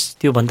जस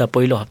त्योभन्दा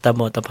पहिलो हप्ता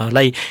म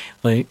तपाईँहरूलाई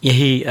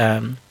यही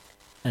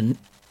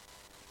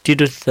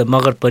टिडुथ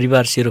मगर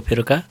परिवार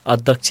सेरोफेरोका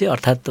अध्यक्ष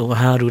अर्थात्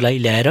उहाँहरूलाई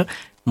ल्याएर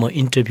म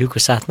इन्टरभ्यूको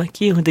साथमा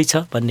के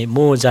हुँदैछ भन्ने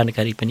म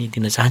जानकारी पनि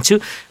दिन चाहन्छु,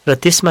 र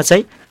त्यसमा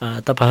चाहिँ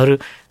तपाईँहरू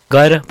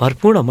गएर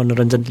भरपूर्ण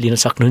मनोरञ्जन लिन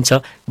सक्नुहुन्छ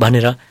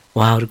भनेर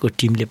उहाँहरूको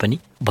टिमले पनि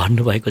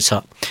भन्नुभएको छ।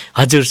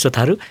 हजुर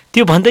श्रोताहरू,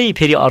 त्यो भन्दै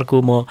फेरि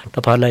अर्को म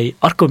तपाईँहरूलाई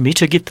अर्को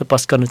मिठो गीत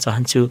पस्कन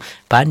चाहन्छु।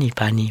 पानी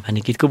पानी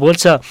भन्ने गीतको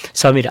बोल्छ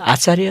समीर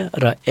आचार्य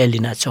र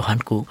एलिना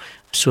चौहानको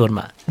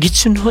स्वरमा। गीत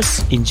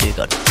सुन्नुहोस्, इन्जोय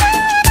गर्नुहोस्।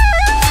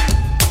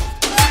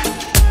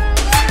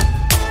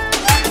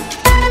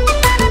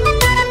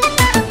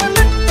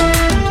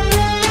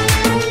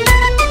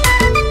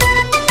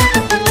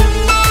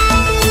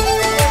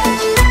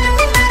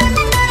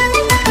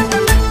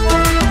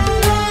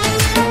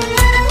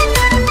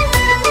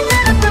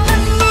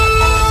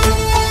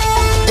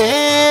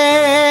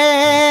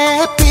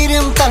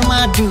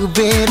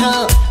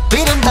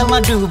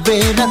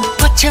 डुबेर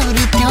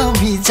पछ्यौरी त्यो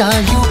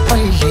भिजायो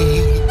पहिले,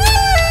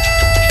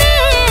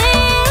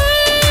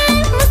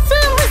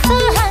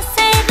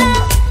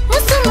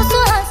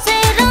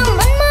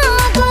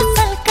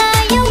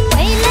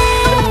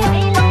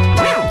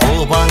 ओ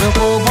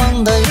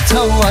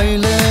भन्दैछौ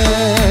अहिले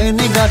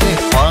निगाले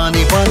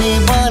पानी पनि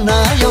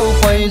बनायो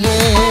पहिले,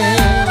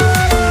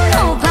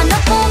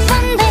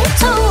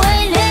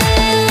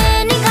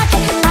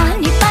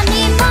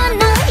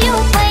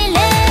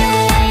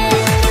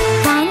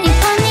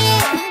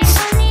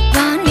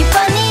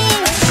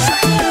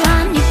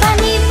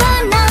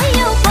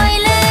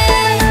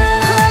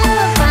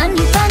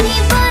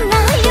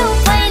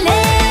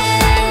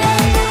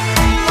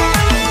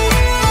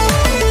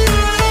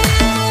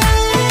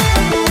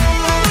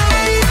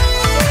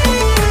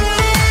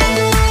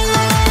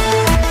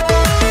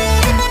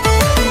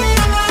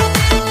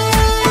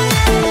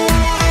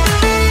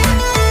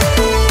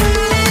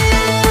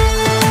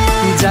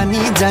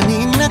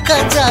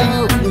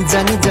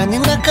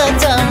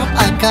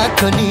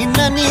 खोली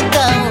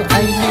ननिदाऊ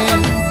अहिले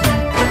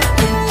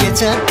के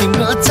छ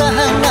तिम्रो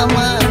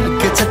चाहनामा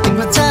के छ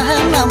तिम्रो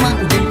चाहनामा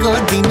दिनको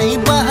दिनै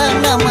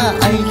बहानामा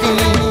अहिले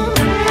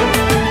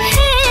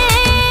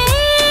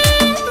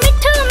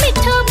मिठो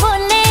मिठो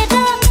बोलेर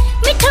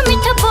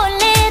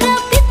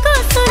पिको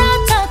सुरा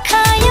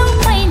चखायौ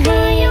पहिले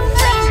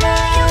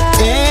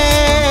ए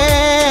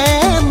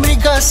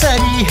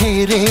मृगसरी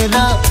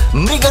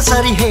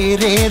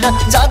हेरेर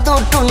जादु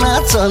टुना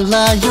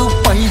चलायो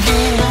पहिले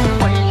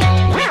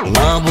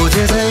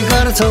नबुझे चाहिँ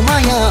गर्छौ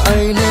माया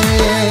अहिले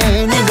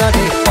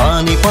निगाले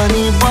पानी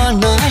पानी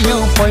बनायो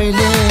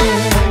पहिले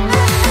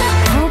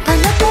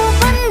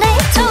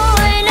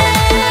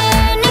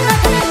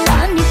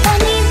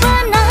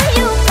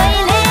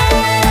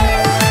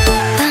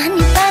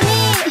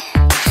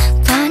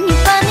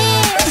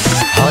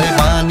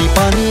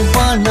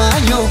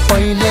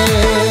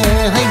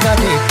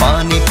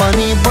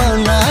पानी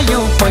बनायो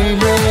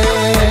पहिले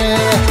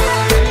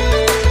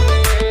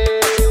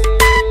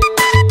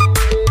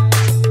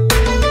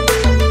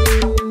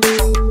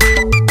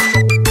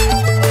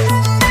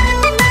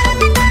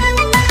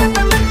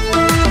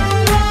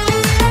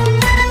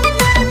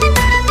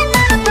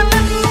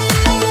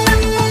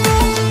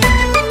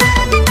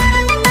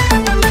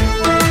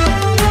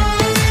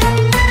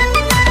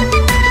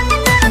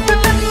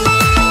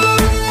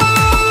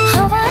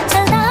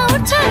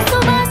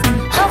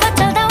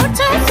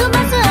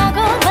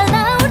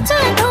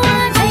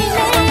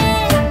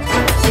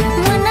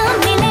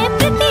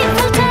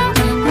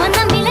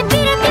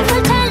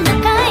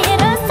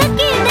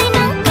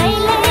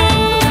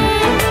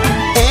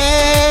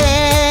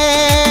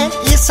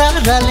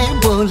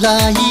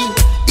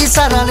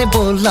इशाराले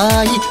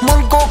बोलाई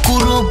मनको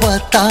कुरो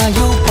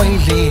बतायो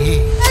पहिले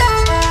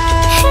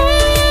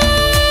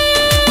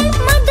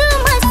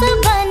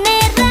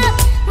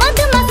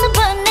मधुमास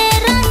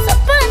बनेर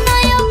सपना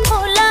यो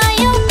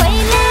खोलायो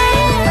पहिले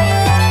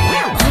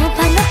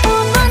भनको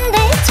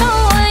बन्दै छौ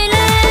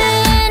अहिले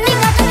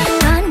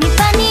पानी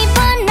पानी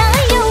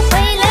बनायो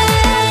पहिले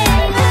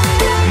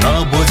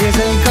नबुझे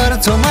चाहिँ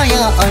गर्छौ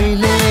माया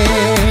अहिले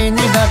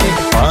निगाले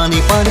पानी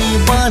पानी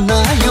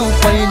बनायो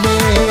पहिले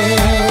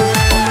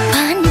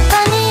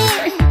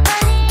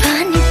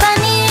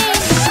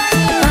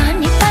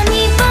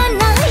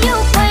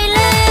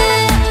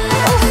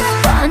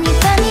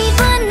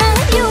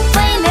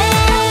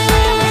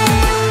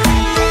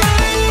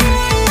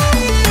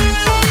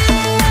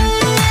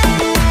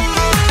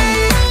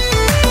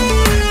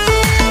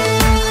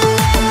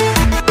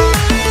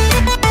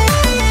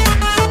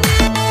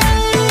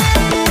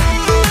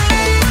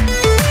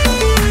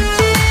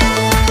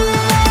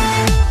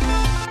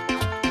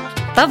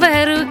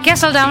तपाईहरु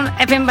क्यासल डाउन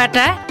एफएम बाट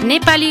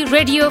नेपाली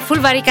रेडियो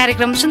फुलबारी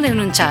कार्यक्रम सुन्दै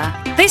हुनुहुन्छ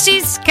This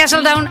is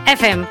Castle Down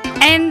FM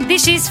and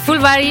this is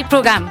Fulbari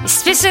program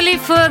especially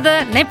for the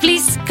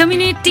Nepalese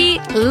community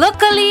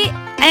locally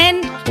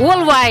and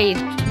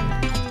worldwide.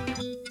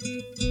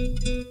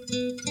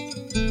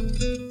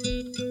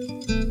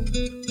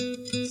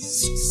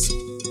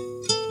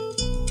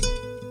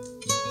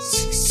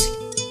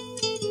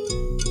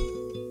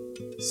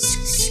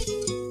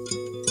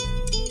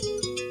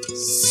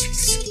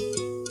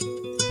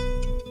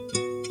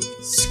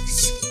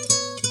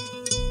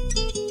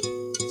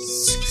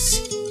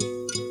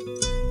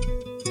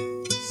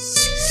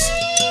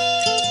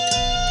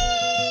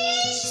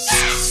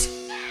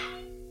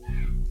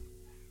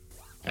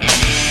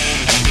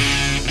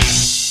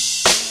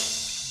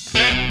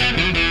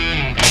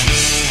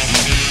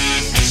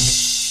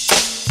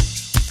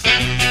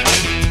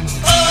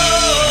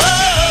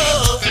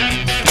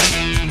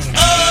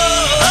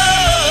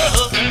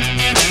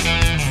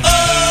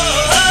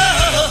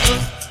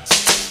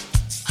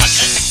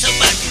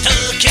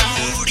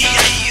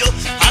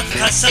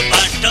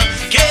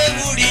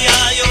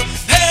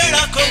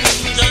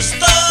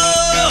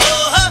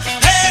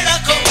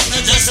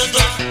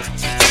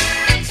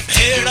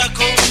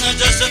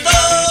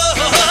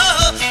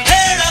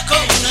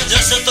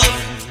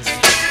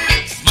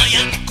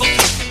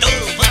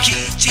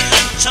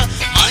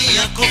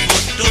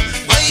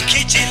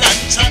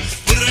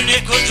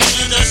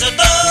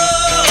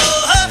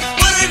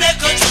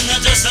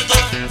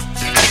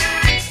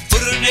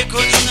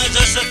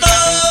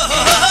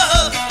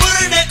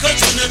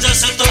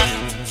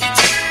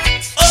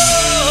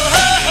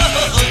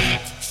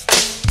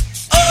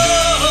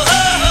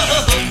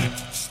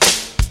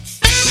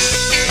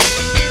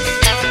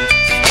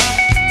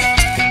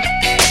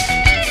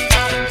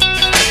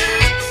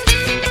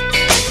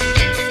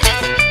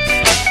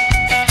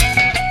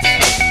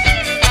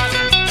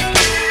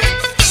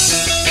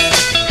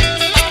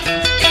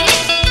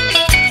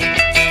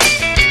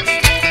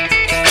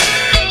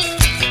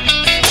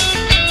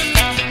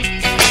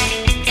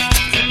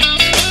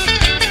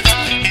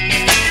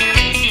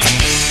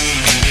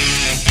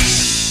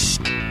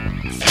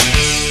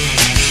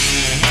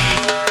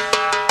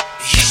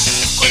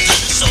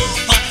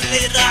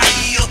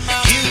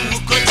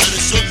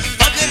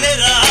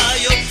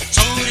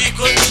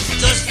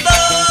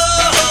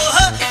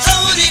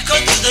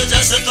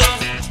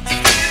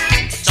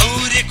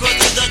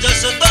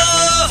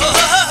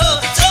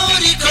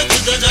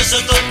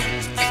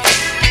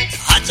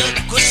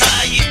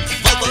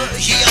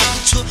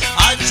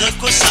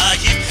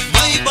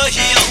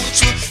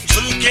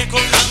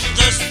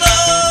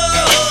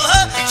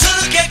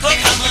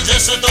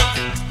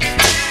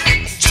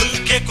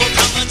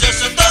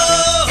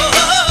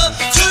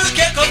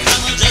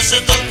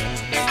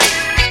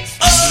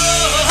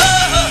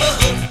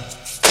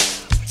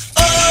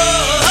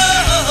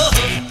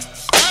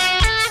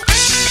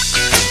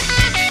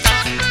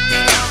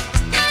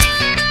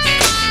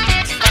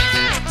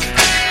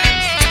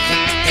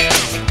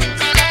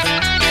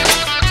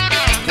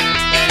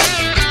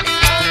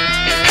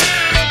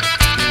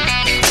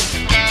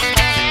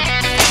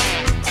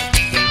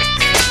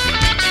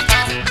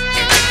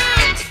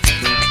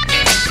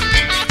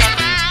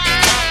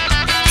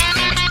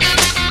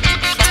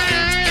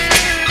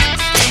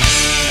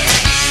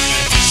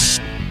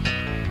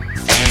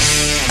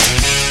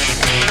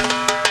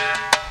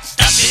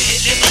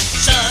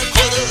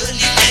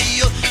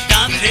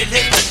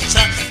 मान्छेले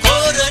कच्चा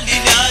कोरली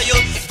ल्यायो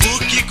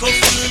फुकीको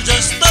फुल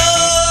जस्तो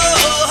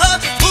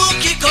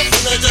फुकीको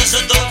फुल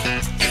जस्तो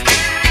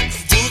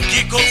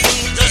फुकीको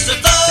फुल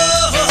जस्तो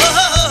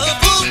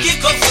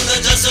फुकीको फुल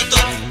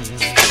जस्तो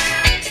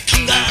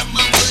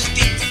ढुङ्गामा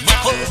मूर्ति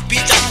मखोपी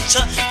जान्छ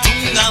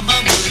ढुङ्गामा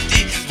मूर्ति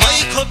मै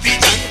खोपी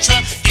जान्छ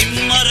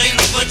तिम्रै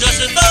रूप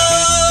जस्तो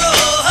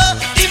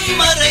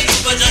तिम्रै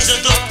रूप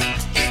जस्तो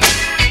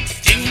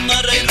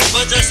तिम्रै रूप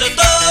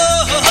जस्तो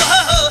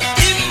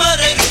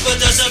तिम्रै रूप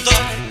जस्तो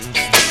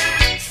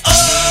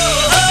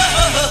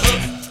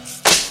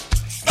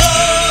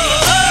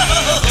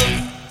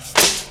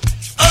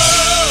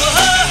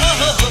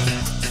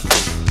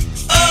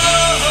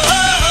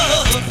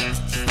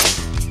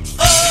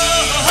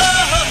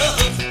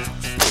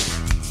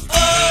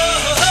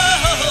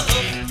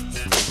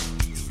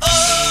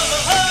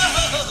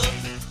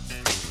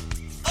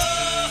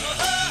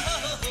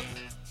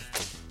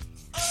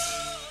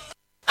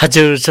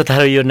हजुर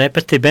श्रोताहरू यो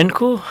नेपथ्य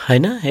ब्यान्डको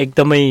होइन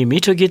एकदमै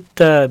मिठो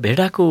गीत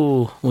भेडाको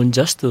हुन्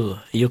जस्तो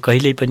यो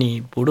कहिल्यै पनि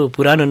बुढो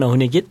पुरानो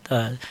नहुने गीत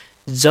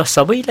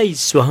सबैलाई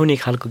सुहाउने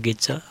खालको गीत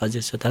छ।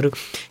 हजुर श्रोताहरू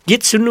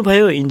गीत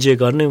सुन्नुभयो इन्जोय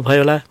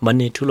गर्नुभयो होला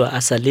भन्ने ठुलो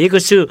आशा लिएको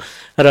छु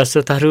र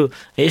श्रोताहरू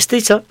यस्तै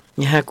छ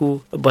यहाँको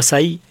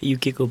बसाई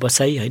युकेको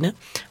बसाई होइन।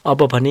 अब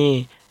भने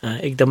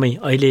एकदमै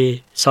अहिले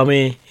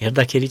समय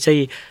हेर्दाखेरि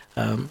चाहिँ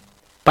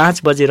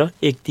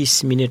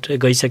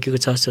 5:31 गइसकेको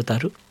छ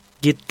श्रोताहरू।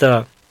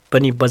 गीत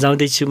पनि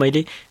बजाउँदैछु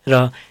मैले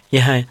र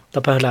यहाँ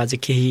तपाईँहरूलाई आज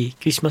केही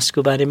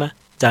क्रिसमसको बारेमा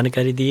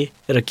जानकारी दिएँ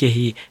र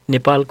केही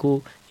नेपालको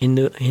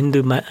हिन्दू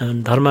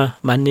धर्म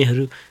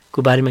मान्नेहरूको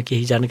बारेमा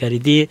केही जानकारी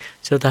दिएँ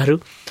श्रोताहरू।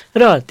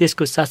 र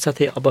त्यसको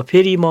साथसाथै अब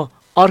फेरि म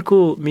अर्को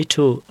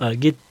मिठो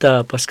गीत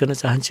पस्कन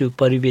चाहन्छु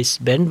परिवेश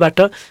ब्यान्डबाट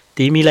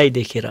तिमीलाई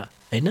देखेर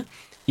होइन।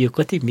 यो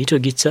कति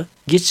मिठो गीत छ,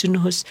 गीत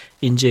सुन्नुहोस्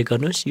इन्जोय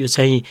गर्नुहोस्। यो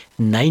चाहिँ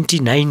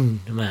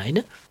 99मा होइन,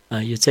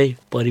 यो चाहिँ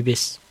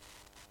परिवेश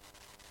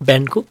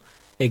ब्यान्डको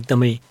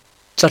एकदमै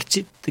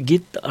चर्चित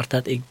गीत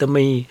अर्थात्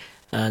एकदमै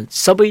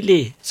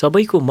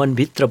सबैको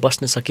मनभित्र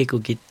बस्न सकेको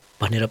गीत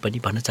भनेर पनि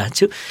भन्न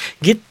चाहन्छु।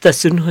 गीत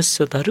सुन्नुहोस्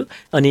श्रोताहरू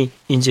अनि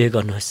इन्जोय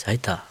गर्नुहोस् है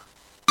त।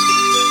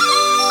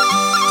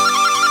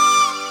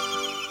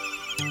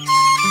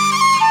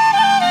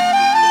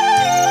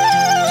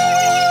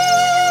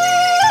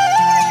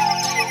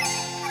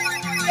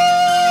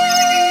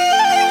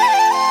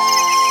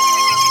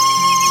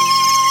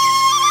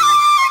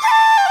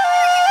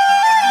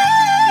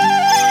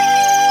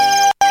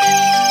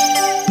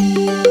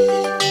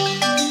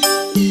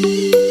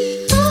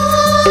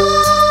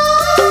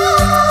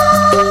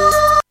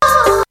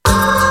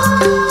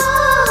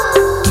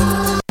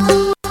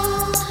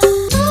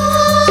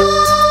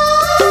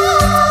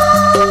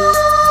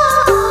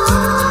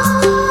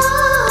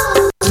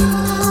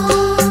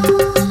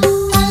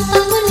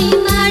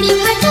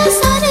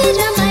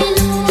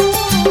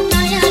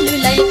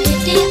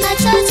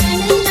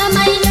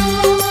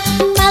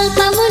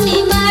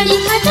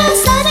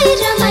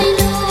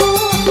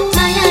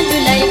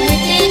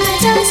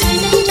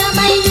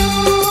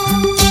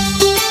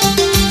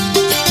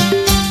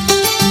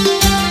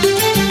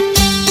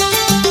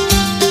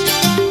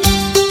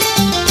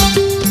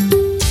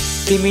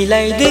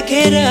 तिमीलाई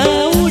देखेर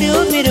उड्यो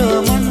मेरो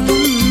मन,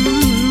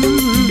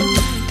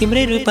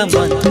 तिम्रै रूपमा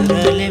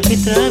मन्त्रले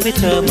भित्र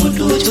भित्र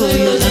मुटु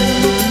छोयो।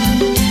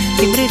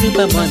 तिम्रै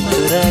रूपमा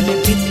मन्त्रले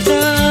भित्र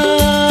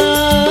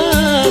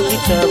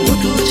भित्र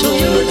मुटु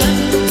छोयो।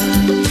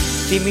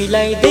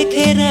 तिमीलाई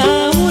देखेर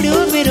उड्यो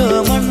मेरो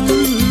मन,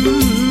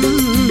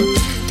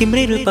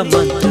 तिम्रै रूपमा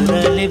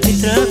मन्त्रले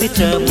भित्र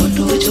भित्र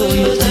मुटु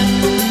छोयो।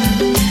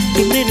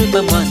 तिम्रै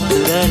रूपमा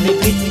मन्त्रले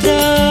भित्र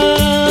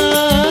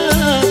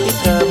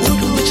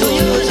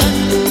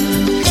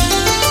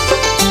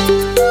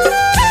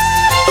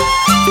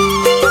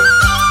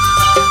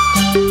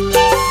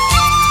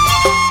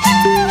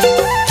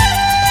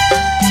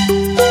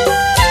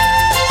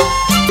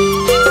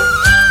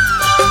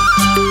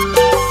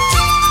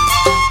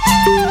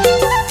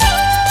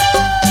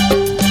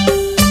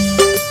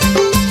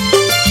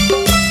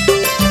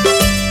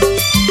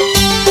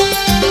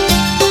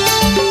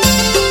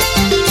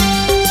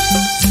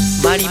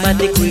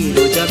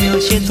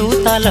सेतो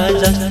ताल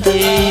जस्तै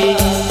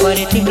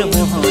परे तिम्रो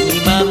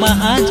मोहनीमा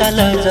महाजाल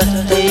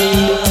जस्तै।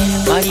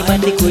 मारी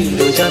माथि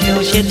कुइलो जम्यो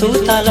सेतो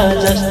ताल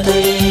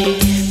जस्तै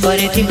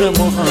परे तिम्रो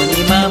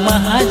मोहनीमा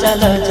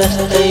महाजाल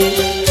जस्तै।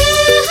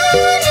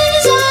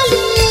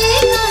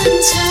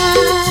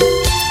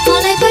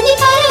 मलाई पनि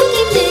पार्यौ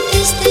तिमीले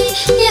त्यस्तै,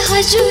 ए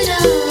हजुर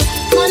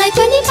मलाई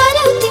पनि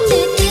पार्यौ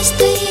तिमीले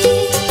त्यस्तै।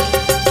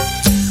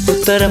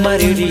 उत्तरमा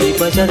रेडी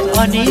बजार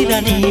अनि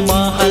रानी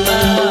महल,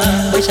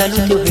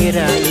 पैसालु त्यो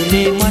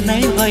हेराइले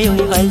मनै भयो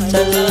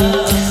हलचल।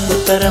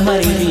 उत्तरमा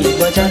रेडी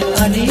बजार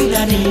अनि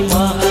रानी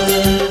महल,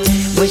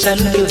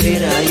 पैसालु त्यो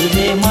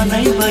हेराइले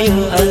मनै भयो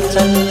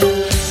हलचल।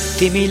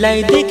 तिमीलाई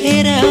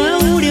देखेर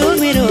उड्यो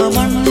मेरो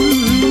मन,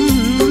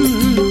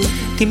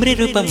 तिम्रै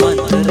रूपमा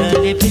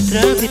मन्त्रले भित्र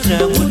भित्र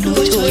मुटु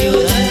छोयो।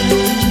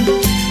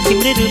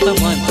 तिम्रै रूपमा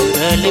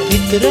मन्त्रले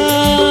भित्र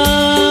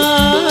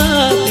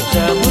भित्र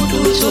मुटु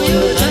मुटु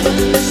छोयो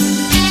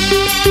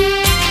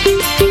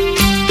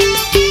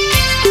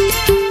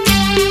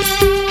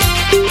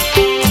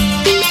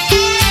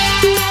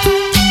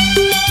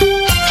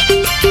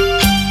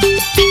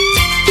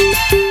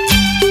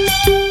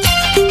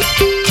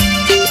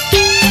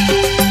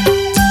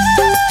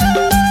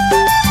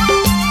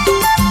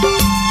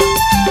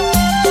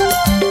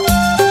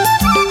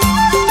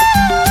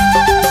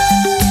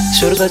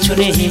स्वर्ग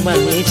छुने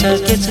हिमालय छ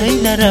के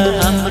छैन र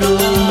हाम्रो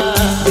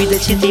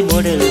विदेशी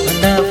मोडल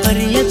भन्दा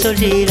फरिया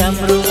चोली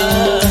राम्रो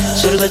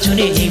स्वर्ग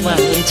छुने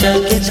हिमालय छ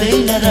के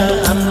छैन र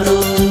हाम्रो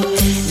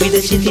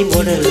विदेशी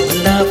मोडल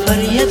भन्दा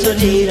फरिया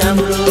चोली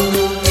राम्रो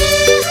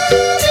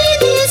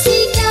विदेशी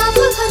क्याप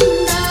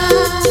भन्दा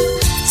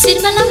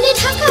शिरमा लाउने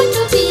ढाका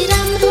टोपी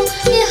राम्रो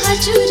ए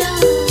हजुर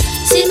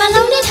शिरमा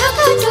लाउने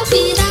ढाका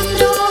टोपी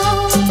राम्रो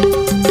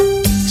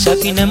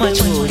सकिनमा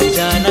छोडी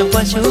जान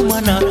बस्यो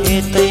मन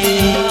यतै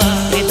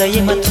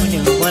हृदयमा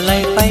थुन्यो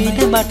मलाई पाइन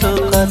बाटो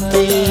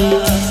कतै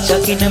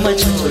सकिनमा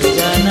छोडी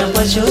जान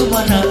बस्यो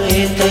मन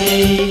यतै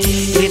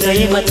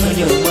हृदयमा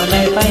थुन्यो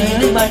मलाई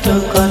पाइन बाटो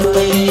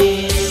कतै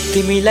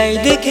तिमीलाई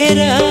देखेर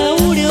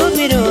उड्यो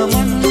मेरो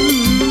मन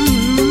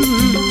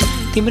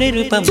तिम्रै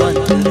रूपमा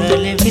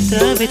मन्त्रले भित्र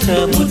भित्र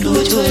मुटु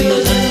छोयो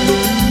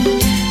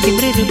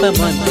तिम्रै रूपमा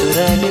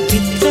मन्त्रले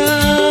भित्र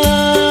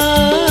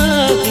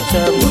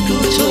मुटु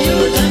छोयो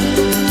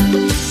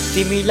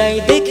तिमीलाई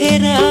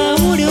देखेर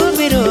उड्यो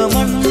मेरो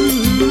मन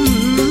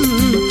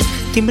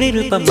तिम्रै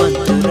रूपमा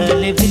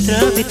मन्त्रले भित्र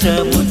भित्र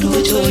मुटु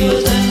छोयो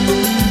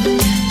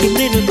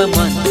तिम्रै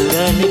रूपमा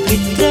मन्त्रले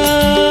भित्र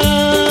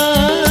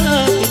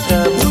भित्र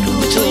मुटु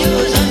छोयो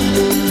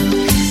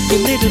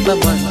तिम्रै रूपमा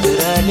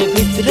मन्त्रले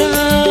भित्र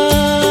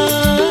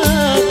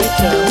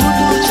भित्र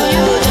मुटु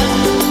छोयो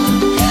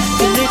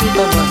तिम्रै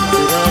रूपमा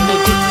मन्त्रले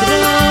भित्र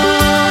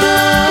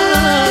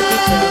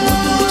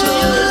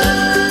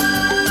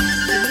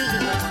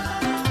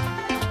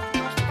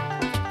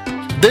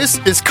This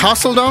is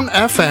Castledown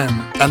FM,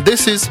 and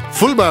this is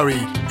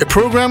Fulbari, a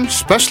program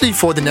specially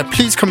for the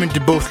Nepalese community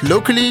both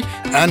locally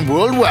and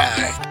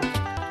worldwide.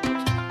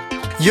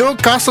 Yo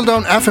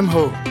Castledown FM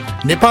ho,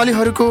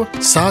 Nepaliharuko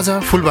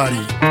Saza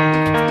Fulbari.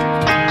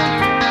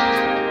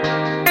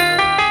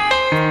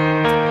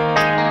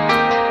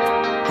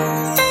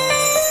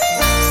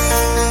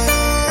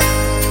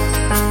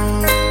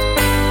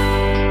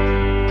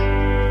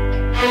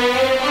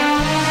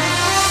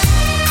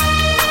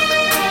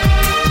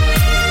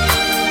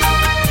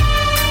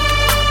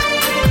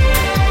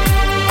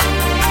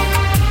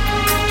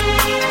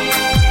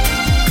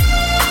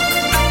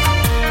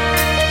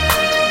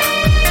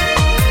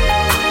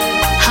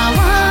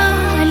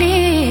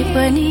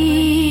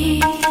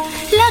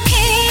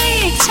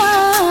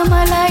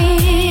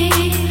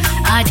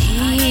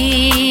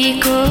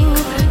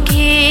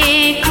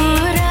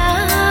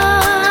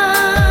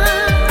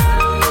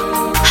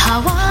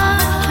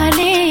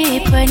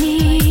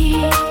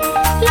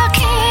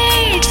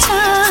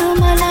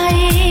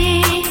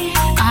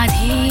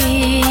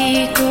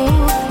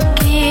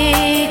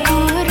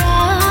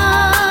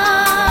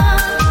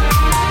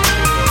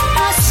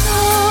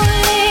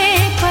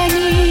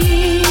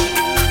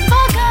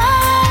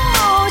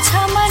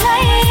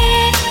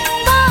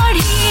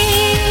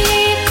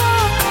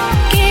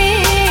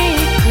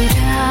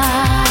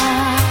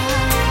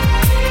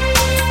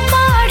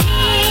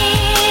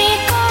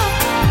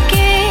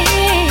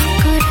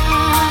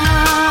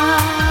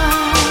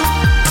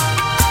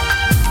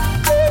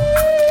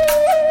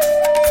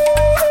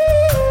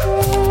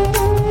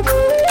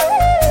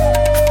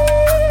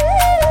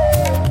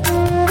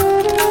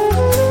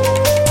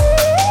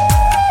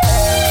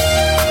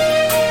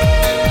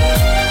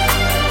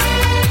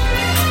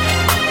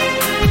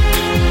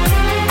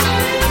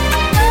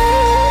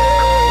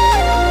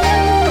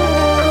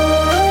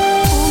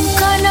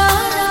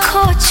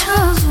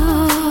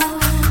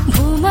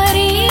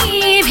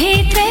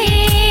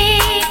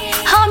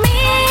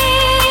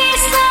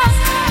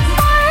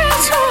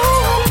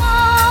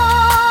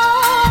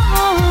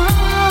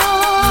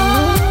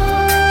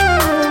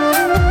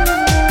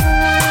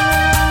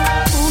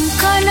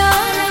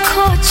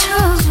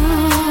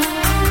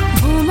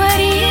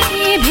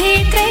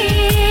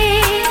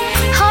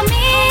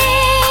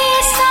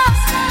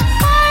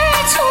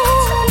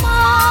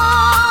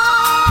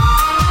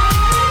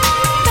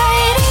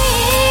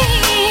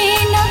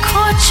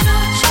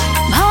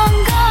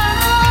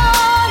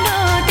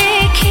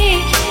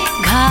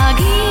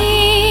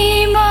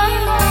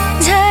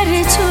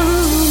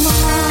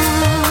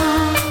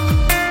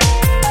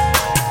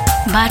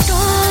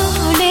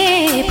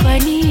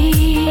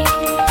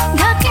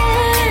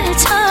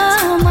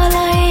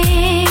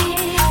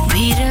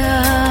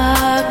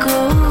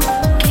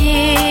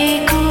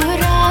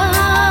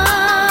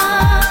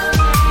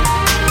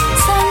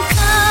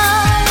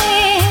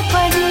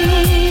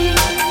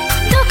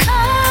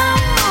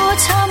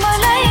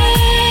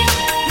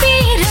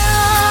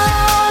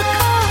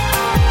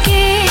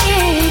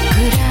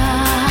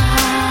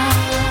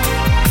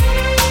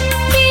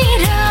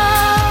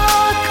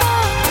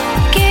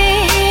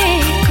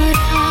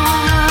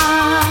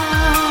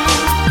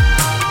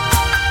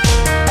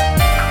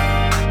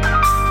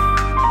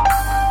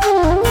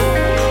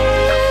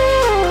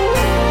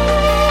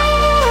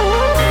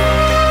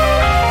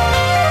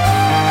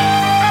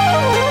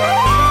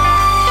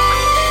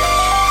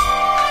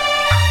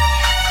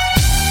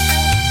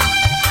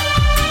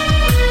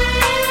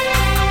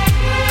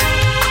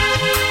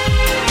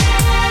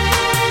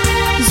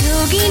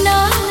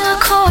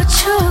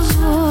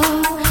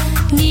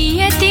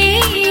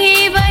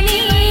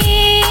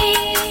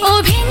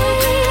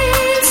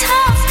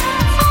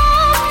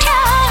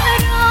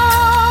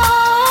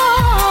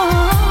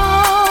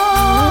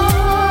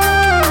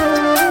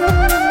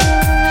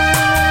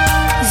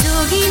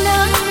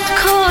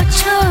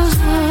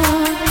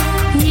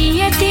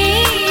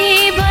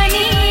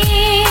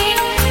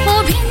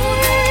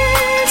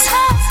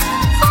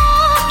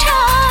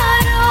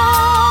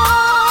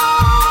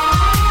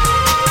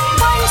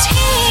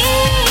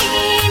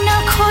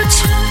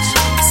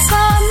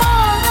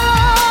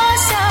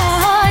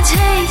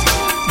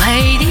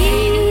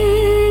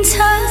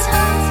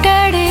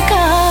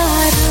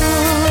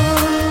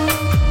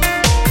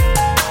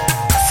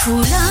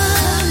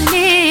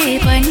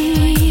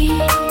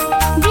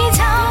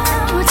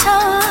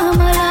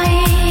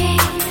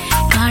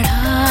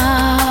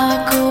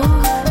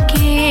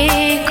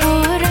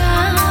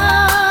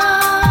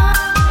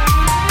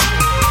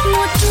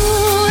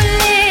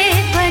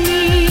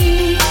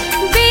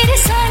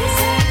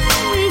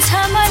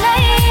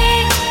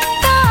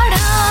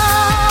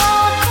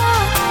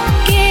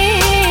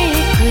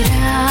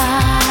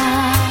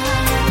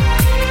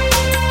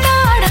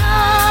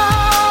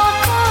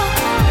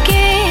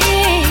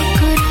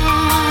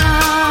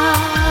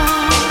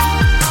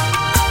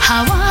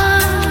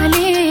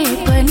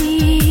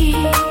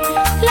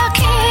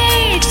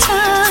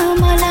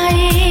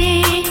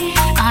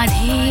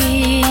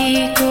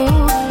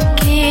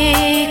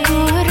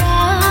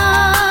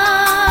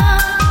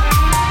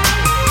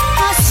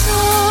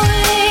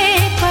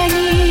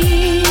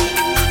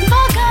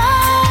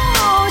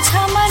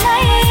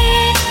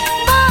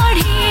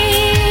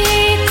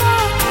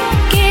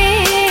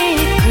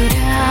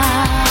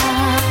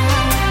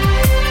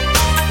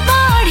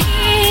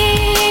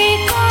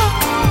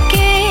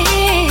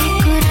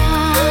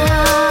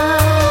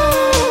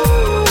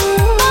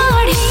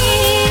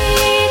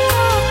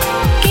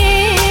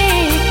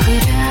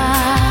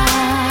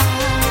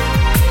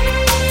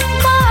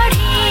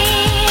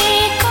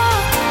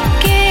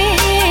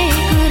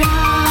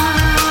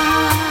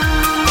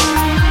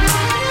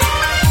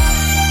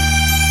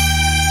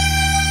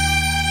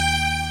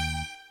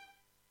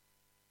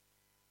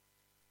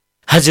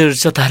 हजुर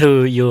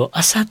श्रोताहरू, यो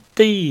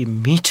असाध्यै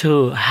मिठो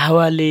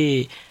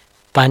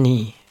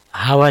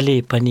हावाले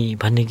पनि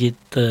भन्ने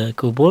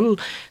गीतको बोल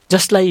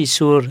जसलाई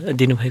स्वर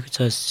दिनुभएको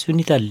छ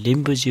सुनिता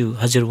लिम्बुज्यू।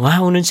 हजुर, उहाँ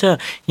हुनुहुन्छ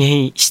यही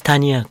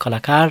स्थानीय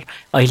कलाकार,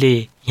 अहिले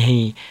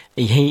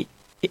यही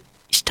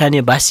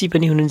स्थानीयवासी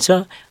पनि हुनुहुन्छ।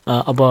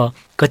 अब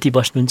कति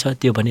बस्नुहुन्छ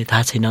त्यो भने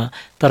थाहा छैन,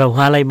 तर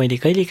उहाँलाई मैले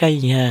कहिलेकाहीँ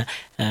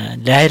यहाँ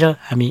ल्याएर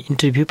हामी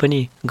इन्टरभ्यू पनि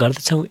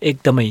गर्दछौँ।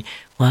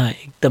 उहाँ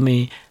एकदमै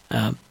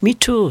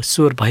मिठो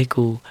स्वर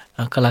भएको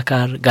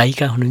कलाकार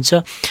गायिका हुनुहुन्छ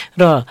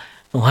र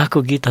उहाँको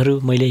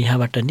गीतहरू मैले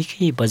यहाँबाट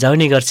निकै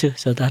बजाउने गर्छु।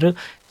 श्रोताहरू,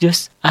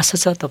 जस आशा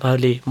छ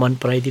तपाईँहरूले मन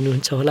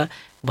पराइदिनुहुन्छ होला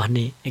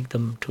भन्ने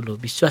एकदम ठुलो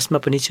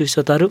विश्वासमा पनि छु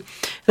श्रोताहरू।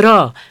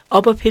 र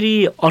अब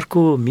फेरि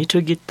अर्को मिठो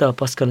गीत त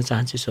पस्कन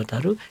चाहन्छु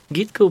श्रोताहरू।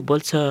 गीतको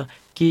बोल्छ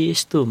के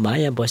यस्तो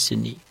माया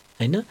बस्युनी,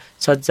 होइन,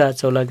 सज्जा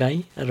चौलागाई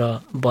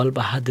र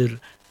बलबहादुर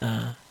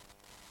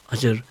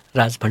हजुर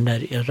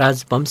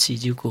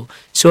राजवंशीज्यूको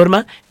स्वरमा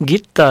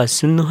गीत त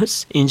सुन्नुहोस्,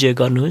 इन्जोय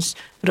गर्नुहोस्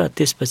र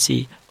त्यसपछि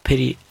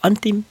फेरि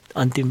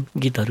अन्तिम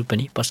गीतहरू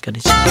पनि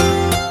पस्कनेछ।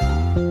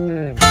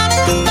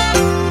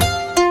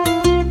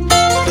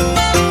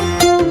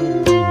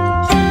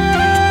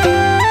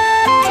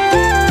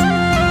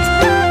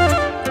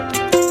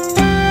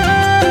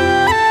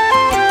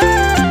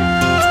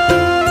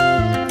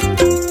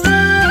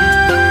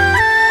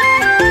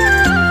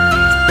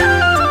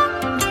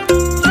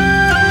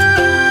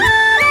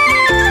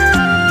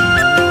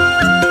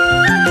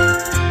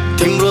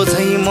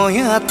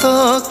 त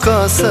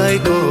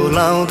कसैको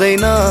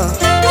लाउँदैन,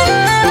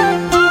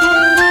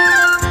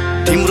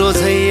 तिम्रो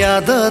झै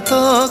याद त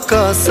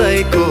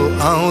कसैको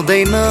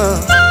आउँदैन,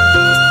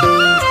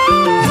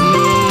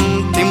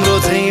 तिम्रो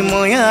झै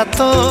माया त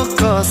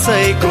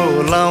कसैको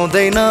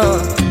लाउँदैन,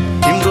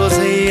 तिम्रो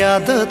झै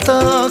याद त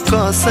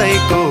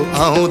कसैको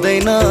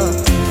आउँदैन।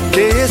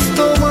 के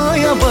यस्तो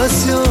माया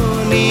बस्यो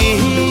नि,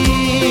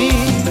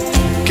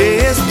 के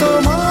यस्तो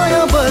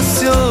माया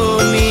बस्यो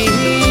नि,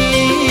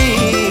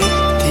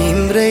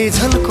 तिम्रै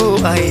झल्को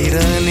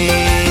आइरहने,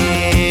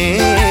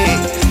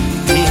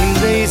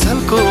 तिम्रै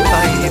झल्को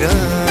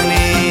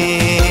आइरहने।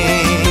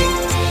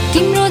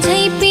 तिम्रो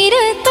झै पिर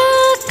त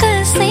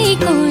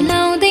कसैको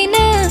लाउँदैन,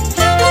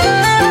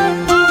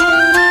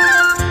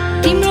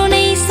 तिम्रो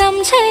नै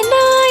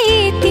सम्झना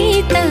यति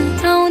त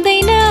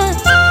आउँदैन,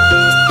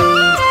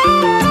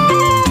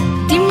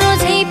 तिम्रो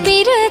झै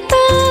पिर त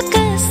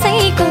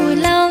कसैको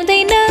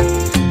लाउँदैन,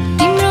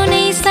 तिम्रो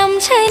नै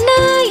सम्झना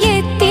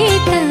यति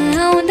त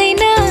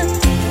आउँदैन।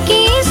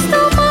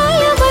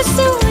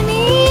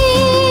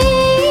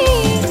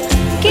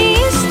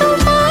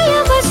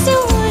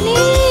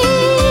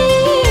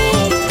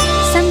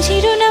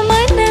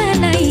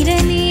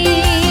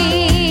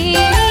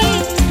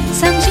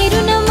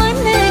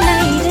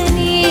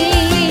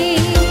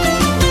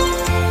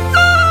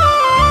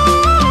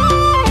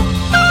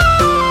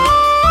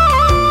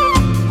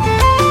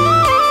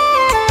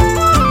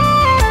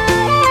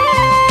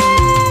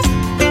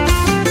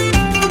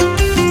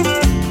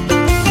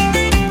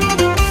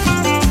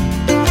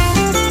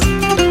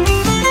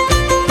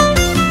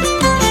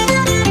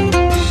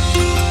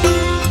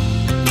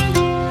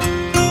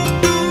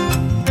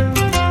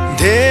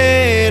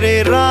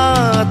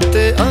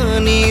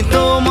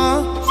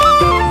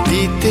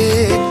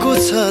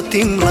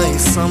 तिमलाई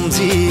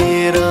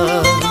सम्झिएर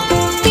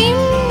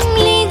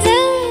तिमीले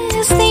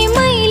जस्तै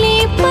मैले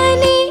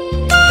पनि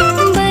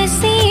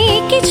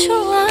बसेकी छु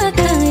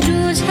आँखा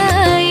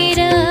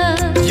रुझाएर।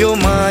 यो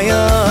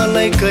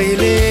मायालाई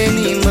कहिले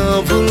नि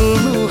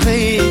नभुल्नु है,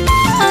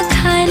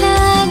 आँखा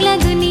लाग्ला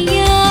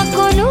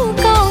दुनियाँको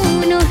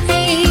लुकाउनु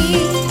है।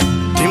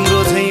 तिम्रो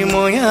झै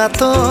माया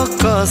त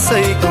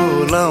कसैको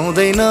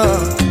लाउँदैन,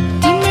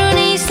 तिम्रो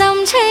नै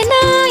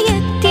सम्झना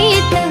यति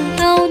त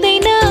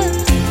आउँदैन।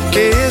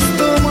 के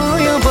यस्तो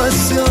माया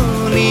बस्यो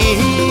नि,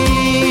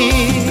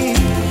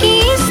 के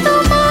यस्तो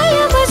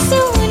माया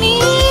बस्यो नि,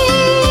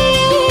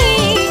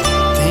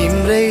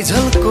 तिम्रै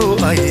झल्को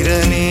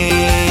आइरहने,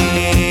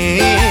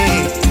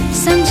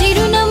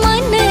 सम्झिरु न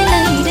मन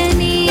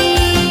लाइरहने।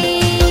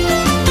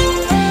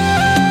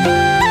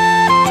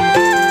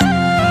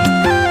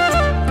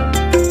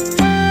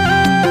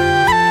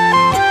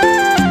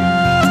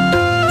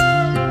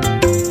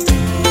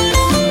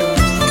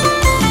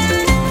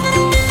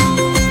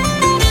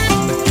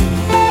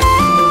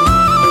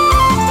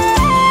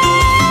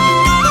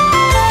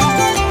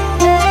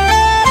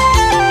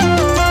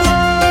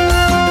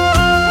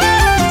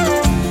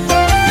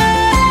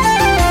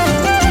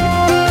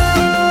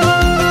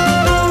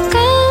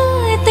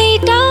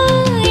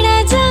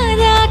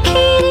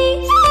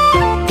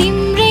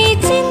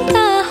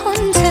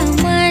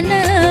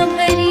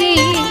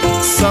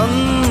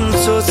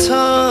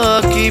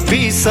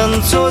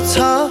 सन्चो छ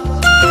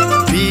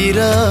पिर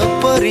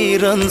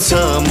परिरहन्छ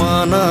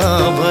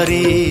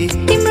मनभरि,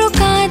 तिम्रो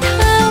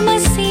काँधमा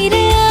सिर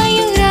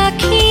आयो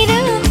राखेर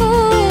हो,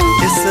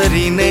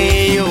 यसरी नै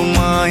यो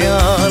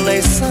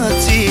मायालाई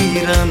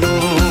साँचिरहनु।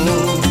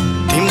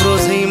 तिम्रो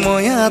झै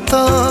माया त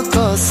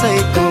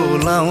कसैको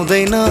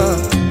लाउँदैन,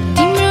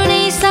 तिम्रो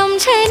नै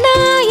सम्झना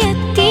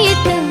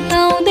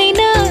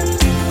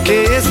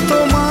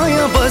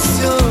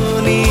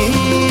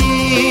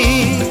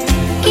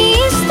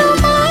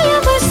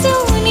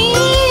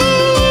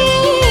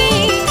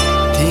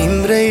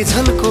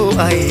झल्को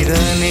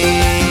आइरहने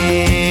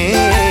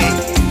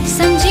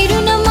सम्झिरु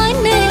न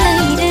मन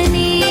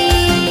लाइरहने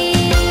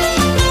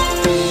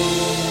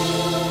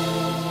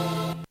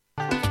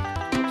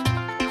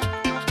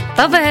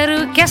तपाईहरु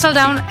क्यासल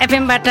डाउन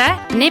एफएमबाट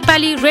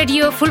नेपाली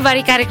रेडियो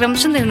फुलबारी कार्यक्रम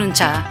सुन्दै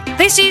हुनुहुन्छ.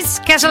 This is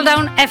Castle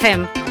Down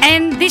FM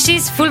and this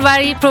is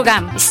Fulbari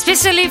program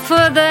especially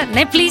for the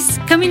Nepalese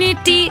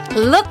community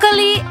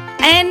locally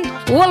and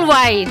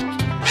worldwide.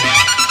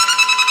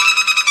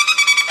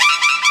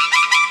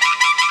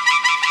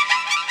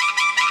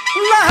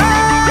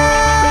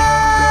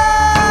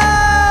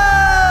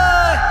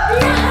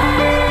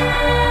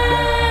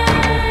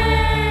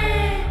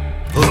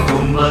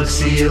 Hukum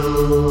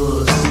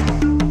Baxios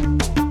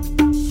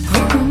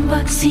Hukum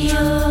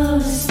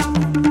Baxios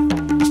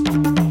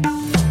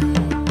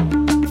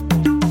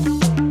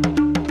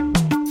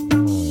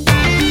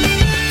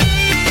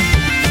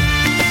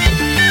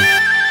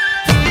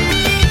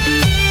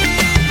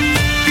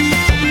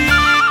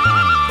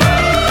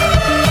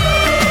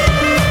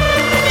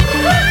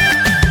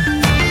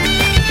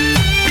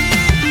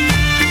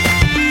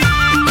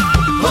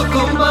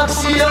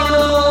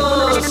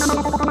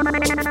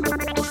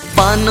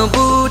पानो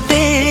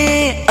बुटे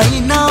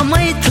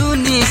ऐनामै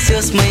थुनी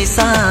स्योसमै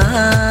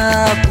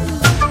साप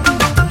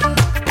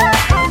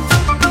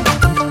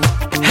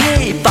हे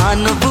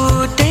पानो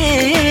बुटे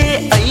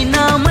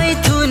ऐनामै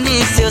थुनी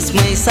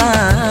स्योसमै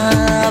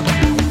साप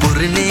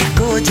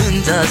पुर्नेको जुन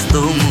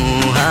जस्तो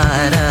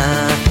मुहारा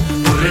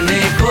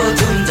पुर्नेको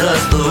जुन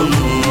जस्तो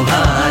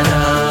मुहारा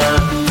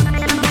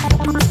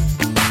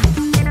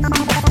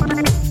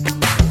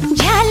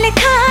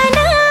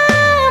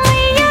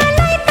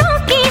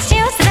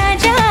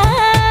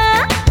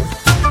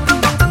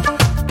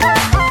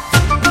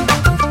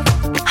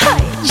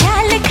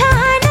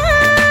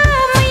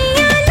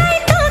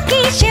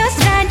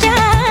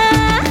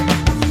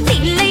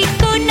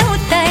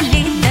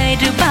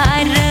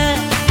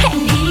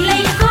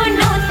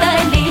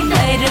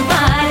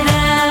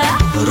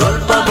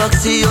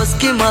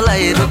कि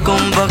मलाई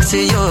रुकुम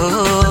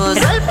बक्सियोस्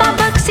रोल्पा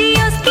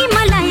बक्सियोस् कि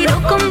मलाई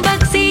रुकुम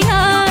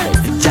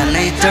बक्सियोस्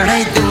जानै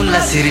चढाइ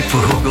दिउँला सिर्फ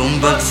हुकुम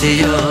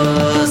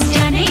बक्सियोस्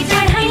जानै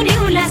चढाइ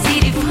दिउँला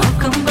सिर्फ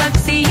हुकुम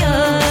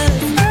बक्सियोस्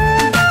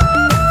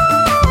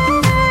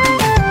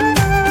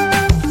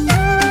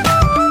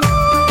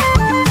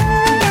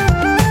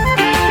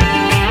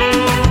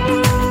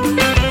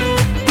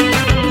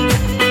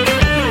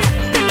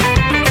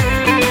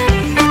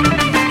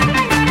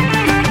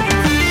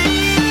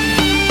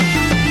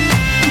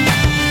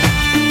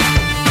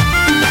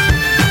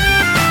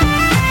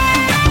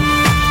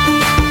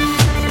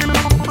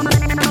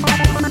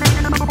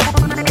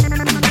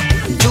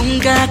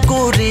को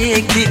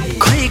रेखी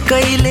खोइ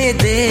कहिले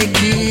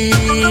देखी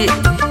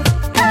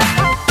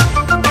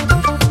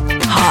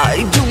हाय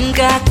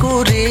ढुङ्गाको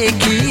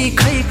रेखी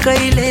खै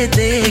कहिले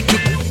देखी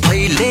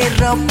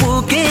फैलेर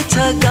पुगेछ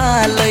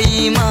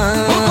गालैमा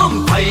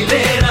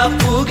फैलेर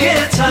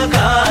पुगेछ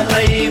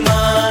गालैमा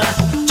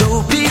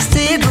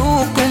 24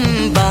 रुकुम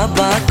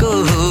बाबाको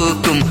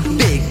हुकुम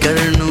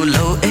बेगर्नु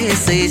लौ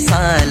यसै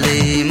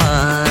सालैमा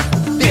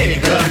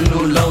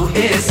बेगर्नु लौ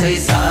यसै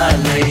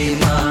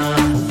सालैमा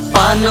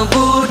पानो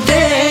बुटे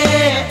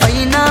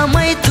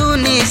ऐनामै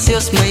थुनी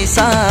स्योसमै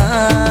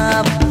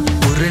साप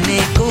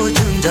पुर्नेको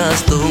जुन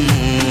जस्तो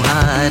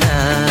मुहारा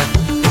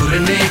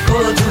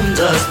पुर्नेको जुन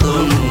जस्तो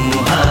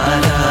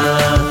मुहारा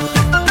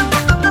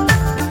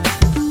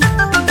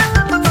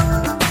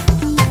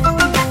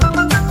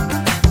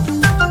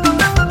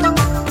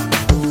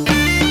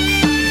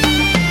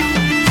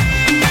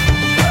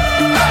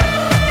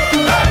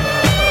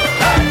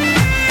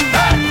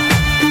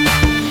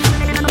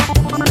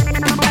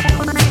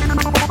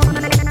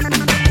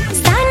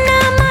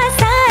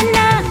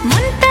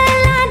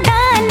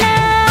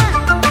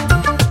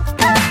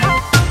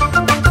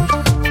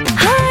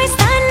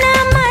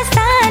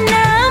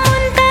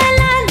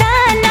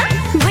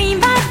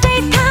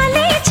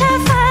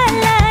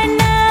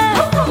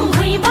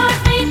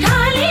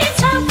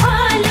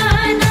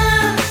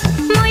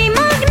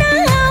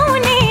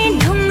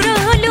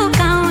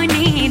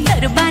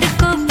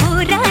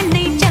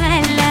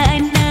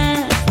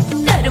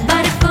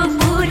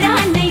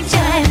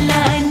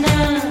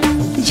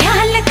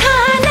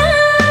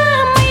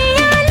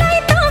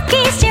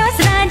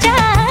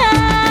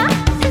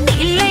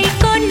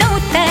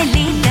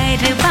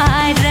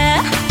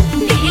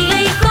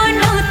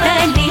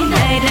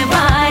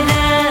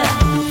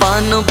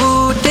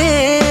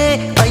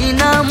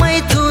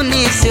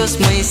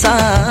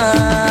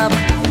साप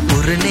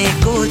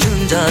पुर्नेको जुन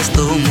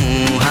जस्तो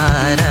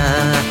मुहारा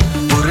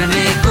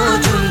पुर्नेको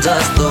जुन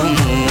जस्तो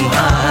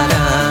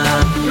मुहारा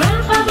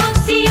रोल्पा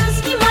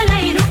बक्सियोस् कि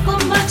मलाई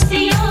रुकुम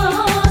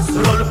बक्सियोस्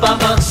रोल्पा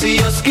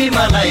बक्सियोस् कि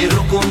मलाई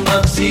रुकुम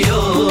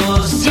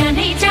बक्सियोस्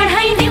जानै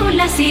चढाइ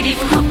दिउँला सिर्फ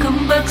हुकुम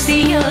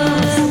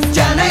बक्सियोस्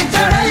जानै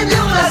चढाइ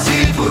दिउँला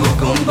सिर्फ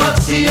हुकुम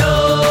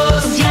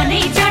बक्सियोस्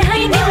जानै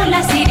चढाइ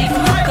दिउँला सिर्फ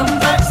हुकुम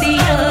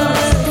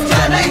बक्सियोस्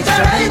जानै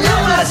चढाइ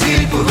दिउँला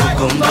सिर्फ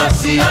हुकुम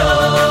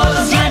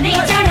बक्सियोस् जानै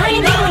चढाइ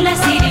दिउँला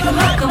सिर्फ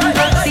हुकुम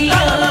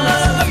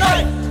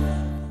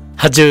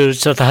हजुर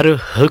श्रोताहरू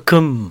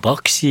हुकुम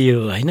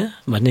बक्सियो होइन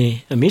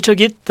भने मिठो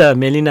गीत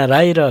मेलिना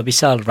राई र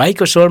विशाल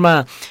राईको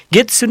स्वरमा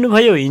गीत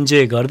सुन्नुभयो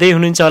इन्जोय गर्दै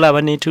हुनुहुन्छ होला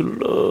भन्ने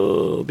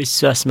ठुलो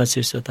विश्वासमा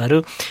छु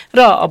श्रोताहरू र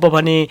अब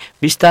भने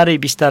बिस्तारै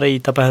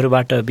बिस्तारै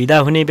तपाईँहरूबाट बिदा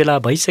हुने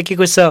बेला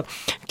भइसकेको छ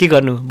के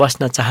गर्नु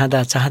बस्न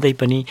चाहँदै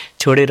पनि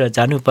छोडेर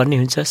जानुपर्ने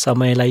हुन्छ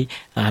समयलाई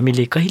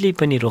हामीले कहिल्यै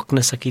पनि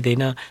रोक्न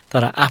सकिँदैन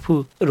तर आफू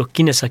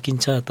रोकिन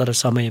सकिन्छ तर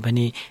समय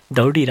भने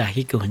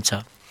दौडिराखेको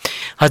हुन्छ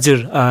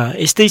हजुर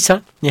यस्तै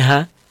छ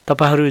यहाँ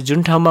तपाईहरू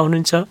जुन ठाउँमा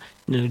हुनुहुन्छ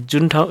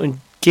जुन ठाउँ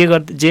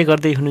जे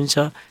गर्दै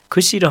हुनुहुन्छ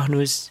खुसी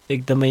रहनुहोस्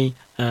एकदमै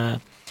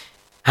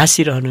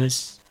हाँसिरहनुहोस्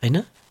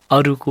होइन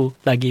अरूको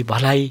लागि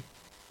भलाइ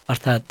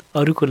अर्थात्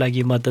अरूको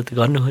लागि मद्दत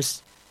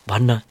गर्नुहोस्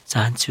भन्न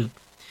चाहन्छु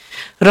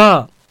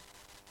र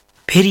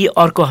फेरि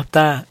अर्को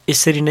हप्ता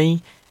यसरी नै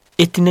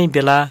यति नै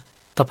बेला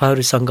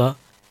तपाईहरूसँग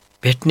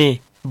भेट्ने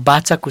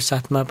बाचाको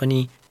साथमा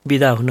पनि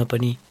बिदा हुन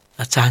पनि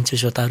चाहन्छु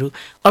श्रोताहरू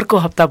अर्को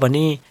हप्ता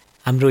भने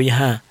हाम्रो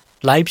यहाँ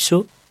लाइभ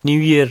सो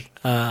न्यू इयर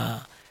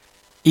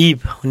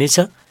इभ हुनेछ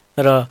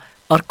र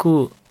अर्को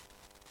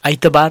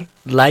आइतबार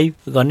लाइभ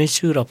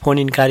गर्नेछु र फोन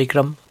इन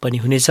कार्यक्रम पनि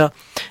हुनेछ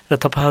र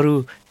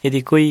तपाईहरू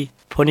यदि कोही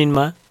फोन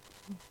इनमा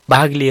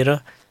भाग लिएर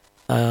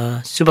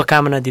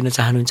शुभकामना दिन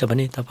चाहनुहुन्छ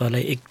भने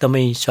तपाईहरूलाई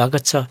एकदमै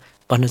स्वागत छ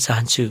भन्न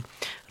चाहन्छु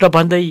र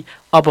भन्दै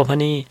अब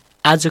भने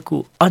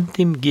आजको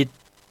अन्तिम गीत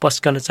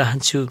पस्कन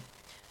चाहन्छु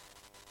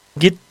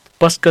गीत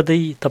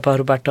पस्कदै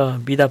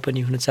तपाईहरूबाट बिदा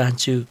पनि हुन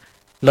चाहन्छु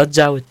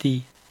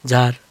लज्जावती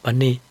झार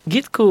भन्ने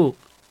गीतको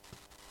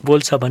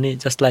बोल छ भने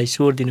जसलाई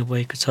स्वर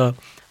दिनुभएको छ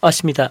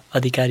अस्मिता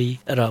अधिकारी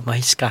र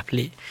महेश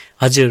काफले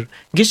हजुर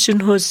गीत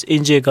सुन्नुहोस्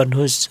इन्जोय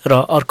गर्नुहोस्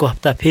र अर्को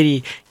हप्ता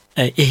फेरि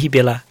यही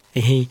बेला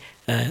यही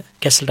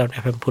क्यासल टाउन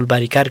एफएम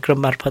फुलबारी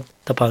कार्यक्रम मार्फत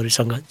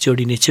तपाईहरूसँग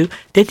जोडिनेछु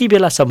त्यति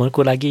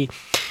बेलासम्मको लागि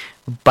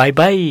बाई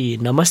बाई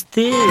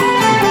नमस्ते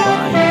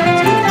बाई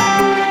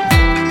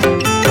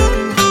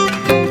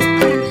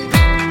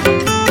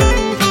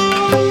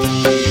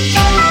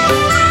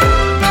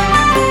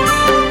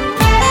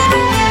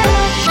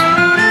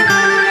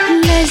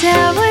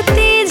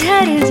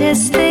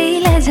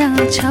जस्तै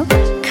लजाउँछौ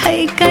खै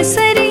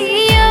कसरी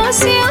यो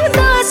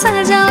सिउँदो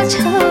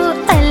सजाउँछौ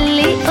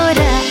अल्ली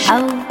ओरा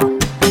आऊ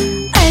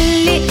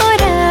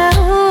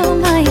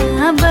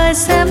माया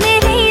बस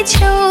मेरै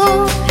छौ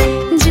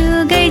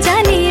जुगै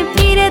जाने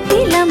पिरती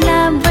लम्ला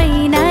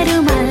बैना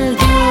रुमाल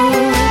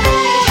देऊ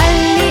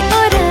अल्ली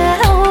ओरा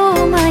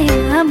आऊ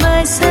माया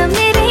बस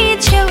मेरै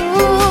छौ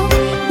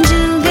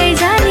जुगै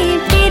जाने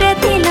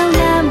पिरती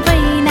लम्ला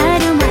बैना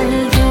रुमाल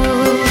देऊ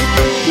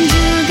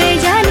जुगै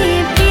जाने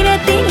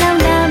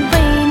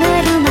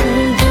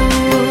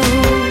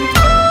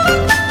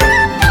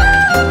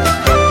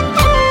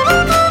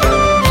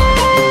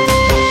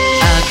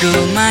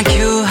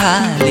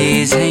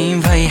झै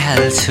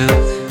भइहाल्छु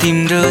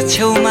तिम्रो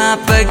छेउमा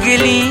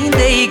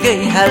पग्लिँदै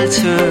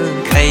गइहाल्छु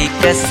खै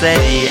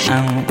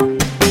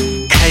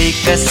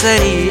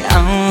कसरी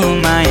आउँ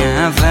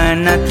माया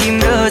भन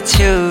तिम्रो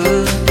छेउ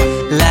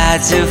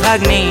लाज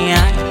भाग्ने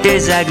आँट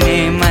जाग्ने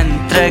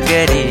मन्त्र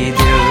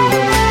गरिदेऊ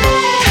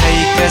खै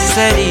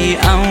कसरी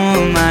आउँ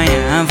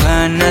माया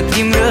भन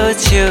तिम्रो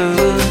छेउ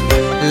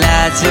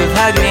लाज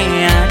भाग्ने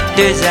आँट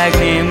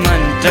जाग्ने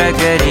मन्त्र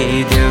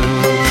गरिदेऊ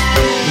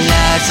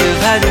लाज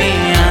भाग्ने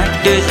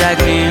आँट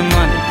जाग्ने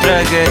मन्त्र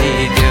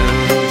गरिदेऊ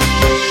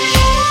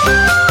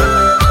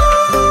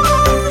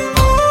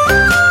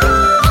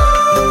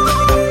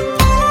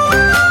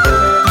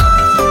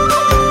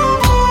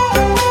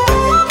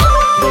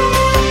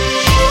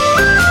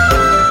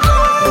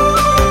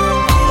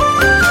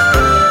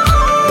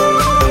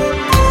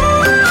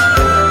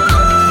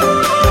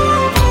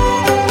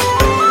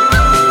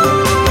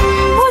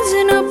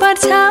बुझ्नु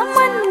पर्छ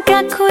मनका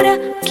कुरा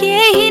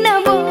केही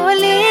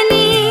नबोले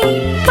नि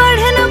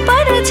पढ्नु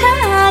पर्छ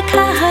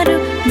आँखाहरू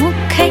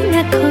मुखै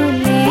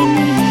नखोले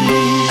नि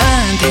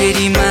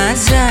अँधेरीमा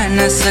जान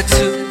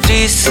सक्छु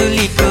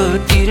त्रिशुलीको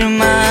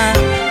तिरमा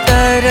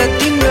तर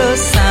तिम्रो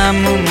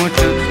सामु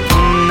मुटु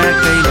हुन्न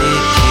कहिले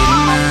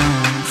तिरमा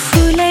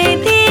फुलै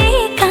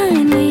दिए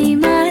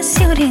कानैमा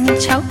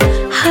सिउरिन्छौ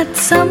हात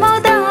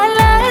समाउँदा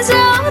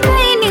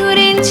लजाउँदै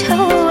निहुरिन्छौ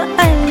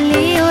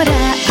अल्ली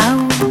ओरा आऊ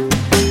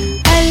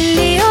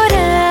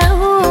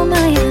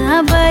माया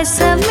बस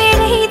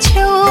मेरै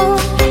छेउ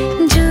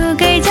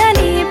जुगै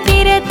जाने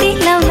पिरती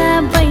लाउला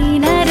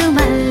बैना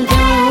रुमाल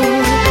देऊ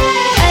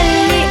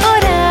अल्ली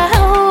ओरा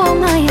आऊ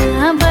माया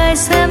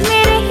बस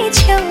मेरै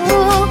छेउ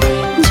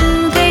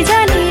जुगै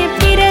जाने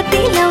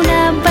पिरती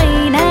लाउला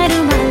बैना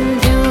रुमाल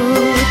देऊ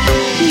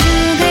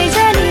जुगै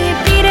जाने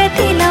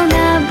पिरती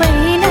लाउला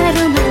बैना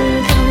रुमाल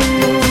देऊ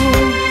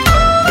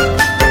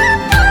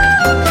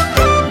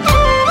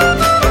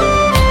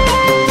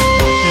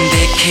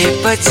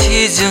देखेपछि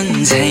जुन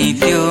झै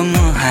त्यो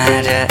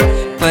मुहार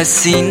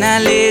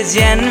पसिनाले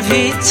ज्यान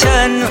भिछ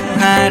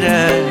नुहार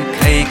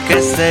खै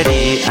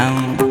कसरी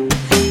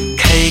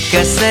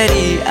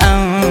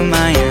आउँ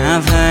माया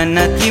भन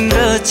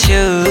तिम्रो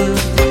छेउ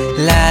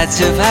लाज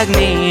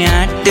भाग्ने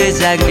आँट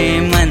जाग्ने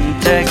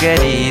मन्त्र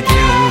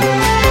गरिदेऊ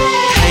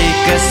खै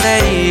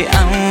कसरी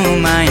आउँ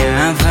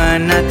माया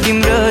भन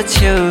तिम्रो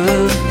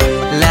छेउ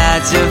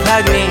लाज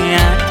भाग्ने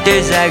आँट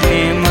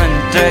जाग्ने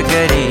मन्त्र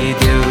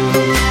गरिदेऊ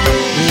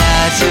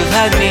लाज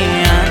भाग्ने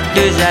आँट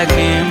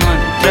जाग्ने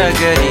मन्त्र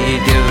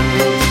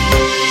गरिदेऊ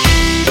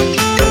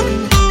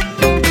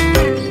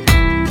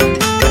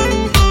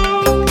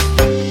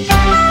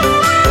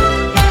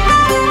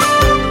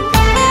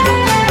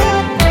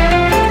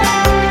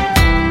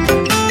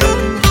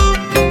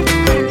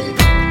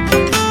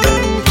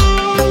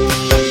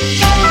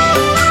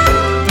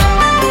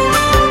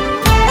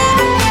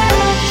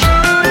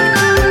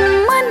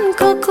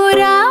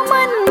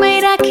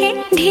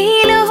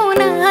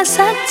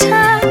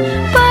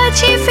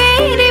पछि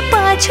फेरि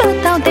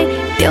पछुताउँदै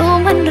त्यो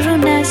मन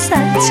रुन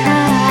सक्छ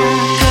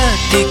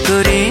कति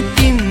कुरे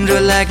तिम्रो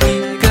लागि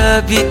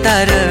कविता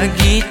र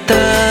गीत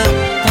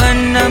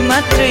भन्न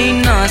मात्रै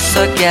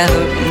नसक्या हो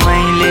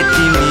मैले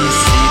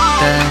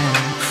तिमीसित